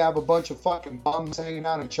think they have a bunch of fucking bums hanging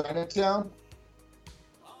out in Chinatown?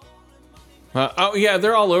 Yeah,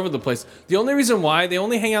 they're all over the place. The only reason why, they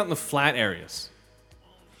only hang out in the flat areas.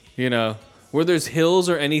 Where there's hills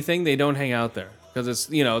or anything, they don't hang out there. Because it's,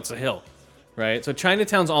 it's a hill, right? So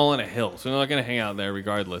Chinatown's all on a hill, so they're not going to hang out there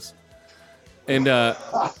regardless. And,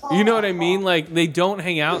 you know what I mean? Like, they don't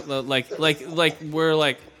hang out, like where,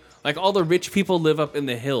 like all the rich people live up in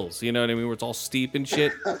the hills, you know what I mean? Where it's all steep and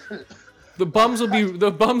shit. The bums will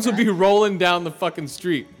be rolling down the fucking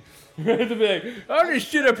street. They'll be like, I'll just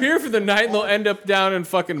shit up here for the night, and they'll end up down in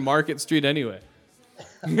fucking Market Street anyway.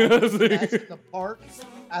 That's the park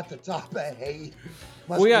at the top of Hay.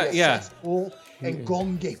 Must be a cesspool, and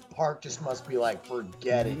Golden Gate Park just must be like,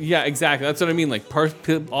 forget it. Yeah, exactly. That's what I mean. Like,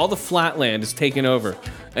 all the flat land is taken over.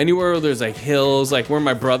 Anywhere where there's like hills, like where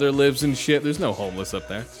my brother lives and shit, there's no homeless up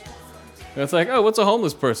there. And it's like, oh, what's a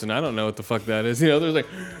homeless person? I don't know what the fuck that is. There's like,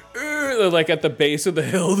 they're like at the base of the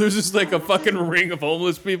hill, there's just like a fucking ring of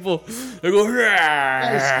homeless people. They go,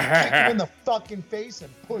 just kick him in the fucking face and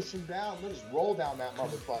push him down. They just roll down that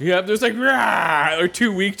motherfucker. Yeah, there's like, they're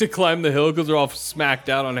too weak to climb the hill because they're all smacked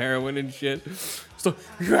out on heroin and shit. So,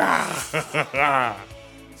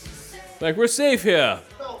 like, we're safe here.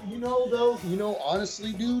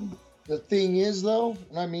 Honestly, dude, the thing is, though,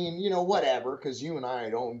 and I mean, whatever, because you and I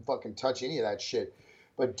don't fucking touch any of that shit.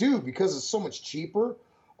 But, dude, because it's so much cheaper,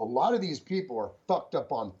 a lot of these people are fucked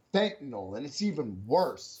up on fentanyl, and it's even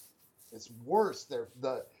worse. It's worse.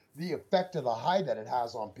 The effect of the high that it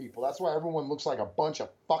has on people. That's why everyone looks like a bunch of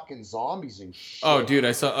fucking zombies and shit. Oh, dude,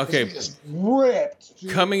 I saw. Okay, just ripped.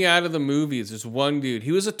 Dude. Coming out of the movies, there's one dude.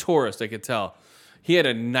 He was a tourist. I could tell. He had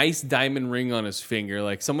a nice diamond ring on his finger.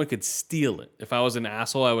 Like someone could steal it. If I was an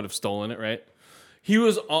asshole, I would have stolen it. Right? He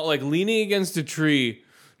was all, like leaning against a tree,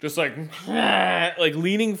 just like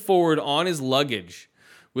leaning forward on his luggage,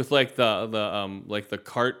 with like the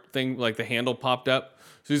cart thing, like the handle popped up.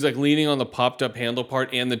 So he's like leaning on the popped up handle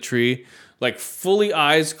part and the tree, like fully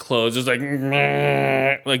eyes closed, just like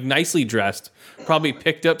nicely dressed. Probably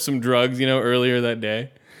picked up some drugs, earlier that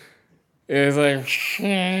day. It was like,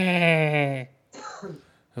 I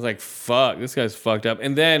was like, fuck, this guy's fucked up.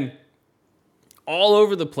 And then all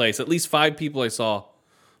over the place, at least 5 people I saw,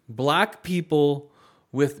 black people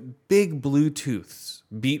with big Bluetooths,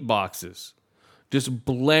 beatboxes, just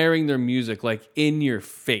blaring their music like in your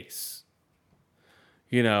face.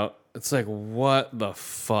 It's like, what the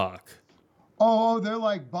fuck? Oh, they're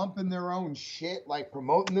like bumping their own shit, like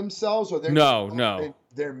promoting themselves, or they're no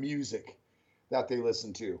their music that they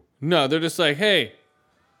listen to. No, they're just like, hey,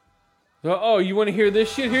 oh, you want to hear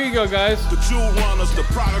this shit? Here you go, guys. The jewel runners, the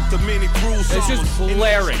product of many cruise. It's just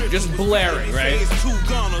blaring, right?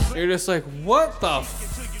 You're just like, what the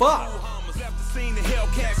fuck?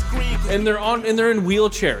 And they're in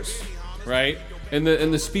wheelchairs, right? And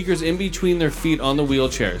the speakers in between their feet on the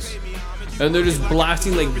wheelchairs. And they're just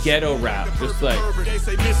blasting like ghetto rap. Just like they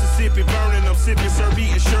say Mississippi burning, I'm sipping syrup,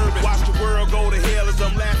 eating sherbet. Watch the world go to hell as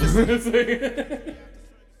I'm laughing.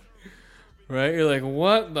 Right? You're like,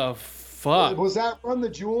 what the fuck? Was that Run the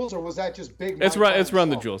Jewels, or was that just Big? It's Run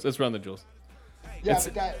the Jewels. It's Run the Jewels. Yeah,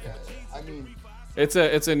 but that, I mean, it's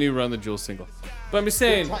a new Run the Jewels single. But I'm just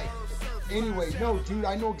saying. Anyway, no, dude,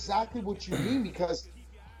 I know exactly what you mean, because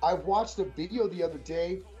I watched a video the other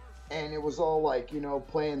day, and it was all like,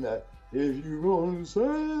 playing the "If You're Going to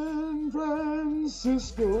San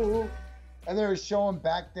Francisco," and they were showing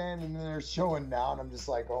back then, and then they're showing now, and I'm just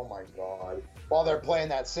like, oh my god, while they're playing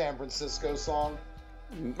that San Francisco song.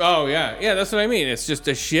 Oh yeah, that's what I mean. It's just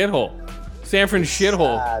a shithole, San Fran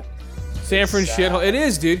shithole, San Fran shithole. It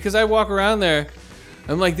is, dude, because I walk around there,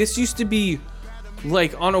 I'm like, this used to be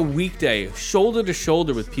like on a weekday, shoulder to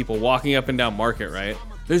shoulder with people walking up and down Market, right?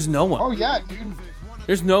 There's no one. Oh yeah, dude.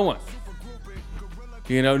 There's no one.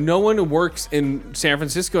 No one works in San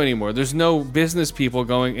Francisco anymore. There's no business people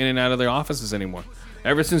going in and out of their offices anymore.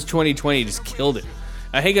 Ever since 2020, just killed it.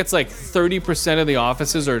 I think it's like 30% of the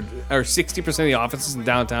offices or 60% of the offices in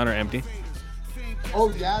downtown are empty.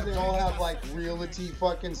 Oh yeah, they all have like realty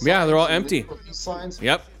fucking signs. Yeah, they're all empty. Signs.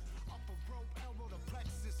 Yep.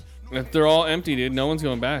 They're all empty, dude. No one's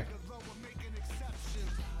going back.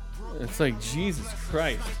 It's like, Jesus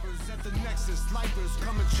Christ.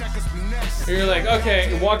 And you're like,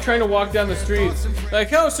 okay, trying to walk down the street.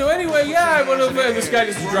 Like, oh, so anyway, yeah, I went over, and this guy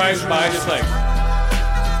just drives by, just like,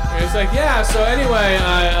 and it's like, yeah, so anyway,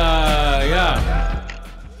 yeah.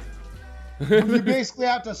 You basically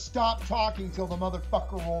have to stop talking till the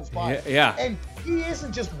motherfucker rolls by. Yeah. And he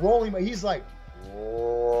isn't just rolling, but he's like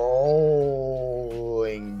rolling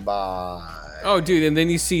by. Oh, dude, and then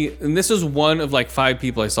you see, and this is one of like 5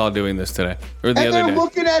 people I saw doing this today, or the other day. And they're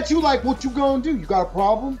looking at you like, what you gonna do? You got a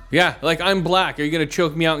problem? Yeah, like, I'm black. Are you gonna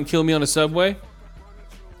choke me out and kill me on a subway?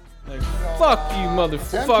 Like, fuck you,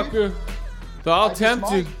 motherfucker. I'll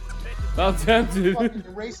tempt you. I'll tempt you.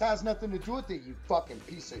 Fucking race has nothing to do with it, you fucking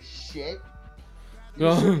piece of shit.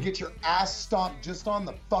 You should get your ass stomped just on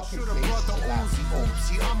the fucking face.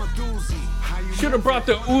 Should have brought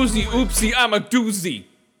the Uzi, oopsie, I'm a doozy.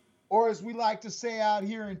 Or as we like to say out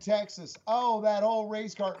here in Texas, oh, that old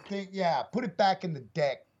race car thing, yeah, put it back in the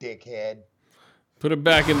deck, dickhead. Put it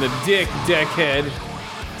back in the dick, deckhead.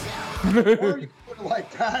 Or you put it like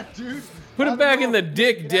that, dude. Put it back in the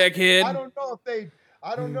dick, deckhead.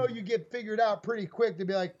 I don't know, you get figured out pretty quick to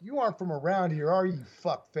be like, you aren't from around here, are you,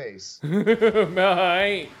 fuckface? No,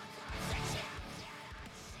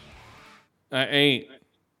 I ain't.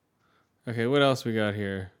 Okay, what else we got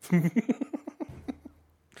here?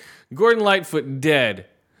 Gordon Lightfoot dead.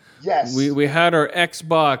 Yes. We had our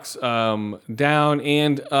Xbox down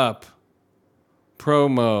and up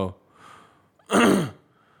promo.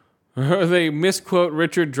 They misquote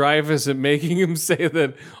Richard Dreyfuss and making him say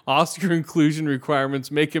that Oscar inclusion requirements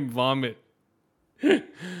make him vomit.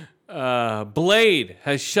 Blade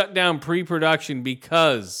has shut down pre-production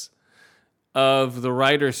because of the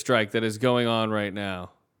writer's strike that is going on right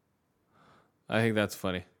now. I think that's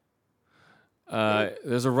funny.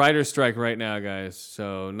 There's a writer's strike right now, guys,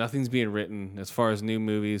 so nothing's being written as far as new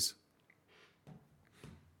movies.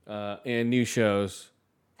 and new shows.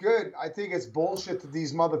 Good. I think it's bullshit that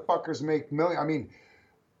these motherfuckers make millions. I mean,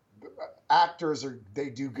 actors they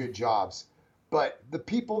do good jobs, but the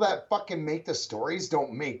people that fucking make the stories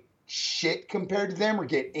don't make shit compared to them or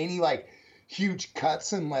get any like huge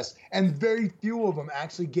cuts and very few of them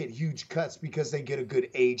actually get huge cuts because they get a good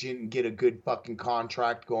agent and get a good fucking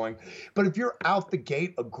contract going. But if you're out the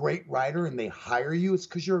gate a great writer and they hire you, it's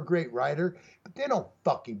because you're a great writer, but they don't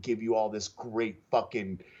fucking give you all this great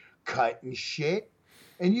fucking cut and shit.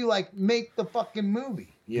 And you like make the fucking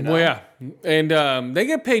movie, you know? Well, yeah, and they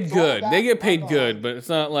get paid good. They get paid good, but it's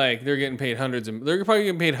not like they're getting paid they're probably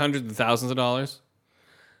getting paid hundreds of thousands of dollars.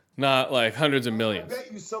 Not like hundreds of millions. I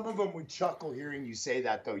bet you some of them would chuckle hearing you say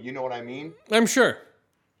that, though. You know what I mean? I'm sure,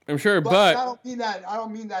 but I don't mean that. I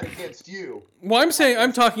don't mean that against you. Well,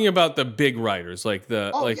 I'm talking about the big writers, like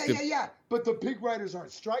the. Oh yeah. But the big writers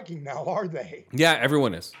aren't striking now, are they? Yeah,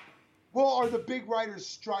 everyone is. Well, are the big writers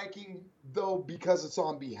striking though because it's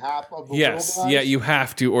on behalf of the yes, little guys? Yeah, you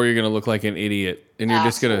have to, or you're gonna look like an idiot, and you're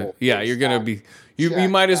just gonna. Yeah, you're gonna be. You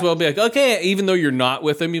might as well be like, okay, even though you're not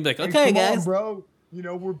with them, you'd be like, okay, guys, on, bro. You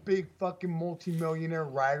know, we're big fucking multimillionaire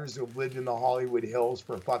writers who have lived in the Hollywood Hills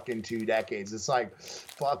for fucking 2 decades. It's like,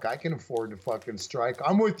 fuck, I can afford to fucking strike.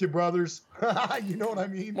 I'm with you, brothers. You know what I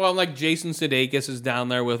mean? Well, like Jason Sudeikis is down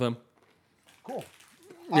there with him. Cool.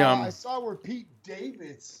 Yeah. I saw where Pete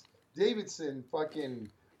Davidson fucking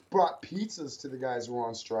brought pizzas to the guys who were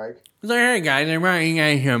on strike. He's like, hey guys, I brought you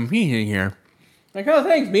guys some pizza here. Like, oh,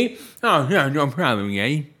 thanks, Pete. Oh, yeah, no problem,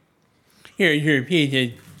 guys. Here,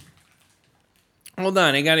 pizza. Hold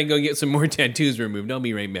on, I gotta go get some more tattoos removed. I'll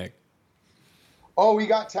be right back. Oh, he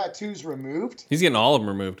got tattoos removed? He's getting all of them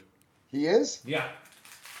removed. He is? Yeah.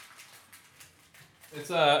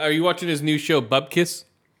 It's are you watching his new show, Bupkis?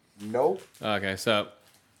 Nope. Okay, so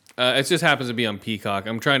it just happens to be on Peacock.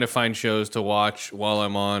 I'm trying to find shows to watch while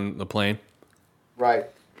I'm on the plane. Right.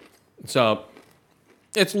 So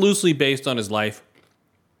it's loosely based on his life.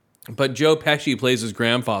 But Joe Pesci plays his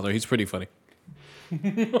grandfather. He's pretty funny.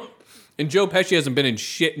 And Joe Pesci hasn't been in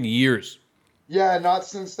shit in years. Yeah, not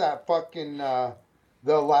since that fucking, the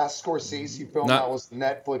last Scorsese film that was the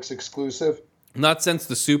Netflix exclusive. Not since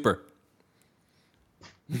The Super.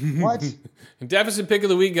 What? Deficit pick of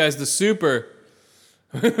the week, guys. The Super.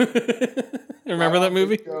 Remember that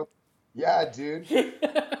movie? Yeah, dude.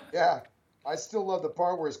 Yeah. I still love the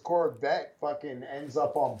part where his Corvette fucking ends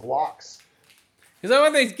up on blocks. Is that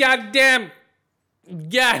what they goddamn,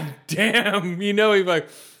 you know, he like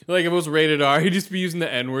if it was rated R, he'd just be using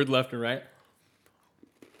the N-word left and right.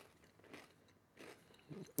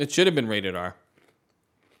 It should have been rated R.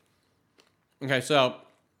 Okay, so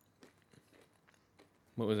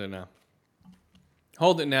what was it now?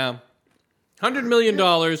 Hold it now. $100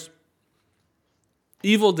 million.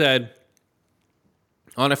 Evil Dead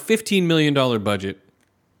on a $15 million budget.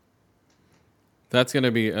 That's going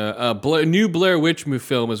to be a new Blair Witch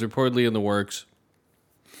film is reportedly in the works.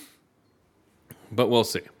 But we'll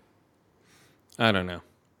see. I don't know.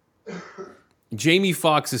 Jamie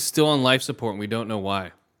Foxx is still on life support and we don't know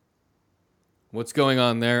why. What's going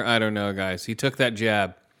on there? I don't know, guys. He took that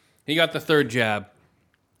jab. He got the 3rd jab.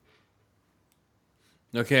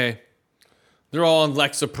 Okay. They're all on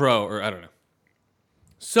Lexapro, or I don't know.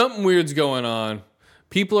 Something weird's going on.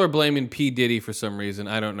 People are blaming P. Diddy for some reason.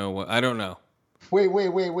 I don't know what. I don't know. Wait.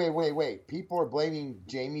 People are blaming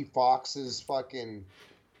Jamie Foxx's fucking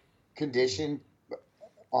condition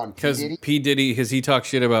on P. Diddy? Because he talks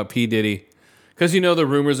shit about P. Diddy. Because you know the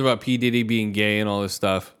rumors about P. Diddy being gay and all this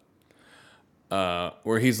stuff.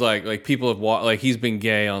 Where he's like people have he's been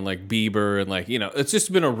gay on like Bieber and it's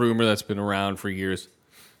just been a rumor that's been around for years.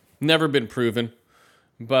 Never been proven.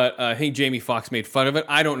 But I think Jamie Foxx made fun of it.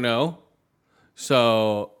 I don't know.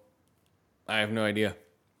 So I have no idea.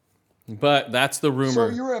 But that's the rumor.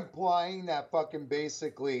 So you're implying that fucking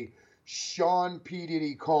basically Sean P.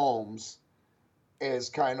 Diddy Combs is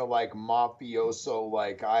kind of like mafioso,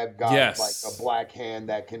 like I've got like a black hand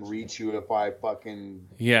that can reach you if I fucking...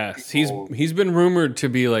 Yes, he's been rumored to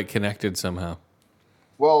be like connected somehow.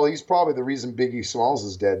 Well, he's probably the reason Biggie Smalls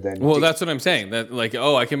is dead then. Well, that's what I'm saying. That like,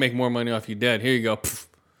 oh, I can make more money off you dead. Here you go. Pfft.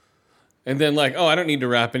 And then like, oh, I don't need to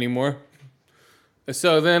rap anymore.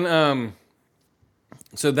 So then,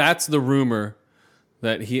 so that's the rumor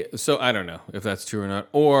that he... So I don't know if that's true or not.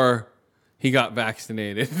 Or he got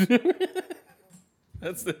vaccinated.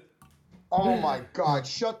 That's the... Oh my God!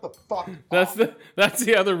 Shut the fuck up. That's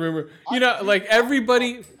the other rumor. You know, like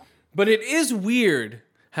everybody... But it is weird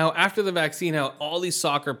how after the vaccine, how all these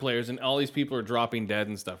soccer players and all these people are dropping dead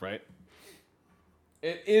and stuff, right?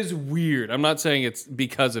 It is weird. I'm not saying it's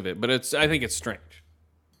because of it, but I think it's strange.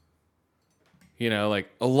 You know, like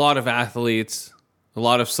a lot of athletes, a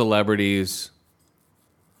lot of celebrities,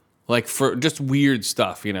 like for just weird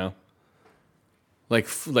stuff, you know, like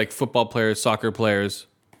football players, soccer players.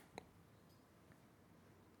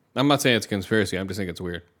 I'm not saying it's a conspiracy. I'm just saying it's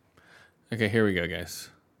weird. Okay, here we go, guys.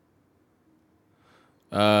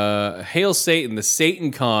 Hail Satan, the Satan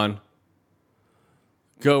Con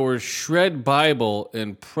goers shred Bible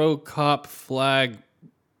in pro-cop flag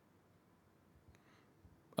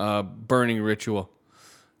burning ritual.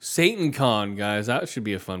 Satan Con, guys, that should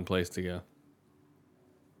be a fun place to go.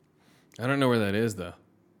 I don't know where that is, though.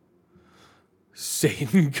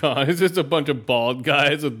 Satan Con. It's just a bunch of bald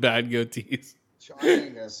guys with bad goatees. I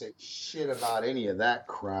ain't gonna say shit about any of that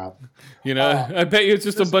crap. You know, I bet you it's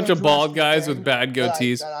just a bunch of bald guys with bad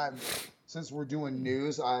goatees. Since we're doing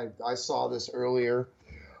news, I saw this earlier.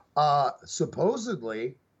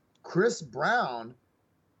 Supposedly, Chris Brown.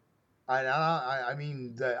 I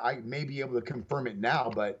mean, I may be able to confirm it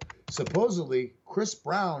now, but supposedly Chris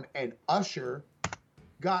Brown and Usher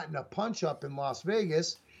got in a punch-up in Las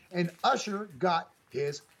Vegas, and Usher got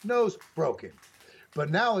his nose broken. But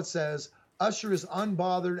now it says Usher is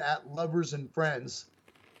unbothered at Lovers and Friends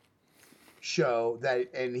show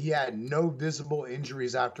and he had no visible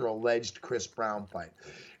injuries after alleged Chris Brown fight.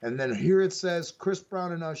 And then here it says Chris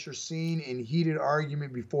Brown and Usher seen in heated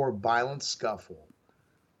argument before violent scuffle.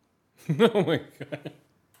 Oh my God.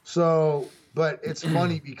 So, but it's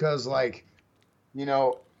funny because, like, you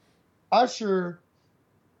know, Usher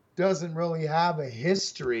doesn't really have a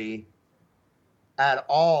history at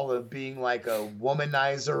all of being like a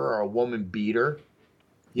womanizer or a woman beater,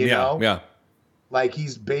 you know? Yeah. Like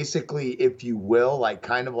he's basically, if you will, like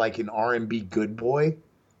kind of like an R&B good boy.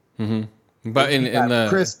 Mm-hmm. But in the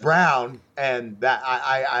Chris Brown, and that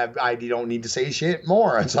I don't need to say shit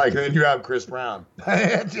more. It's like then you have Chris Brown.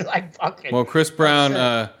 Like fucking. Well, Chris Brown,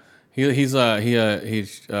 he punched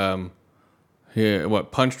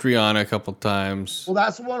Rihanna a couple times. Well,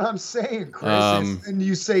 that's what I'm saying, Chris. And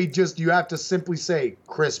you say you have to simply say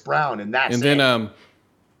Chris Brown, and that's and it. then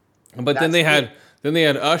but then they had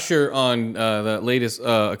Usher on the latest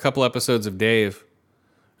a couple episodes of Dave,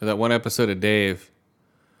 or that one episode of Dave.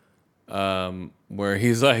 Where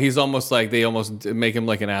he's almost like they almost make him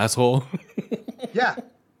like an asshole. Yeah,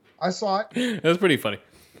 I saw it. That's pretty funny.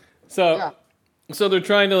 So they're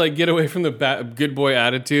trying to like get away from the good boy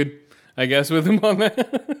attitude, I guess, with him on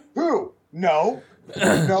that. Who? No,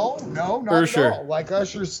 not For at sure. all. Like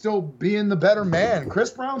Usher's still being the better man. Chris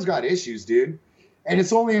Brown's got issues, dude, and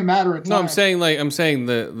it's only a matter of time. No, I'm saying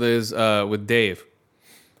there's with Dave.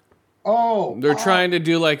 Oh, they're trying to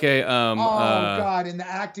do like a God, in the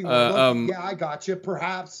acting. Yeah, I got you.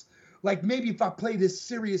 Perhaps, like maybe if I play this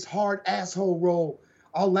serious hard asshole role,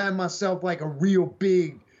 I'll land myself like a real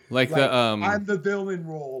big, like I'm the villain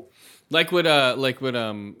role. Like what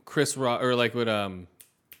Chris Rock or like what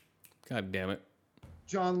God damn it,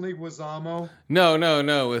 John Leguizamo.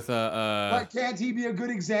 No, with But can't he be a good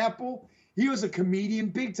example? He was a comedian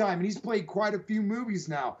big time, and he's played quite a few movies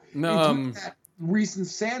now. No, that recent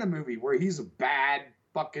Santa movie where he's a bad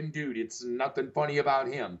fucking dude. It's nothing funny about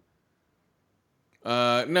him.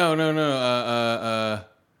 No.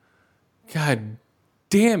 God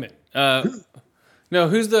damn it. No,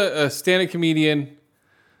 who's the stand-up comedian?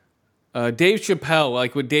 Dave Chappelle,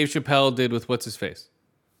 like what Dave Chappelle did with what's his face.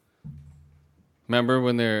 Remember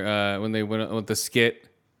when they went with the skit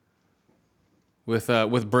with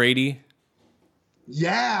Brady?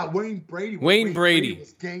 Yeah, Wayne Brady. Wayne Brady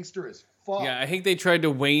was gangster as fuck. Yeah, I think they tried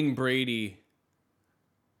to Wayne Brady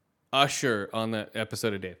Usher on that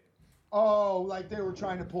episode of Dave. Oh, like they were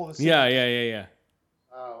trying to pull the. Yeah.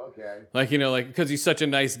 Oh, okay. Like, you know, like because he's such a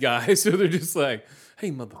nice guy, so they're just like,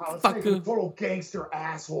 "Hey, motherfucker, total gangster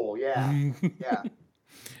asshole." Yeah, yeah.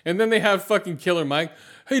 And then they have fucking Killer Mike.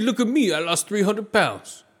 Hey, look at me! I lost 300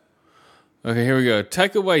 pounds. Okay, here we go.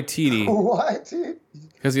 Taika Waititi. What?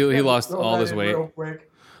 Because he lost all this weight. Real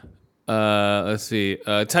quick. Let's see.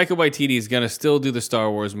 Taika Waititi is gonna still do the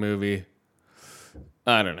Star Wars movie.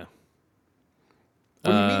 I don't know.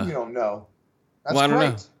 What do you mean you don't know? That's well, I don't great.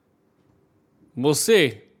 know. We'll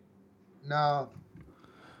see. No.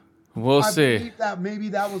 We'll I see. believe that maybe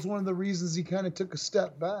that was one of the reasons he kind of took a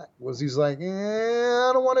step back. Was he's like,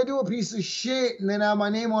 I don't want to do a piece of shit and then have my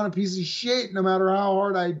name on a piece of shit no matter how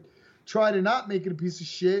hard I try to not make it a piece of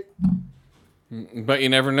shit. But you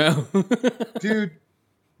never know. Dude,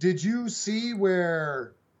 did you see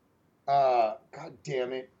where, God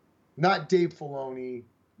damn it, not Dave Filoni,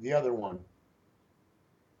 the other one.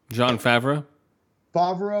 Jon Favreau?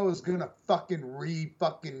 Favreau is going to fucking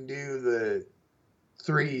do the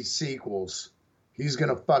 3 sequels. He's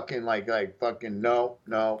going to fucking no,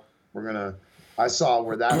 we're going to, I saw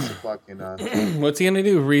where that's a fucking. What's he gonna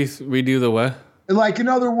do? Redo the what? Like, in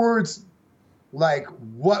other words, like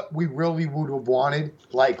what we really would have wanted,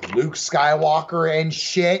 like Luke Skywalker and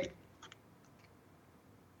shit.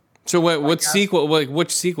 So what sequel?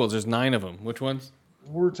 Which sequels? There's 9 of them. Which ones?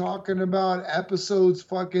 We're talking about episodes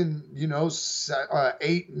fucking,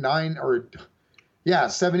 8, 9, or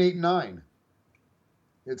 7, 8, 9.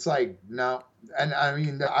 It's like, no. And I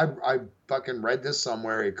mean, I fucking read this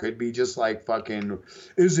somewhere. It could be just like fucking,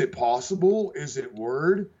 is it possible? Is it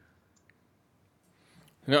word?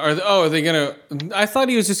 Are they gonna? I thought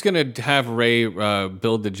he was just gonna have Rey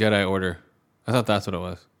build the Jedi Order. I thought that's what it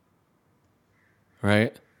was.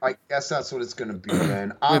 Right. I guess that's what it's gonna be,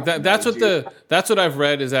 man. That's what I've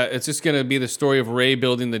read, is that it's just gonna be the story of Rey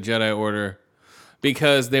building the Jedi Order,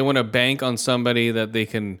 because they want to bank on somebody that they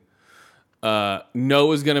can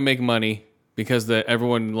know is gonna make money, because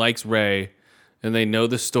everyone likes Rey and they know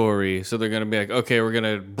the story, so they're gonna be like, okay, we're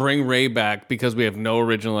gonna bring Rey back because we have no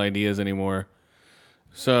original ideas anymore.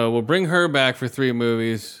 So we'll bring her back for 3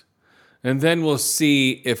 movies, and then we'll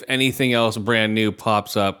see if anything else brand new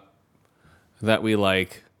pops up that we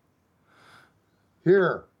like.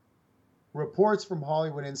 Here, reports from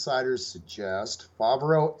Hollywood insiders suggest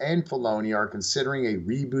Favreau and Filoni are considering a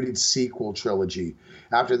rebooted sequel trilogy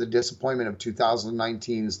after the disappointment of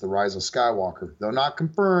 2019's The Rise of Skywalker. Though not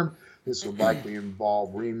confirmed, this would likely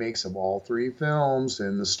involve remakes of all 3 films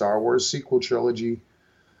in the Star Wars sequel trilogy.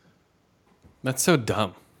 That's so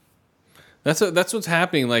dumb. That's what's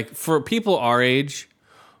happening. Like, for people our age,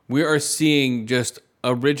 we are seeing just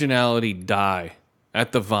originality die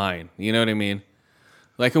at the vine. You know what I mean?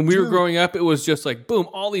 Like, when we were growing up, it was just like, boom,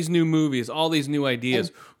 all these new movies, all these new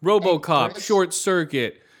ideas. RoboCop, Short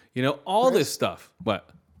Circuit, all this stuff. What?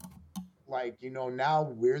 Like, now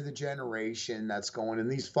we're the generation that's going, and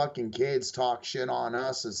these fucking kids talk shit on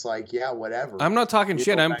us. It's like, yeah, whatever. I'm not talking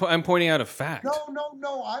shit. I'm pointing out a fact.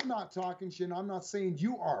 No, I'm not talking shit. I'm not saying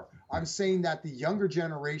you are. I'm saying that the younger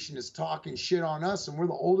generation is talking shit on us, and we're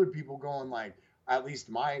the older people going, like, at least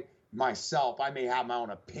myself, I may have my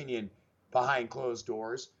own opinion behind closed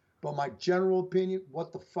doors, but my general opinion,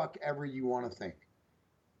 what the fuck ever you want to think.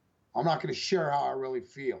 I'm not going to share how I really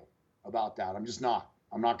feel about that. I'm just not.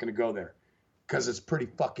 I'm not going to go there. Because it's pretty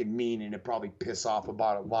fucking mean, and it probably piss off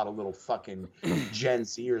about a lot of little fucking Gen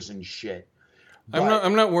Zers and shit. But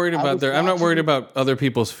I'm not worried about I'm not worried about other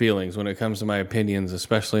people's feelings when it comes to my opinions,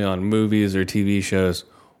 especially on movies or TV shows,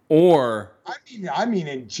 or I mean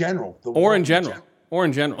in general. In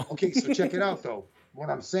general. Okay, so check it out though. What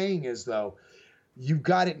I'm saying is though, you've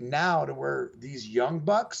got it now to where these young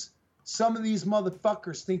bucks, some of these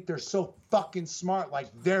motherfuckers think they're so fucking smart, like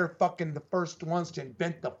they're fucking the first ones to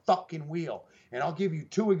invent the fucking wheel. And I'll give you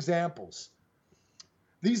 2 examples.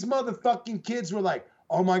 These motherfucking kids were like,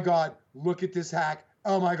 oh my God, look at this hack.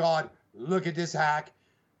 Oh my God, look at this hack.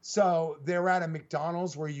 So they're at a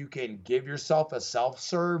McDonald's where you can give yourself a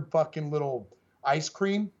self-serve fucking little ice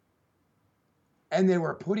cream. And they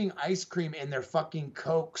were putting ice cream in their fucking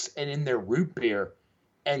Cokes and in their root beer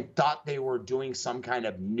and thought they were doing some kind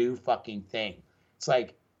of new fucking thing. It's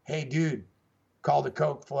like, hey, dude, call the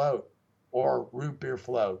Coke float or root beer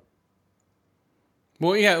float.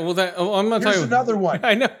 Well, yeah, I'm not talking. Here's another one.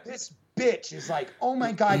 I know. This bitch is like, oh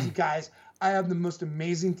my God, you guys, I have the most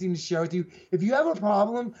amazing thing to share with you. If you have a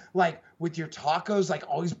problem, like with your tacos, like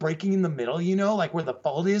always breaking in the middle, like where the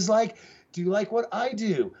fold is, like, do you like what I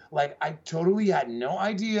do? Like, I totally had no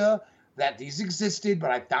idea that these existed, but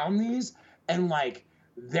I found these, and like,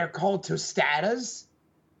 they're called tostadas,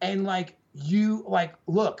 and like,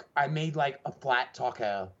 look, I made like a flat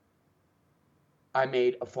taco.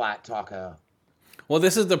 Well,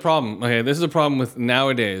 this is the problem. Okay, this is the problem with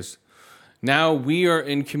nowadays. Now we are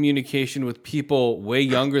in communication with people way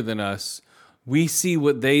younger than us. We see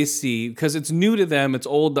what they see because it's new to them. It's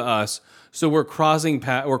old to us. So we're crossing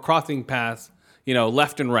paths,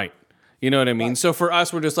 left and right. You know what I mean? Right. So for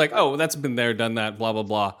us, we're just like, oh, that's been there, done that, blah, blah,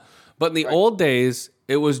 blah. But in the old days,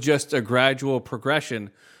 it was just a gradual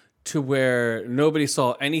progression to where nobody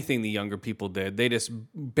saw anything the younger people did. They just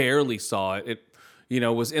barely saw it. It,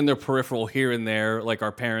 was in their peripheral here and there, like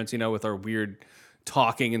our parents, with our weird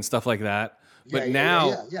talking and stuff like that. But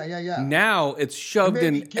now it's shoved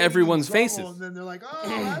in everyone's faces. And then they're like, oh,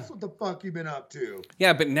 that's what the fuck you've been up to.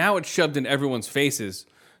 Yeah, but now it's shoved in everyone's faces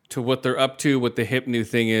to what they're up to, what the hip new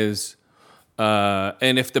thing is.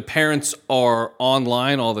 And if the parents are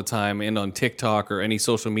online all the time and on TikTok or any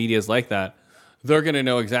social medias like that, they're going to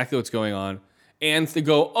know exactly what's going on. And to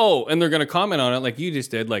go, and they're going to comment on it like you just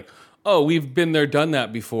did. Like, we've been there, done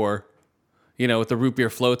that before, with the root beer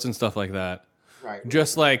floats and stuff like that. Right.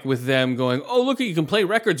 Just like with them going, oh, look, you can play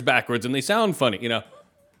records backwards and they sound funny, you know?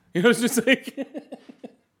 It's just like...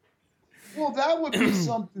 Well, that would be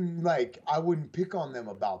something like I wouldn't pick on them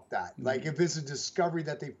about that. Like if it's a discovery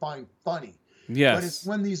that they find funny. Yes. But it's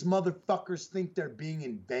when these motherfuckers think they're being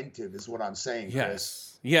inventive is what I'm saying, Yes. Chris.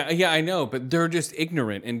 Yeah, I know, but they're just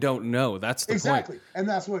ignorant and don't know. That's the point. Exactly. And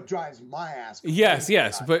that's what drives my ass crazy.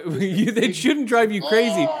 Yes, but it shouldn't drive you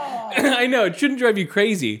crazy. I know, it shouldn't drive you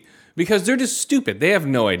crazy because they're just stupid. They have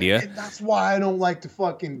no idea. And that's why I don't like to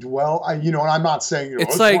fucking dwell. And I'm not saying, It's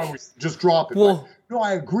that's like- why we just drop it. well- no,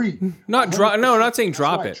 I agree. No, not saying That's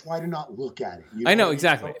drop why it. I try to not look at it. I know, what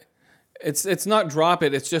exactly. It's not drop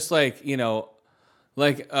it. It's just like, one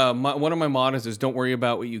of my mottos is don't worry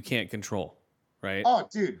about what you can't control, right? Oh,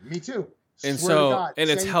 dude, me too. and Swear to so, God, and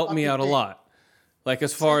it's same helped me fucking out a thing. lot. Like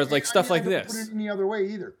as far as like stuff like I don't this. put it any other way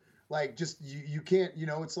either. Like just you can't,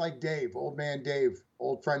 it's like Dave, old man Dave,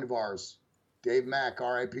 old friend of ours, Dave Mack,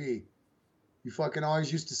 R.I.P. You fucking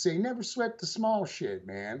always used to say, never sweat the small shit,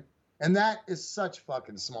 man. And that is such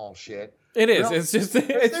fucking small shit. It is. It's just.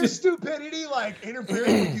 Is there stupidity like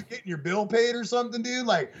interfering with you getting your bill paid or something, dude?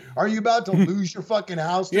 Like, are you about to lose your fucking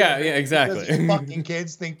house? to Yeah, the- yeah, exactly. Because your fucking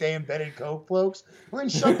kids think they invented Coke floats? Well, then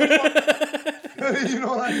shut the fuck. You know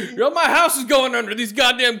what I mean? Yo, my house is going under. These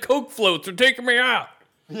goddamn Coke floats are taking me out.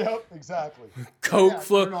 Yep, exactly. Coke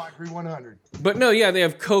float. No, I agree 100. But no, yeah, they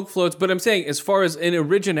have Coke floats. But I'm saying, as far as an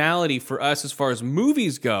originality for us, as far as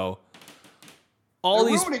movies go, They're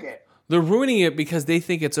ruining it. They're ruining it because they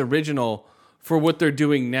think it's original for what they're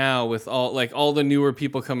doing now with all the newer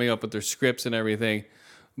people coming up with their scripts and everything.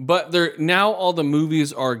 But now all the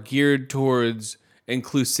movies are geared towards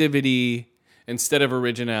inclusivity instead of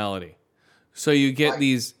originality. So you get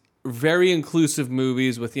these very inclusive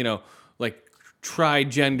movies with, like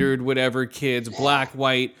tri-gendered, whatever kids, black,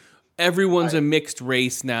 white. Everyone's a mixed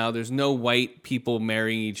race now. There's no white people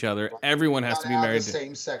marrying each other. Everyone has to be married. The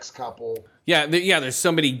same-sex couple. Yeah, there's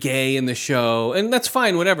somebody gay in the show, and that's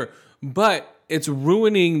fine, whatever. But it's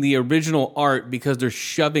ruining the original art because they're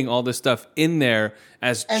shoving all this stuff in there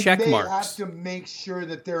as check marks. They have to make sure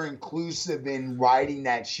that they're inclusive in writing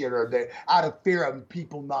that shit, or they're out of fear of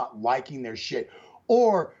people not liking their shit,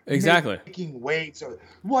 or making waves. Or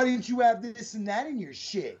why didn't you have this and that in your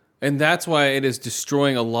shit? And that's why it is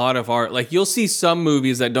destroying a lot of art. Like, you'll see some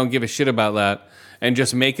movies that don't give a shit about that and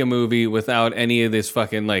just make a movie without any of this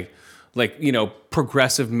fucking,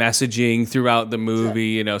 progressive messaging throughout the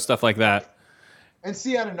movie, stuff like that. And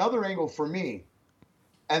see, at another angle for me,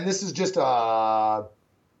 and this is just a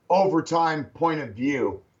overtime point of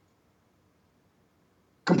view,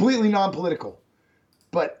 completely non-political,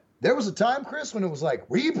 but there was a time, Chris, when it was like,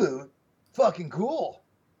 reboot, fucking cool.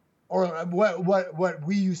 Or what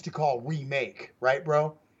we used to call remake, right,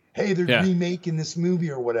 bro? Hey, they're remaking this movie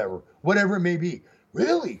or whatever it may be.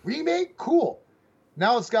 Really? Remake? Cool.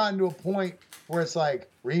 Now it's gotten to a point where it's like,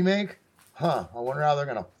 remake? I wonder how they're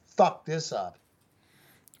going to fuck this up.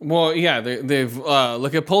 Well, yeah, they've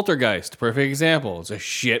look at Poltergeist, perfect example. It's a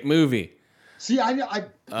shit movie. See, I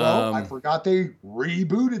forgot they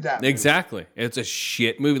rebooted that movie. Exactly. It's a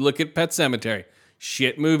shit movie. Look at Pet Sematary.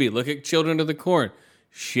 Shit movie. Look at Children of the Corn.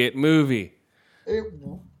 Shit movie.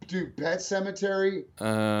 Dude, Pet Sematary.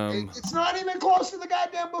 It's not even close to the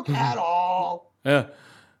goddamn book at all. Yeah.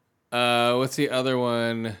 What's the other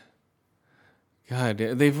one? God,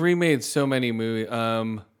 they've remade so many movies.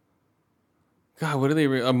 God, what do they?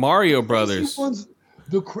 Mario Brothers.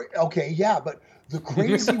 Okay, yeah, but the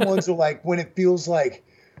crazy ones are like when it feels like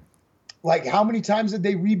how many times did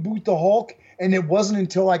they reboot the Hulk? And it wasn't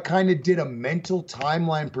until I kind of did a mental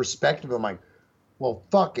timeline perspective. I'm like, well,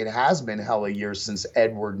 fuck, it has been hella years since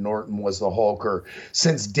Edward Norton was the Hulk, or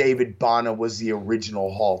since David Bana was the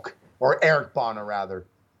original Hulk, or Eric Bana, rather.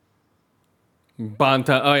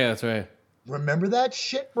 Banta. Oh, yeah, that's right. Remember that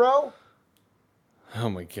shit, bro? Oh,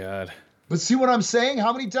 my God. But see what I'm saying?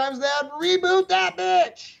 How many times they had to reboot that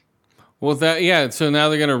bitch? Well, so now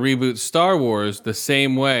they're going to reboot Star Wars the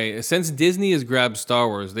same way. Since Disney has grabbed Star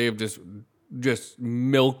Wars, they have just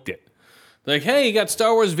milked it. Like, hey, you got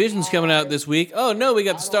Star Wars Visions coming out this week. Oh, no, we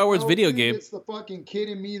got the Star Wars video game. It's the fucking kid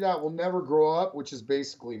in me that will never grow up, which is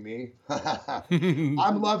basically me.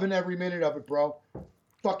 I'm loving every minute of it, bro.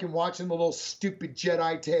 Fucking watching the little stupid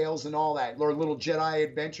Jedi tales and all that, or little Jedi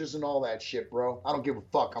adventures and all that shit, bro. I don't give a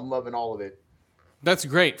fuck. I'm loving all of it. That's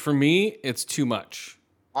great. For me, it's too much.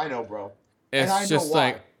 I know, bro. It's just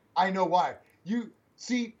like... I know why. You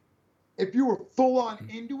see, if you were full on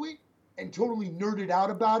into it and totally nerded out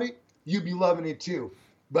about it, you'd be loving it too.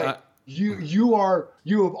 But you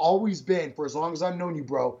have always been, for as long as I've known you,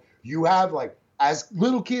 bro, you have like as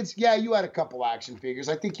little kids, yeah, you had a couple action figures.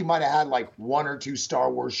 I think you might have had like 1 or 2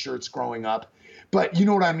 Star Wars shirts growing up. But you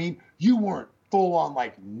know what I mean? You weren't full on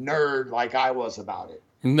like nerd like I was about it.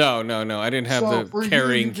 No. I didn't have the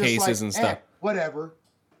carrying cases and stuff. Whatever.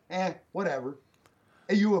 Whatever.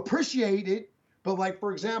 And you appreciate it. But like,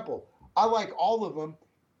 for example, I like all of them.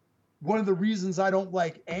 One of the reasons I don't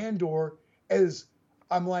like Andor is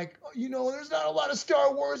I'm like, there's not a lot of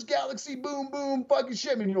Star Wars Galaxy boom boom fucking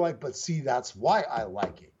shit. And you're like, but see, that's why I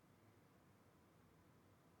like it.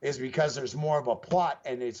 Is because there's more of a plot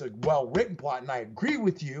and it's a well-written plot. And I agree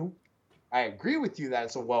with you. That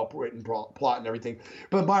it's a well-written plot and everything.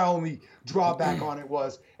 But my only drawback on it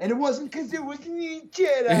was, and it wasn't because it was Jedi.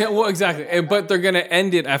 Yeah, well, exactly. But they're going to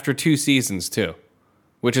end it after 2 seasons too.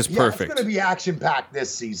 Which is perfect. It's going to be action-packed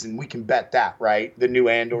this season. We can bet that, right? The new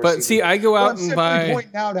Andor But season. see, I go out and buy... I'm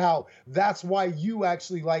pointing out how that's why you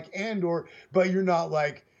actually like Andor, but you're not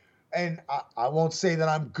like... And I won't say that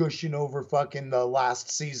I'm gushing over fucking the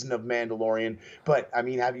last season of Mandalorian, but, I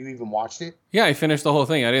mean, have you even watched it? Yeah, I finished the whole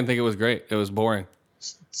thing. I didn't think it was great. It was boring.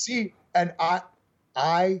 See, and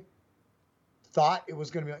I thought it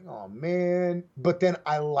was going to be like, oh, man. But then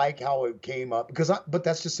I like how it came up. But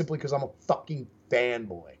that's just simply because I'm a fucking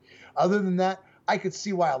fanboy. Other than that, I could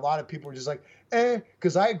see why a lot of people are just like,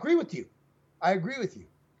 because I agree with you.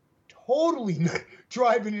 Totally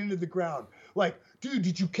driving into the ground. Like, dude,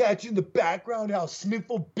 did you catch in the background how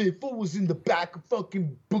Sniffle Biffle was in the back of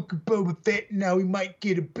fucking Book of Boba Fett and now he might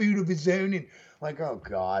get a boot of his own? And like, oh,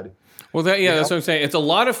 God. Well, that's what I'm saying. It's a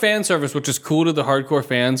lot of fan service, which is cool to the hardcore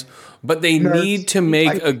fans, but they need to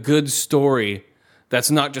make a good story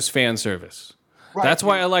that's not just fan service. Right. That's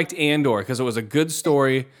why I liked Andor, because it was a good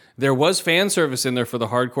story. There was fan service in there for the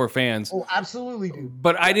hardcore fans. Oh, absolutely, dude.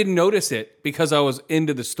 But I didn't notice it because I was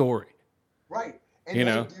into the story. Right.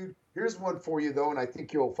 And dude, here's one for you, though, and I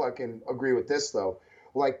think you'll fucking agree with this, though.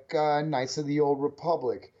 Like Knights of the Old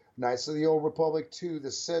Republic, Knights of the Old Republic 2,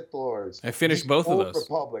 The Sith Lords. I finished both of those.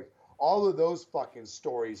 Republic. All of those fucking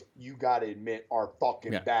stories, you gotta admit, are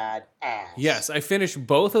fucking bad ass. Yes, I finished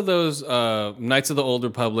both of those Knights of the Old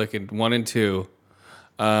Republic and 1 and 2.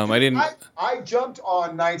 I jumped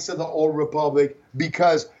on Knights of the Old Republic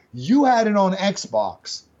because you had it on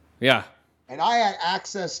Xbox. Yeah. And I had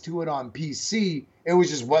access to it on PC. It was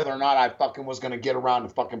just whether or not I fucking was going to get around to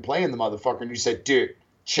fucking playing the motherfucker. And you said, dude,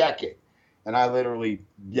 check it. And I literally,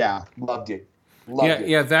 loved it. Loved it.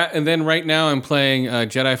 Yeah, that. And then right now I'm playing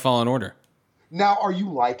Jedi Fallen Order. Now, are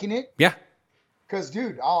you liking it? Yeah. Because,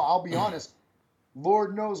 dude, I'll be honest.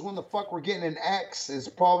 Lord knows when the fuck we're getting an X. It's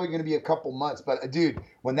probably going to be a couple months. But, dude,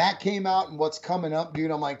 when that came out and what's coming up,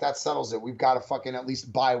 dude, I'm like, that settles it. We've got to fucking at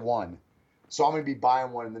least buy one. So I'm going to be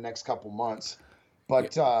buying one in the next couple months.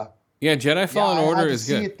 But, Jedi Fallen Order is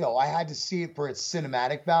good. I had to see it, though. I had to see it for its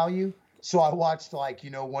cinematic value. So I watched,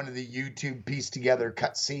 one of the YouTube pieced together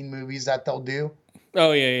cutscene movies that they'll do.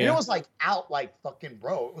 Oh, yeah. And it was, out, fucking,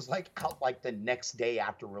 bro. It was, out, the next day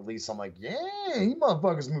after release. I'm like, yeah, you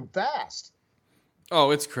motherfuckers move fast.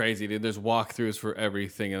 Oh, it's crazy, dude. There's walkthroughs for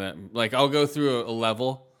everything in that. I'll go through a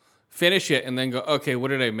level, finish it, and then go, okay, what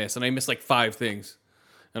did I miss? And I missed 5 things.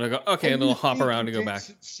 And I go, okay, and then I'll hop around and go back.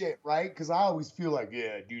 Shit, right? Because I always feel like,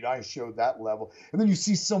 yeah, dude, I showed that level. And then you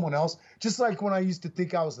see someone else, just like when I used to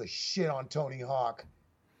think I was the shit on Tony Hawk.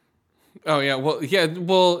 Oh, yeah.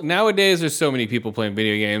 Well, nowadays there's so many people playing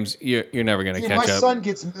video games, you're never going to catch up. My son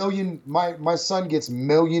gets my son gets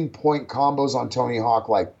million point combos on Tony Hawk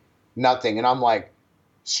like nothing. And I'm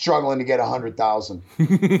struggling to get 100,000.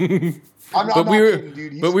 I'm not kidding,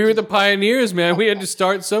 dude. But we were the pioneers, man. We had to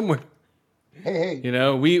start somewhere. Hey.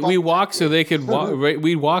 We walk so they could walk.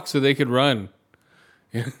 We walk so they could run.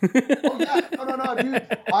 No,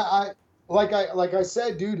 dude. I like I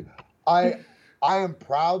said, dude. I am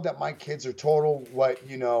proud that my kids are total what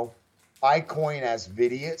I coin as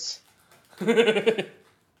vidiots.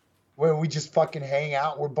 Where we just fucking hang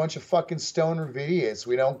out. We're a bunch of fucking stoner vidiots.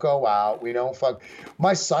 We don't go out. We don't fuck.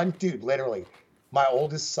 My son, dude, literally, my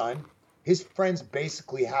oldest son, his friends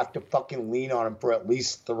basically have to fucking lean on him for at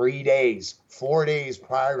least 3 days, 4 days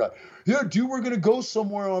prior to, yeah, dude, we're going to go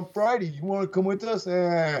somewhere on Friday. You want to come with us?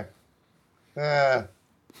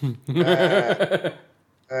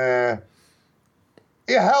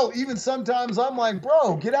 Yeah, hell, even sometimes I'm like,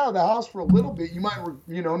 bro, get out of the house for a little bit. You might,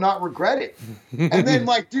 not regret it. And then,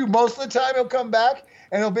 dude, most of the time he'll come back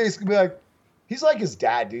and he'll basically be like, he's like his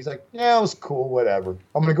dad, dude. He's like, yeah, it was cool, whatever.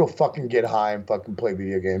 I'm going to go fucking get high and fucking play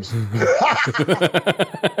video games.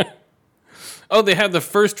 Oh, they have the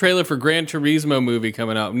first trailer for Gran Turismo movie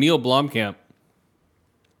coming out. Neil Blomkamp.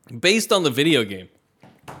 Based on the video game.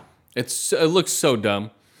 It looks so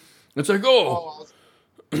dumb. It's like,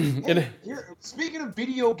 Hey, here, speaking of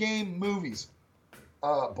video game movies,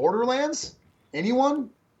 Borderlands? Anyone?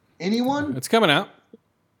 It's coming out.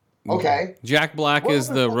 Okay. Jack Black What is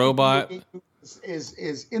other the fucking robot. video game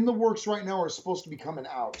is in the works right now or is supposed to be coming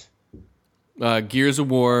out? Gears of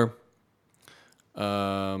War.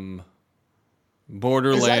 Borderlands.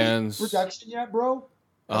 Is that in production yet, bro?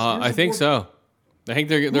 I think so. I think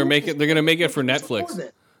they're gonna make it for Netflix.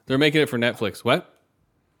 They're making it for Netflix. What?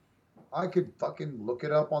 I could fucking look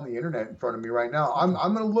it up on the internet in front of me right now. I'm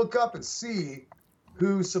gonna look up and see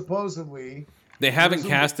who supposedly. They haven't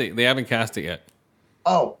cast it. They haven't cast it yet.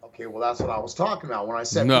 Oh, okay. Well, that's what I was talking about when I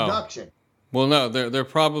said No. production. Well, no, they're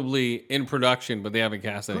probably in production, but they haven't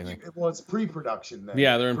cast anything. Well, it's pre-production then.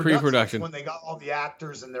 Yeah, they're in pre-production. When they got all the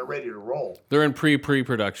actors and they're ready to roll. They're in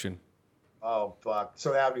pre-production. Oh fuck!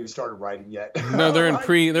 So they haven't even started writing yet. No, they're in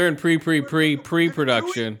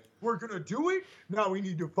pre-production. We're gonna do it. Now we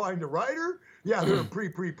need to find a writer. Yeah, they're in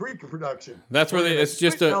pre-production. That's where it's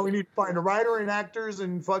just now we need to find a writer and actors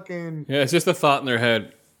and fucking. Yeah, it's just a thought in their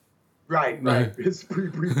head. Right. It's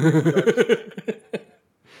pre-production.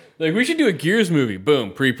 Like, we should do a Gears movie.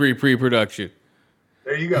 Boom, pre-production.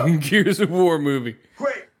 There you go. Gears of War movie.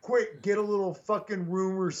 Quick, get a little fucking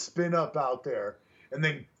rumor spin up out there, and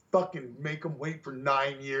then fucking make them wait for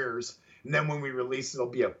 9 years, and then when we release it,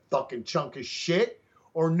 it'll be a fucking chunk of shit,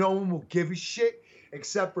 or no one will give a shit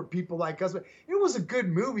except for people like us. It was a good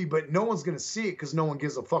movie, but no one's gonna see it because no one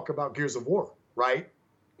gives a fuck about Gears of War, right?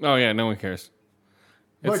 Oh yeah, no one cares.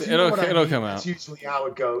 But you know what I it'll mean. come out. That's usually how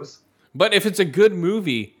it goes. But if it's a good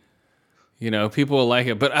movie, people will like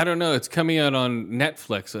it. But I don't know. It's coming out on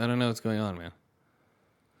Netflix. I don't know what's going on, man.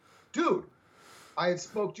 Dude, I had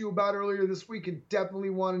spoke to you about earlier this week and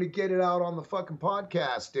definitely wanted to get it out on the fucking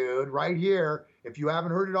podcast, dude. Right here. If you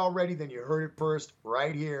haven't heard it already, then you heard it first.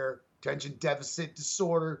 Right here. Attention deficit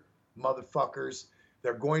disorder, motherfuckers.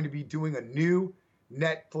 They're going to be doing a new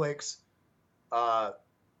Netflix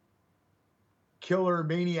killer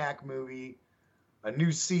maniac movie, a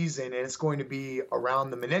new season, and it's going to be around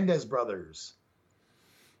the Menendez brothers.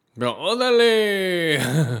 Bro,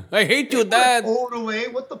 orale! I hate you, Dad.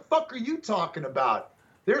 Orale? What the fuck are you talking about?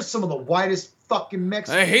 There's some of the whitest fucking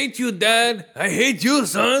Mexicans. I hate you, Dad. I hate you,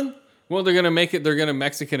 son. Well, they're gonna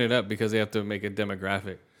Mexican it up because they have to make it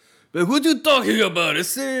demographic. But what you talking about?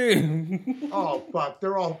 Oh fuck!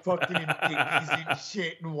 They're all fucking in dickies and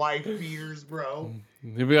shit and wife beaters, bro.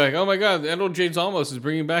 They'll be like, "Oh my God, Edward James Olmos is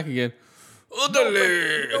bringing back again."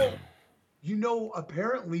 No, you know,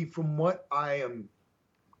 apparently, from what I am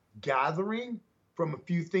gathering from a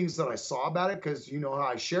few things that I saw about it, because you know how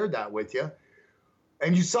I shared that with you,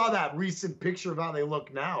 and you saw that recent picture of how they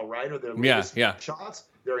look now, right? Or their latest shots,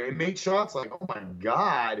 their inmate shots. Like, oh my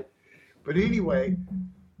God! But anyway.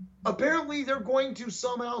 Apparently, they're going to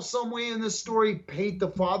somehow, some way in this story paint the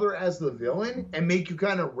father as the villain and make you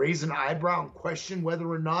kind of raise an eyebrow and question whether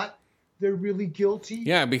or not they're really guilty.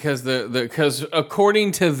 Yeah, because because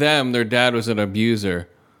according to them, their dad was an abuser.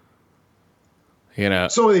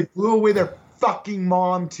 So they blew away their fucking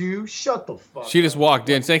mom too. Shut the fuck. She just walked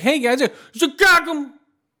in, saying, "Hey guys, got him."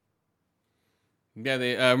 Yeah,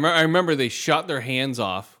 I remember they shot their hands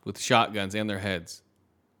off with shotguns and their heads.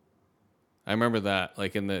 I remember that,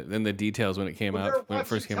 like in the details when it came out, when it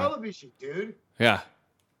first came out. Television, dude. Yeah.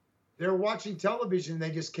 They were watching television. They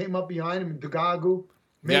just came up behind him and Dagagu,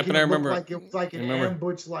 making I it remember. look like it was like an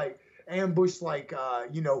ambush,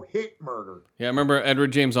 hit murder. Yeah, I remember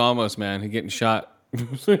Edward James Olmos, man, he getting shot.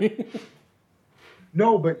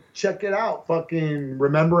 No, but check it out. Fucking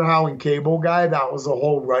remember how in Cable Guy that was a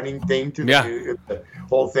whole running thing through the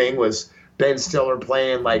whole thing was Ben Stiller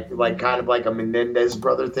playing like kind of like a Menendez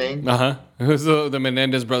brother thing. It was the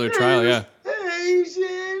Menendez brother trial, yeah.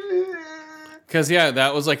 Because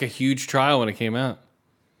that was like a huge trial when it came out.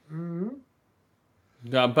 Mm-hmm.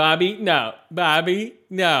 No, Bobby, no. Bobby,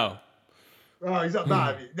 no. Oh, he's not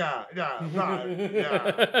Bobby. No, Bobby,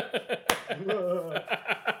 no.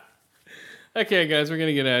 Okay, guys, we're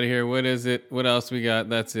gonna get out of here. What is it? What else we got?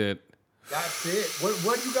 That's it. That's it.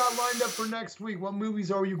 What do you got lined up for next week? What movies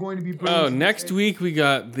are you going to be bringing? Oh, next week we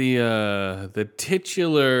got the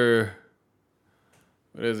titular.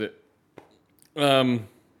 What is it? God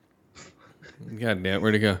damn,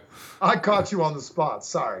 where'd it go? I caught you on the spot.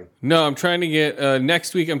 Sorry. No, I'm trying to get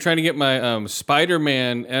next week. I'm trying to get my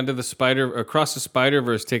Spider-Man Across the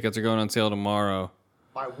Spider-Verse tickets are going on sale tomorrow.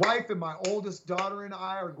 My wife and my oldest daughter and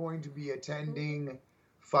I are going to be attending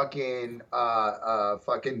fucking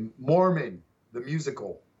Mormon, the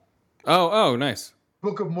musical. Oh, nice.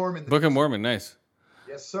 Book of Mormon. Book of Mormon, nice.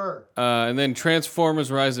 Yes, sir. And then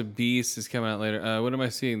Transformers: Rise of Beasts is coming out later. What am I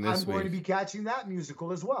seeing this I'm week? going to be catching that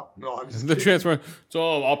musical as well. No, I'm just The kidding. Transformers. It's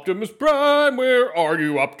all Optimus Prime. Where are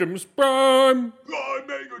you, Optimus Prime? I'm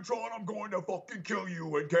Megatron, I'm going to fucking kill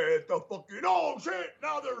you and get the fucking... Oh, shit!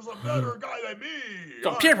 Now there's a better guy than me!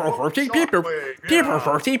 People forty, people forty, people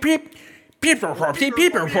forty,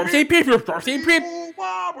 people forty, people forty,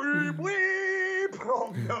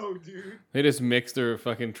 Oh, no, dude. They just mix their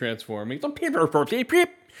fucking transforming. People forty,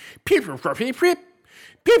 people forty,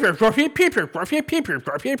 people forty, people forty,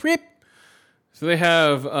 people forty. So they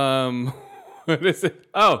have what is it?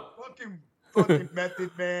 Oh, Fucking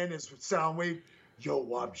Method Man is Soundwave. Yo,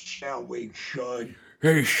 I'm Soundwave, son.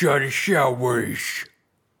 hey, son, it's Soundwaves.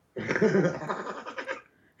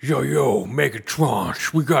 Yo,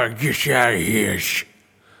 Megatron, we gotta get you out of here.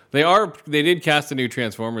 They did cast a new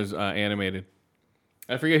Transformers animated.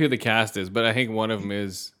 I forget who the cast is, but I think one of them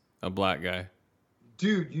is a black guy.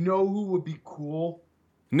 Dude, you know who would be cool?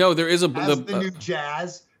 No, there is The new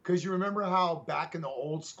Jazz. Because you remember how back in the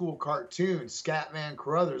old school cartoon, Scatman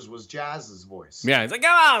Carruthers was Jazz's voice. Yeah, it's like,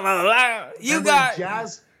 come on, you got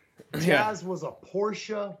Jazz. Jazz was a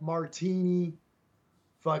Porsche Martini.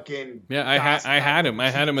 Fucking. Yeah, I had him. I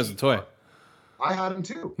had him as a toy. I had him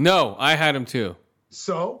too. No, I had him too.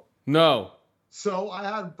 So I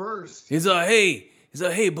had him first. He's like,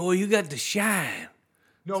 hey, boy, you got the shine.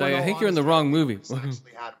 No, So I think you're in the wrong movie.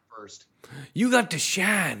 Actually had him first. You got the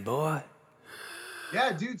shine, boy.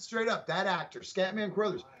 Yeah, dude, straight up, that actor, Scatman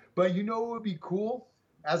Carruthers. But you know what would be cool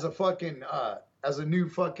as a fucking as a new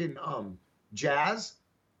fucking Jazz?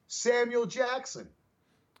 Samuel Jackson.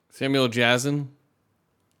 Samuel Jackson.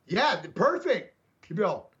 Yeah, perfect. You'd be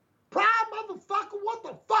all, Prime motherfucker, what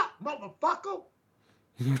the fuck, motherfucker?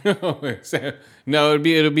 No,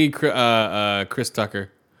 it'll be Chris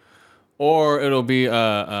Tucker, or it'll be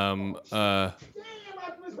Damn, Optimus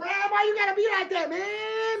Prime, why you gotta be like that, man?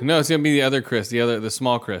 No, it's gonna be the other Chris, the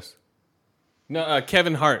small Chris. No,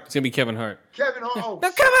 Kevin Hart. It's gonna be Kevin Hart. Kevin Hart. Oh, now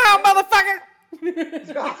come on, motherfucker!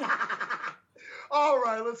 All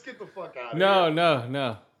right, let's get the fuck out of No,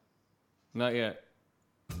 here. not yet.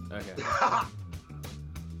 Okay.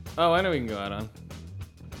 Oh, I know we can go out on.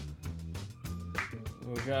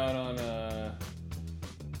 We'll go out on.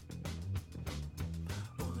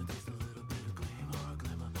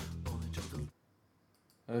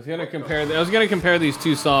 I was gonna compare these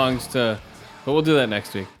two songs to, but we'll do that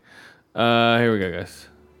next week. Here we go, guys.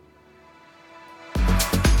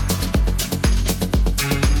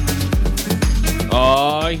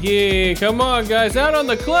 Oh yeah, come on, guys, out on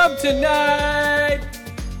the club tonight.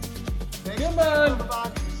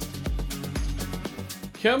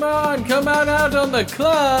 Come on out on the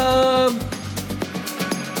club.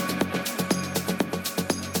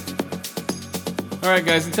 All right,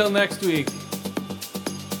 guys, until next week.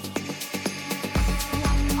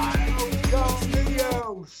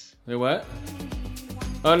 Wait, what?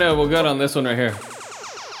 Oh no, we'll go on this one right here.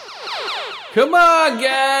 Come on,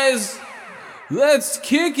 guys! Let's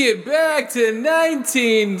kick it back to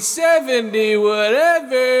 1970,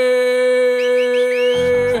 whatever!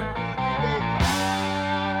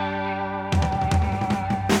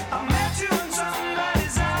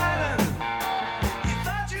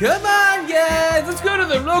 Come on, guys! Let's go to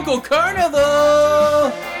the local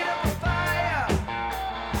carnival!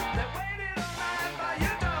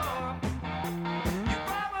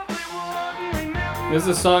 This is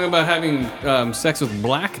a song about having sex with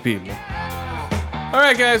black people. All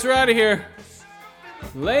right, guys, we're out of here.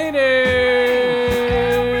 Later.